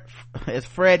Fred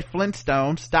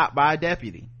Flintstone stopped by a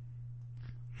deputy.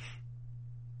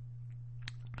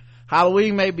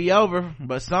 Halloween may be over,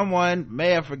 but someone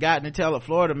may have forgotten to tell a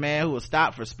Florida man who was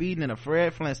stopped for speeding in a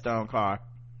Fred Flintstone car.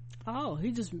 Oh,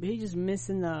 he just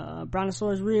missing the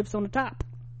brontosaurus ribs on the top.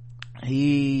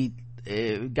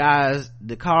 Guys,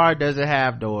 the car doesn't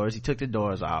have doors. He took the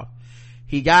doors off.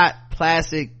 He got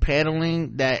plastic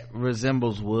paneling that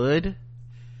resembles wood,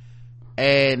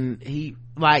 and he's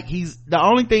the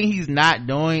only thing he's not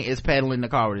doing is pedaling the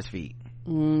car with his feet.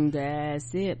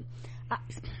 That's it.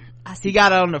 He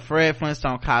got on the Fred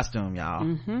Flintstone costume, y'all.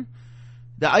 Even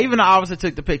the officer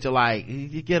took the picture like,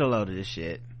 you get a load of this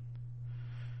shit.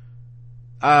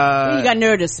 You got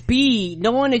nerve to speed,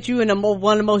 knowing that you in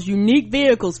one of the most unique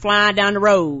vehicles flying down the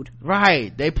road.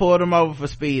 Right. They pulled him over for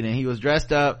speeding. He was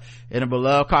dressed up in a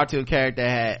beloved cartoon character.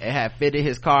 It had fitted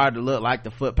his car to look like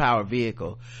the foot-powered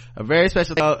vehicle. A very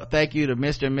special thank you to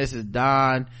Mr. and Mrs.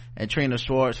 Don and Trina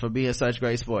Schwartz for being such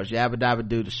great sports. Yabba dabba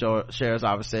do, the sheriff's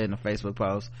office said in a Facebook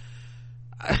post.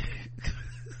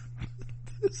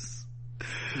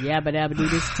 Yabba dabba do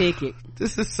this ticket.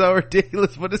 This is so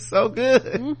ridiculous, but it's so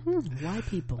good. White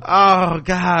people. Oh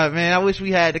God, man, I wish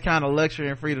we had the kind of luxury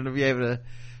and freedom to be able to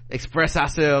express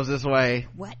ourselves this way.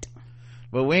 What?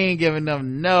 But we ain't giving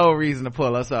them no reason to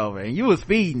pull us over. And you was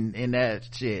speeding in that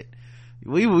shit.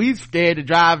 We scared to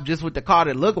drive just with the car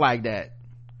that looked like that.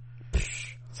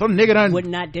 Some nigga would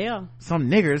not dare.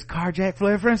 Some niggers carjacked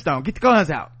Fred Flintstone. Get the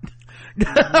guns out.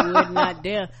 Would not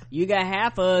dare. You got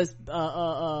half of us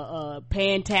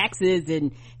paying taxes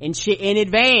and shit in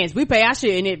advance. We pay our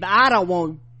shit in it, but I don't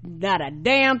want not a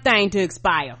damn thing to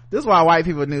expire. This is why white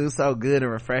people news so good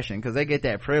and refreshing, because they get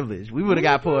that privilege. We would have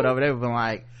got pulled over. They would have been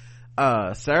like,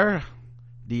 sir,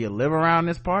 do you live around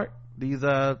this part?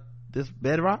 This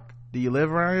bedrock? Do you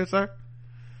live around here, sir?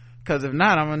 Because if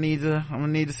not, I'm gonna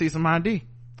need to see some ID.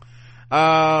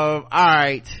 All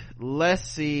right, let's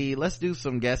see, let's do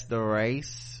some Guess the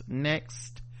Race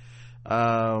next.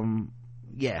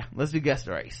 Let's do Guess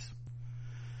the Race.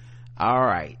 All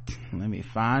right, let me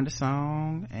find a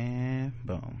song and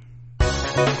boom.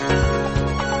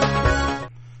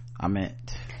 I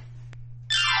meant,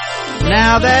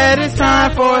 now that it's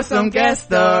time for some Guess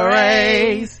the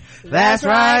Race. That's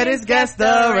right, it's Guess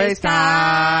the Race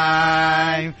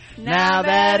time. Now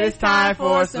that it's time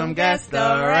for some Guess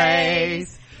the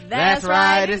Race. That's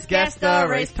right, it's Guess the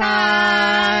Race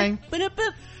time.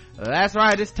 That's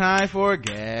right, it's time for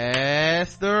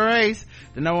Guess the Race,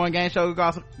 the number one game show.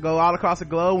 Go all across the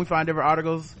globe. We find different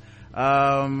articles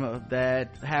that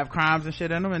have crimes and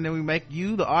shit in them, and then we make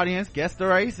you, the audience, guess the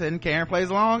race, and Karen plays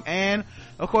along, and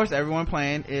of course everyone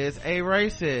playing is a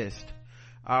racist.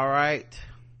 All right,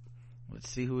 let's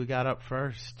see who we got up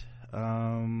first.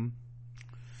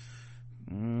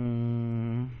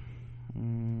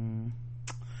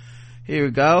 Here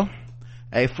we go.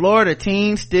 A Florida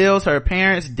teen steals her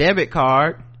parents' debit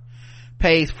card,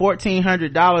 pays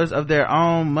 $1,400 of their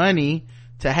own money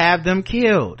to have them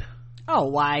killed. Oh,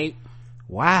 white.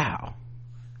 Wow.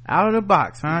 Out of the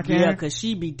box, huh, Karen? Yeah, cause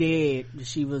she be dead if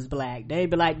she was black. They'd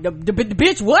be like, the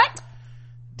bitch what?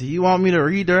 Do you want me to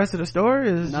read the rest of the story?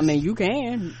 I mean, you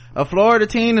can. A Florida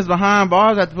teen is behind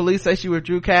bars after police say she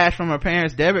withdrew cash from her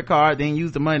parents' debit card, then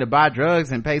used the money to buy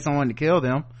drugs and pay someone to kill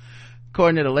them.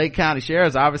 According to the Lake County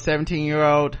Sheriff's Office,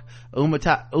 17-year-old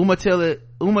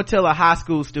Umatilla High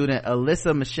School student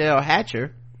Alyssa Michelle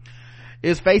Hatcher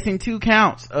is facing 2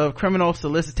 counts of criminal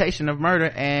solicitation of murder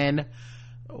and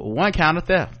 1 count of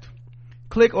theft.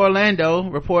 Click Orlando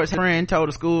reports a friend told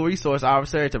a school resource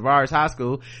officer at Tavares High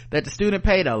School that the student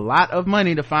paid a lot of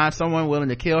money to find someone willing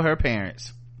to kill her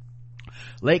parents.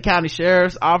 Lake County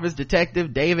Sheriff's Office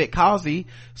Detective David Causey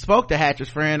spoke to Hatcher's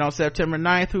friend on September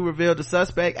 9th, who revealed the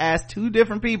suspect asked 2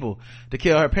 different people to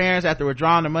kill her parents after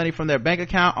withdrawing the money from their bank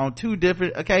account on 2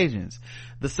 different occasions.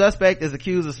 The suspect is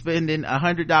accused of spending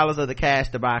 $100 of the cash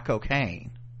to buy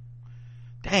cocaine.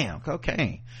 Damn,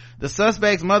 cocaine. The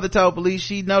suspect's mother told police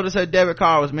she noticed her debit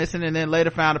card was missing and then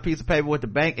later found a piece of paper with the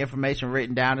bank information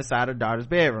written down inside her daughter's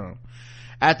bedroom.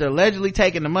 After allegedly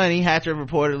taking the money, Hatcher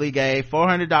reportedly gave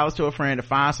 $400 to a friend to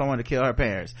find someone to kill her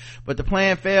parents. But the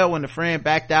plan failed when the friend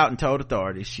backed out and told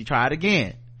authorities. She tried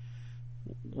again.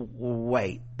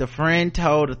 Wait, the friend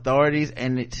told authorities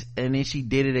and then she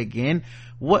did it again?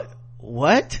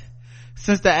 What?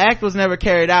 Since the act was never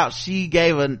carried out, she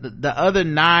gave the other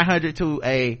 $900 to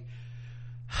a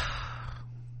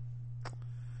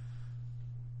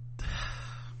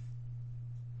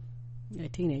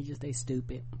teenagers, they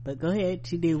stupid. But go ahead,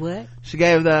 she did what? She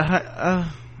gave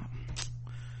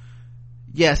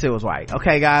yes, it was white.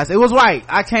 Okay, guys, it was white.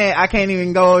 I can't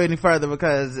even go any further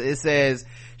because it says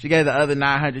she gave the other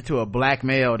 $900 to a black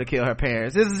male to kill her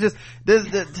parents. This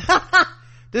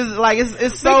is like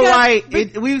it's so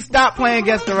white. We stopped playing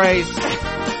Guess the Race,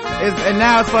 and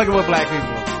now it's fucking with black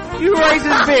people. You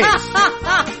racist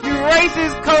bitch. You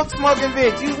racist coke smoking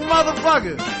bitch. You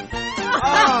motherfucker.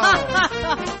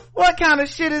 Oh. What kind of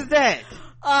shit is that?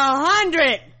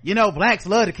 100. You know, blacks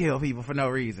love to kill people for no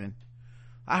reason.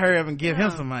 I heard him give him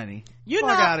some money. You know,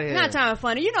 not trying to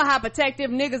funny. You know how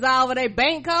protective niggas are over their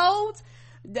bank codes?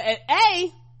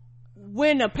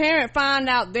 When a parent find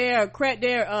out their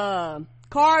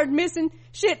card missing,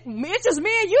 shit, it's just me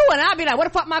and you, and I'll be like, where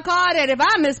the fuck my card at if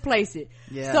I misplace it?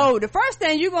 Yeah. So the first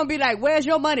thing you're gonna be like, where's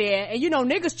your money at? And you know,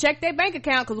 niggas check their bank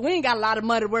account because we ain't got a lot of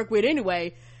money to work with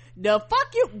anyway. The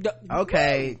fuck you.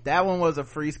 Okay, that one was a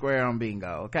free square on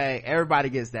bingo. Okay, everybody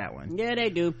gets that one. Yeah, they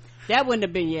do. That wouldn't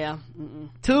have been, yeah. Mm-mm.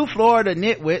 2 Florida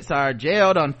nitwits are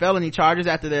jailed on felony charges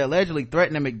after they allegedly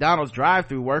threatened a McDonald's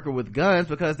drive-thru worker with guns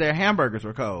because their hamburgers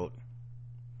were cold.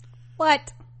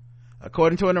 What?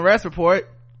 According to an arrest report,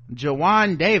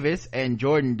 Jawan Davis and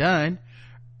Jordan Dunn,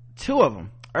 2 of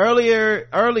them,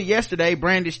 early yesterday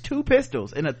brandished 2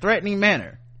 pistols in a threatening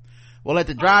manner while at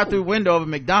the drive-thru window of a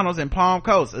McDonald's in Palm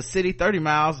Coast, a city 30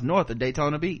 miles north of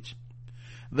Daytona Beach.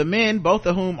 The men, both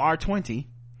of whom are 20,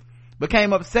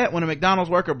 became upset when a McDonald's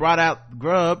worker brought out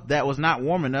grub that was not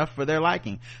warm enough for their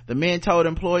liking. The men told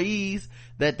employees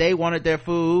that they wanted their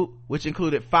food, which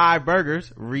included 5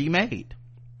 burgers, remade.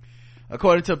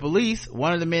 According to police,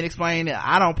 one of the men explained that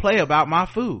I don't play about my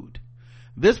food.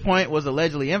 This point was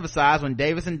allegedly emphasized when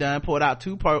Davis and Dunn pulled out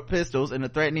 2 pistols in a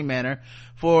threatening manner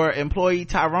for employee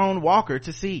Tyrone Walker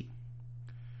to see.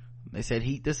 They said,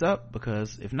 heat this up,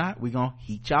 because if not, we're gonna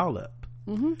heat y'all up.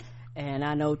 Mm-hmm. And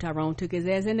I know Tyrone took his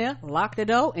ass in there, locked the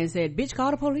door, and said, bitch,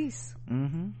 call the police.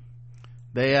 Mm-hmm.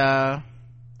 They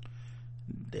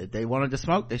wanted to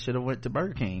smoke, they should have went to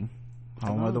Burger King,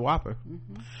 home of the Whopper.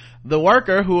 Mm-hmm. The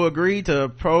worker, who agreed to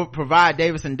provide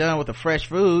Davis and Dunn with a fresh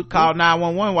food, called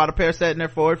 911 while the pair sat in their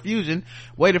Ford Fusion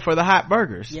waiting for the hot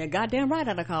burgers. Yeah, goddamn right,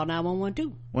 I'd have called 911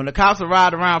 too. When the cops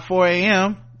arrived around 4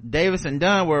 a.m., Davis and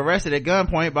Dunn were arrested at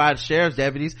gunpoint by the sheriff's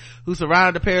deputies who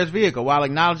surrounded the pair's vehicle. While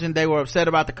acknowledging they were upset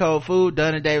about the cold food,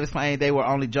 Dunn and Davis claimed they were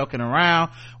only joking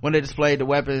around when they displayed the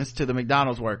weapons to the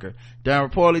McDonald's worker. Dunn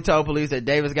reportedly told police that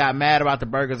Davis got mad about the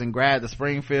burgers and grabbed the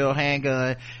Springfield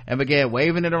handgun and began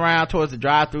waving it around towards the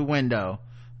drive-thru window.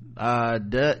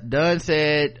 Dunn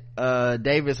said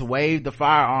Davis waved the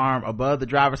firearm above the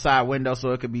driver's side window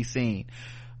so it could be seen.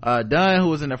 Dunn, who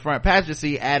was in the front passenger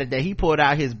seat, added that he pulled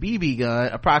out his BB gun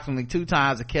approximately 2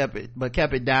 times and kept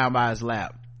it down by his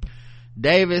lap.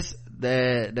 Davis,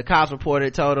 the cops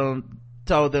reported, told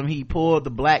them he pulled the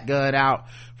black gun out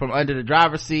from under the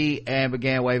driver's seat and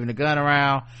began waving the gun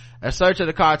around. A search of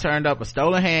the car turned up a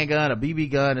stolen handgun, a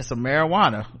BB gun, and some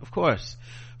marijuana, of course,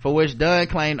 for which Dunn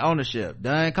claimed ownership.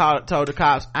 Dunn told the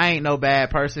cops, I ain't no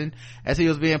bad person, as he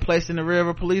was being placed in the rear of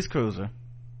a police cruiser.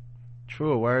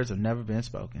 Truer words have never been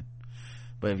spoken.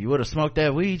 But if you would have smoked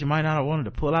that weed, you might not have wanted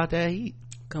to pull out that heat.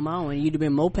 Come on, you'd have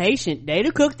been more patient. They'd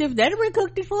have cooked it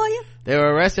for you. They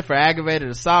were arrested for aggravated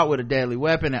assault with a deadly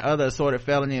weapon and other assorted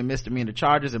felony and misdemeanor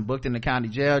charges and booked in the county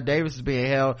jail. Davis is being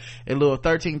held in lieu of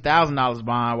 $13,000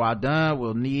 bond, while Dunn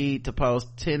will need to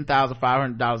post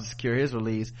 $10,500 to secure his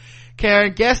release.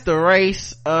 Karen, guess the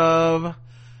race of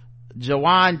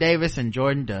Jawan Davis and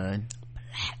Jordan Dunn.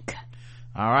 Black.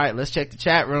 All right, let's check the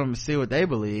chat room and see what they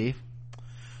believe.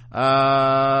 They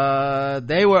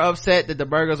were upset that the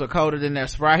burgers were colder than their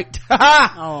Sprite.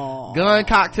 Gun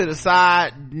cocked to the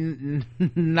side.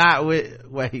 Not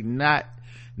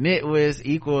nitwits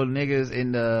equal niggas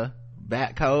in the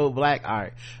back code. Black. All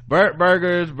right. Burt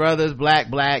Burgers brothers.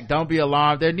 Black. Don't be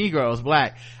alarmed, they're Negroes.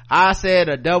 Black. I said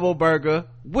a double burger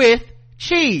with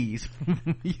cheese.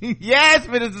 Yes,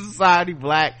 Minister Society.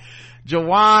 Black.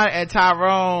 Jawan and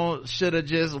Tyrone should have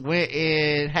just went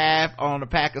in half on a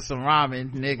pack of some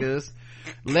ramen, niggas.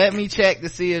 Let me check to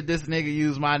see if this nigga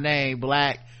used my name.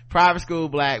 Black. Private school.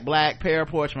 Black. Pair of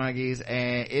porch monkeys,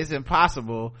 and it's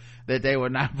impossible that they were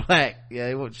not black.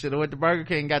 Yeah, they should have went to Burger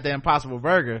King and got the Impossible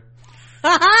Burger.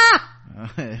 All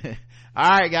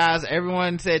right, guys,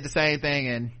 everyone said the same thing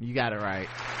and you got it right.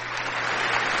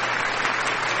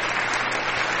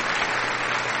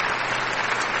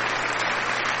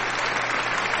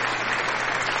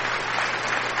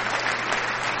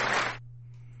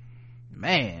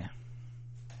 Man,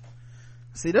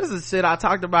 see, this is shit I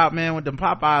talked about, man, with the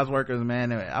Popeyes workers,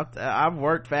 man. I've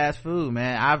worked fast food,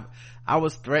 man. I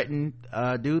was threatened,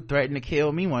 dude threatened to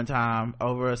kill me one time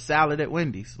over a salad at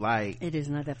Wendy's. Like, it is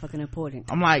not that fucking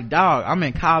important. I'm like, dog, I'm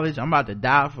in college, I'm about to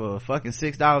die for fucking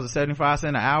 $6.75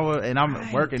 an hour, and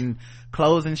I'm working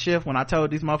closing shift when I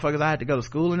told these motherfuckers I had to go to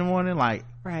school in the morning. Like,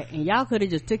 right, and y'all could have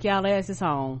just took y'all asses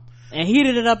home and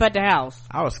heated it up at the house.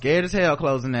 I was scared as hell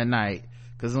closing that night.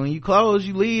 Cause when you close,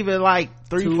 you leave at like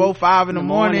 3, 4, 5 in the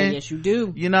morning. Yes, you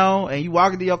do. You know, and you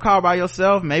walk into your car by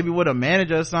yourself, maybe with a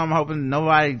manager or something, hoping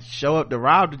nobody show up to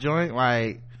rob the joint.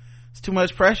 Like, it's too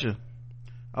much pressure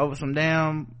over some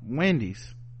damn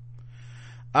Wendy's.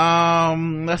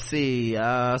 Let's see.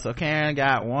 So Karen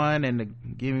got one and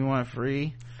give me one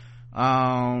free.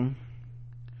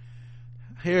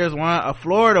 Here's one. A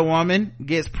Florida woman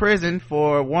gets prison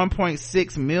for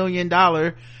 $1.6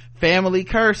 million family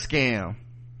curse scam.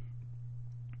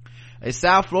 A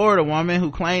South Florida woman who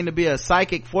claimed to be a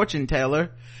psychic fortune teller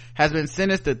has been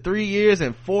sentenced to 3 years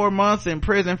and 4 months in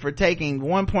prison for taking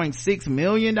 $1.6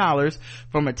 million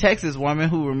from a Texas woman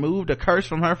who removed a curse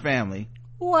from her family.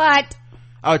 What?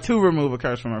 Oh, to remove a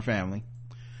curse from her family.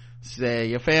 Say,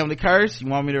 your family curse, you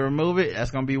want me to remove it?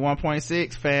 That's gonna be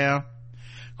 1.6, fam.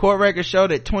 Court records show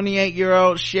that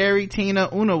 28-year-old Sherry Tina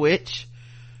Unowich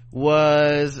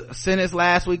was sentenced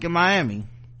last week in Miami.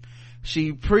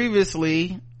 She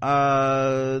previously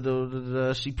pled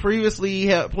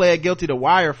guilty to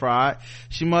wire fraud.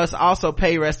 She must also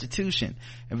pay restitution.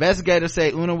 Investigators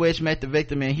say Unowich met the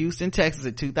victim in Houston, Texas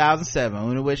in 2007.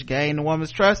 Unowich gained the woman's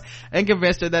trust and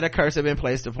convinced her that a curse had been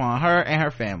placed upon her and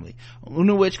her family.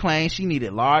 Unowich claimed she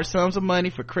needed large sums of money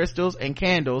for crystals and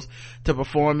candles to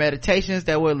perform meditations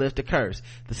that would lift the curse.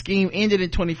 The scheme ended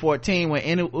in 2014 when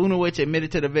Unowich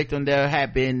admitted to the victim there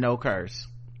had been no curse.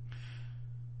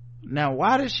 Now,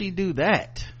 why did she do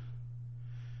that?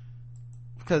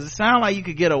 Because it sounds like you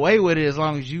could get away with it as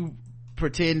long as you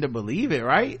pretend to believe it,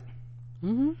 right?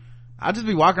 Mm-hmm. I'll just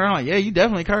be walking around like, yeah, you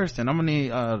definitely cursed, and I'm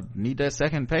gonna need that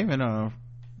second payment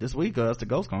this week, or else the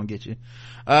ghost gonna get you.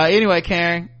 Anyway,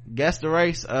 Karen, guess the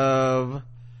race of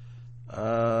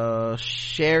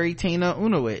Sherry Tina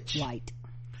Unowich. White.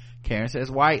 Karen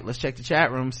says white. Let's check the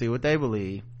chat room, see what they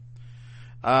believe.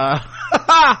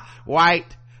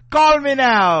 White. Call me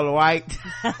now, white.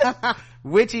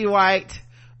 Witchy white.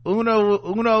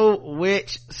 Uno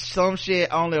witch, some shit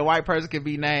only a white person can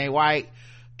be named. White.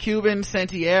 Cuban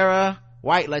Santiera.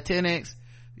 White Latinx.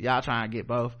 Y'all trying to get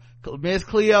both. Miss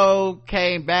Cleo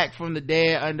came back from the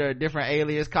dead under a different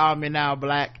alias. Call me now,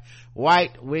 black.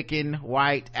 White Wiccan.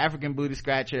 White African booty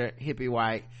scratcher. Hippie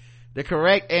white. The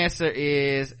correct answer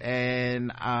is,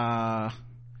 and I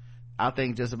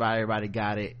think just about everybody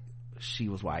got it, she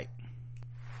was white.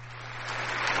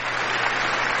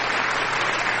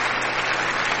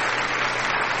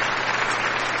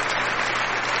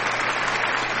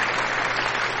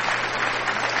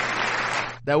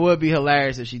 That would be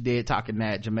hilarious if she did talk in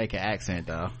that Jamaican accent,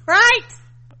 though. Right?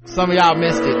 Some of y'all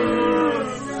missed it.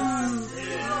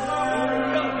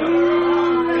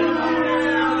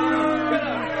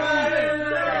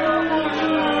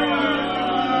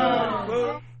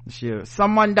 Shit.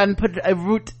 Someone done put a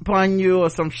root upon you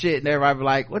or some shit, and everybody be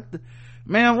like, what the,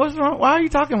 man, what's wrong? Why are you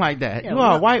talking like that? Yeah, you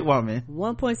are a white woman.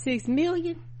 1.6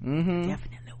 million? Mm-hmm.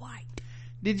 Definitely white.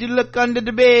 Did you look under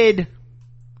the bed?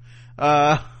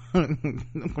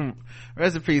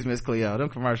 Rest in peace, Miss Cleo. Them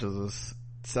commercials was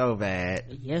so bad.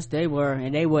 Yes, they were,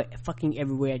 and they were fucking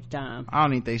everywhere at the time. I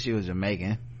don't even think she was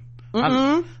Jamaican.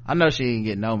 I know she didn't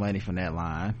get no money from that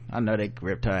line. I know they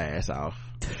ripped her ass off.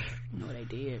 No, they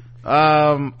did.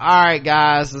 All right,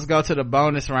 guys, let's go to the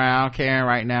bonus round. Karen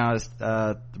right now is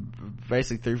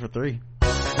basically 3 for 3.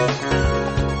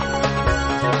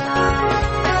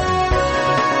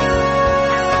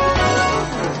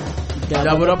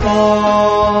 Double the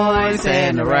points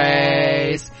and the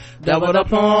race. Double the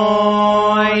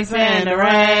points and the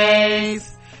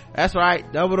race. That's right.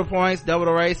 Double the points, double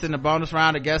the race in the bonus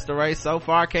round against the race. So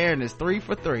far, Karen is 3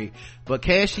 for 3. But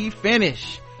can she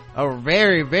finish a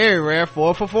very, very rare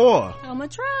 4 for 4? I'm gonna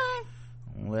try.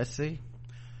 Let's see.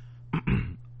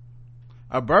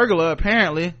 A burglar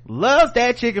apparently loves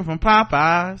that chicken from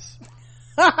Popeyes.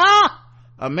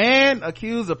 A man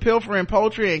accused of pilfering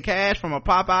poultry and cash from a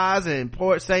Popeyes in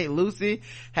Port St. Lucie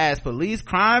has police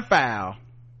crime foul.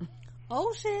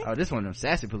 Oh shit. Oh, this one of them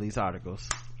sassy police articles.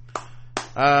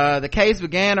 The case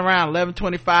began around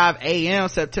 11:25 a.m.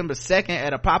 September 2nd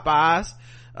at a Popeyes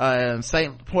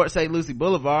Port St. Lucie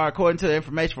Boulevard. According to the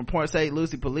information from Port St.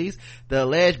 Lucie police, the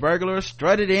alleged burglar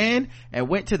strutted in and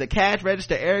went to the cash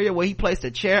register area where he placed a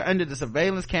chair under the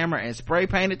surveillance camera and spray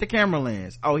painted the camera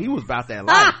lens. Oh, he was about that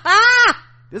life.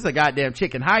 This is a goddamn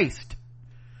chicken heist.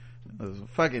 It was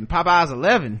fucking Popeyes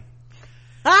 11.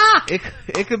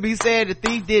 It could be said the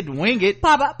thief didn't wing it.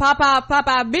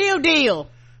 Popeye meal deal.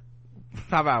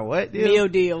 Popeye what deal? Meal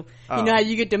deal. Oh. You know how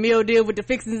you get the meal deal with the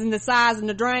fixings and the sides and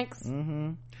the drinks?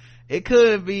 It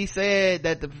could be said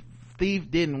that the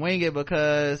thief didn't wing it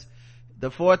because he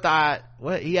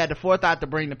had the forethought to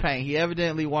bring the paint. He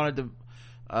evidently wanted to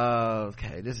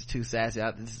okay, this is too sassy.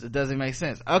 It doesn't make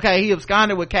sense. Okay, he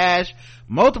absconded with cash,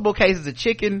 multiple cases of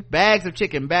chicken, bags of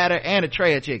chicken batter, and a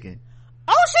tray of chicken.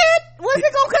 Oh shit! Was he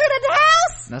gonna cook it at the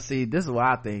house? Now see, this is what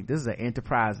I think. This is an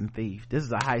enterprising thief. This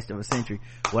is a heist of a century.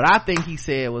 What I think he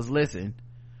said was, listen,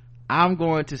 I'm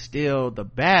going to steal the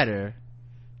batter.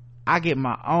 I get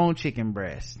my own chicken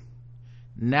breast.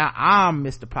 Now I'm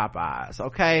Mr. Popeyes,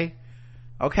 okay?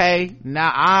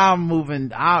 Now I'm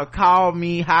moving. I'll call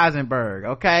me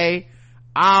Heisenberg, okay?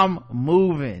 I'm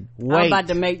moving. Wait. I'm about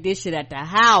to make this shit at the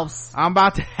house. I'm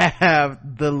about to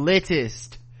have the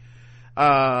littest.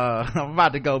 I'm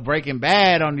about to go Breaking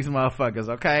Bad on these motherfuckers,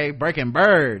 okay? Breaking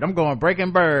Bird. I'm going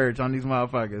Breaking Birds on these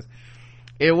motherfuckers.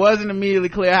 It wasn't immediately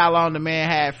clear how long the man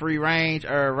had free reign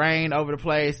over the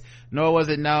place, nor was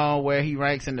it known where he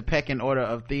ranks in the pecking order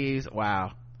of thieves.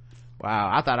 Wow.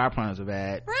 I thought our plans were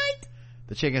bad. Right?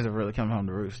 The chickens have really come home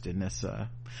to roost in this.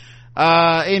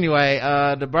 Anyway,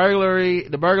 the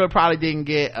burglar probably didn't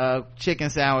get a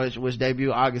chicken sandwich, which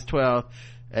debuted August 12th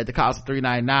at the cost of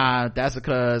 $3.99. That's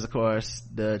because, of course,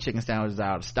 the chicken sandwich is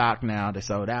out of stock now. They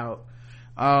sold out.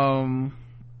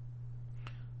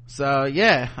 So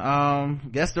yeah,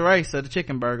 guess the race of the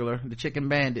chicken burglar, the chicken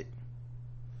bandit.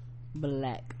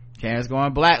 Black. Karen's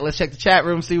going black. Let's check the chat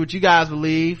room, see what you guys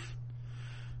believe.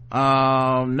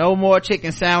 No more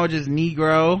chicken sandwiches,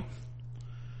 Negro.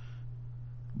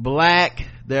 Black.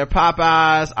 They're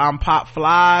Popeyes. I'm Pop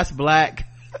Flies. Black.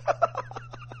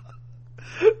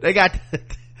 They got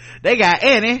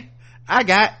Annie. I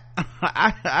got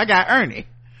Ernie.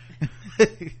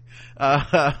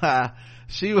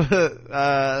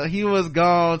 He was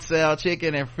gone sell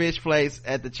chicken and fish plates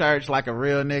at the church like a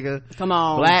real nigga. Come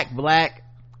on. Black,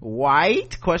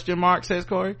 white? ? Says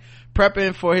Corey.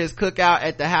 Prepping for his cookout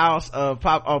at the house of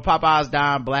Popeyes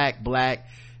Don. Black.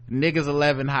 Niggas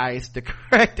 11 heist. The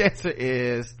correct answer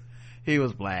is he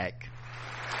was black.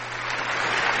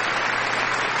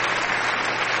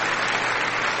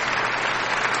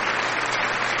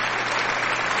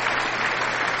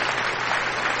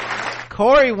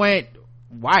 Corey went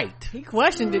white. He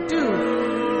questioned it too.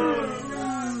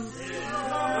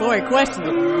 Corey questioned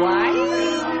it. White?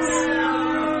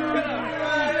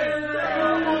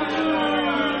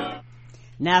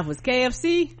 Now if it was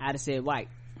KFC, I'd have said white.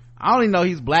 I only know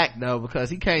he's black though because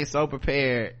he came so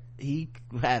prepared. He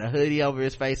had a hoodie over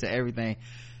his face and everything.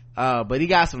 But he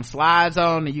got some slides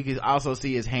on and you can also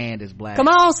see his hand is black. Come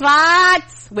on,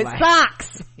 slides with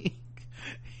socks.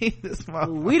 We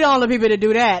the only people to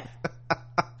do that.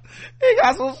 He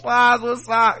got some slides with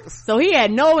socks. So he had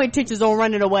no intentions on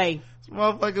running away. This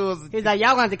motherfucker was. He's like, y'all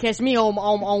gonna have to catch me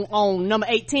on number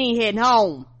 18 heading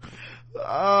home.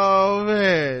 Oh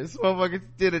man, this motherfucker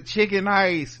did a chicken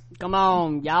heist. Come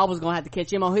on, y'all was gonna have to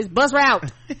catch him on his bus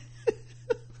route.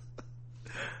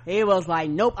 He was like,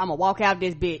 nope, I'm gonna walk out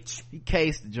this bitch. He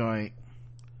cased the joint.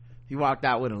 He walked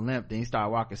out with a limp, then he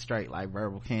started walking straight like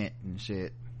Verbal Kent and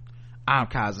shit. I'm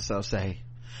Kaiser Sose.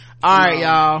 All right,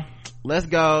 y'all. Let's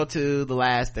go to the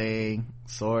last thing.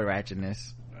 Sword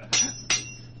ratchetness.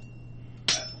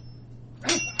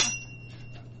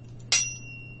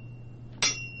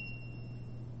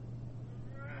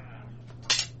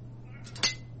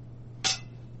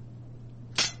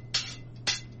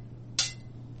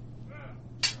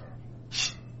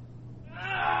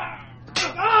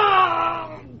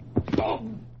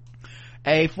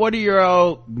 A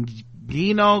 40-year-old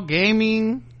Ginu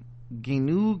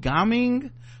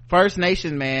Gaming First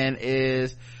Nation man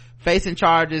is facing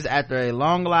charges after a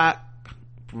Long Lock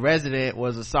resident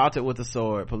was assaulted with a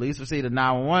sword. Police received a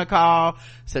 911 call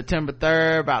September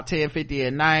 3rd about 10:50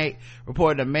 at night,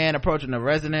 reporting a man approaching the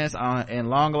residence in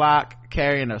Long Lock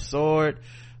carrying a sword.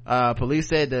 Police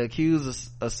said the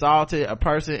accused assaulted a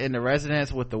person in the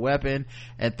residence with the weapon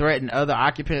and threatened other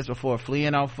occupants before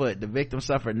fleeing on foot. The victim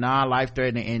suffered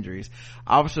non-life-threatening injuries.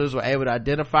 Officers were able to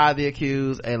identify the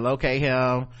accused and locate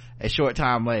him a short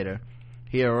time later.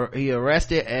 He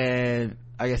arrested and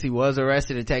I guess he was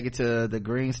arrested and taken to the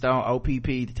Greenstone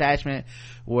OPP detachment,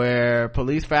 where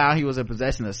police found he was in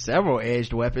possession of several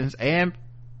edged weapons and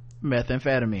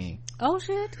methamphetamine. Oh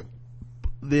shit.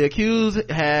 The accused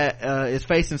is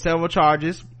facing several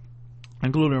charges,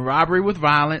 including robbery with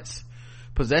violence,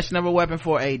 possession of a weapon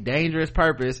for a dangerous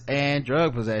purpose, and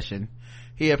drug possession.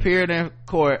 He appeared in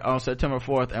court on September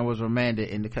 4th and was remanded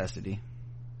into custody.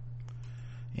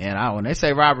 And when they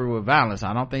say robbery with violence,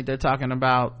 I don't think they're talking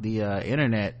about the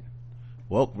internet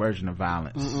woke version of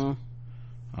violence.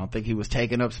 I don't think he was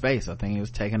taking up space. I think he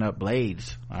was taking up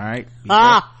blades. All right,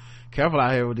 careful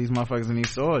out here with these motherfuckers and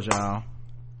these swords, y'all.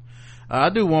 I'll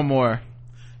do one more.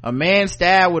 A man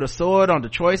stabbed with a sword on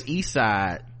Detroit's east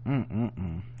side.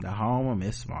 The home of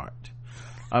Miss Smart.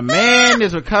 A man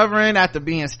is recovering after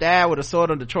being stabbed with a sword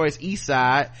on Detroit's east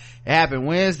side. It happened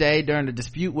Wednesday during a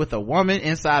dispute with a woman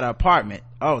inside an apartment.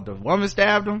 Oh, the woman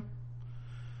stabbed him?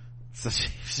 So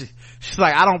she's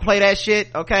like, I don't play that shit,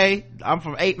 okay? I'm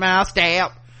from 8 Mile,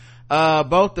 stab.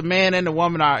 Both the man and the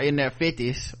woman are in their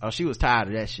 50s. Oh, she was tired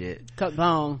of that shit. Cut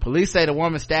bone. Police say the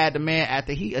woman stabbed the man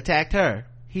after he attacked her.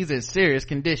 He's in serious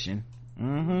condition.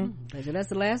 That's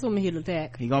the last woman he'll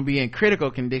attack. He gonna be in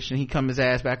critical condition. He come his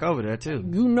ass back over there too.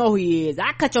 You know he is.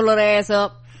 I cut your little ass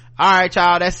up. All right,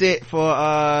 y'all. That's it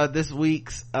for this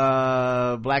week's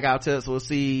Blackout Tips. We'll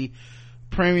see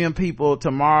premium people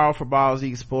tomorrow for Balls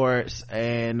Eat Sports,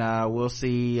 and we'll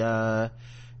see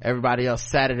everybody else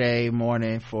Saturday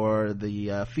morning for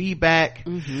the feedback.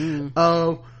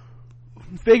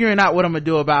 Figuring out what I'm gonna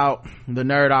do about the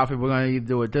nerd off, if we're gonna either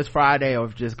do it this Friday or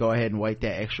just go ahead and wait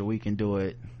that extra week and do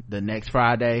it the next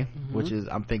Friday, which is,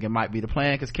 I'm thinking, might be the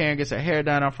plan, because Karen gets her hair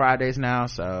done on Fridays now,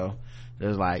 so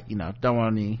there's like, don't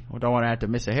want to have to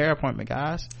miss a hair appointment,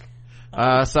 guys.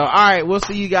 So all right, we'll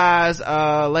see you guys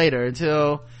later.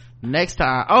 Until next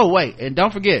time. Oh wait, and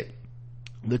don't forget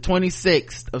the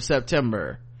 26th of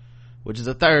September, which is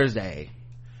a Thursday,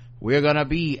 we're gonna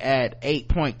be at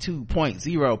 8.2.0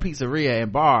 Pizzeria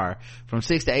and Bar from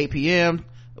 6 to 8 p.m.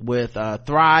 with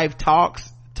Thrive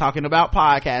Talks, talking about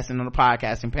podcasting on the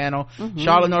podcasting panel.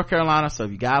 Charlotte, North Carolina. So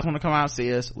if you guys want to come out and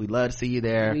see us, we'd love to see you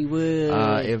there. We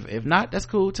would. If not, that's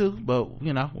cool too, but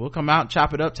we'll come out and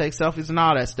chop it up, take selfies and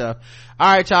all that stuff.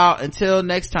 All right, y'all, until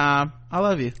next time, I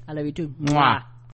love you. I love you too. Mwah.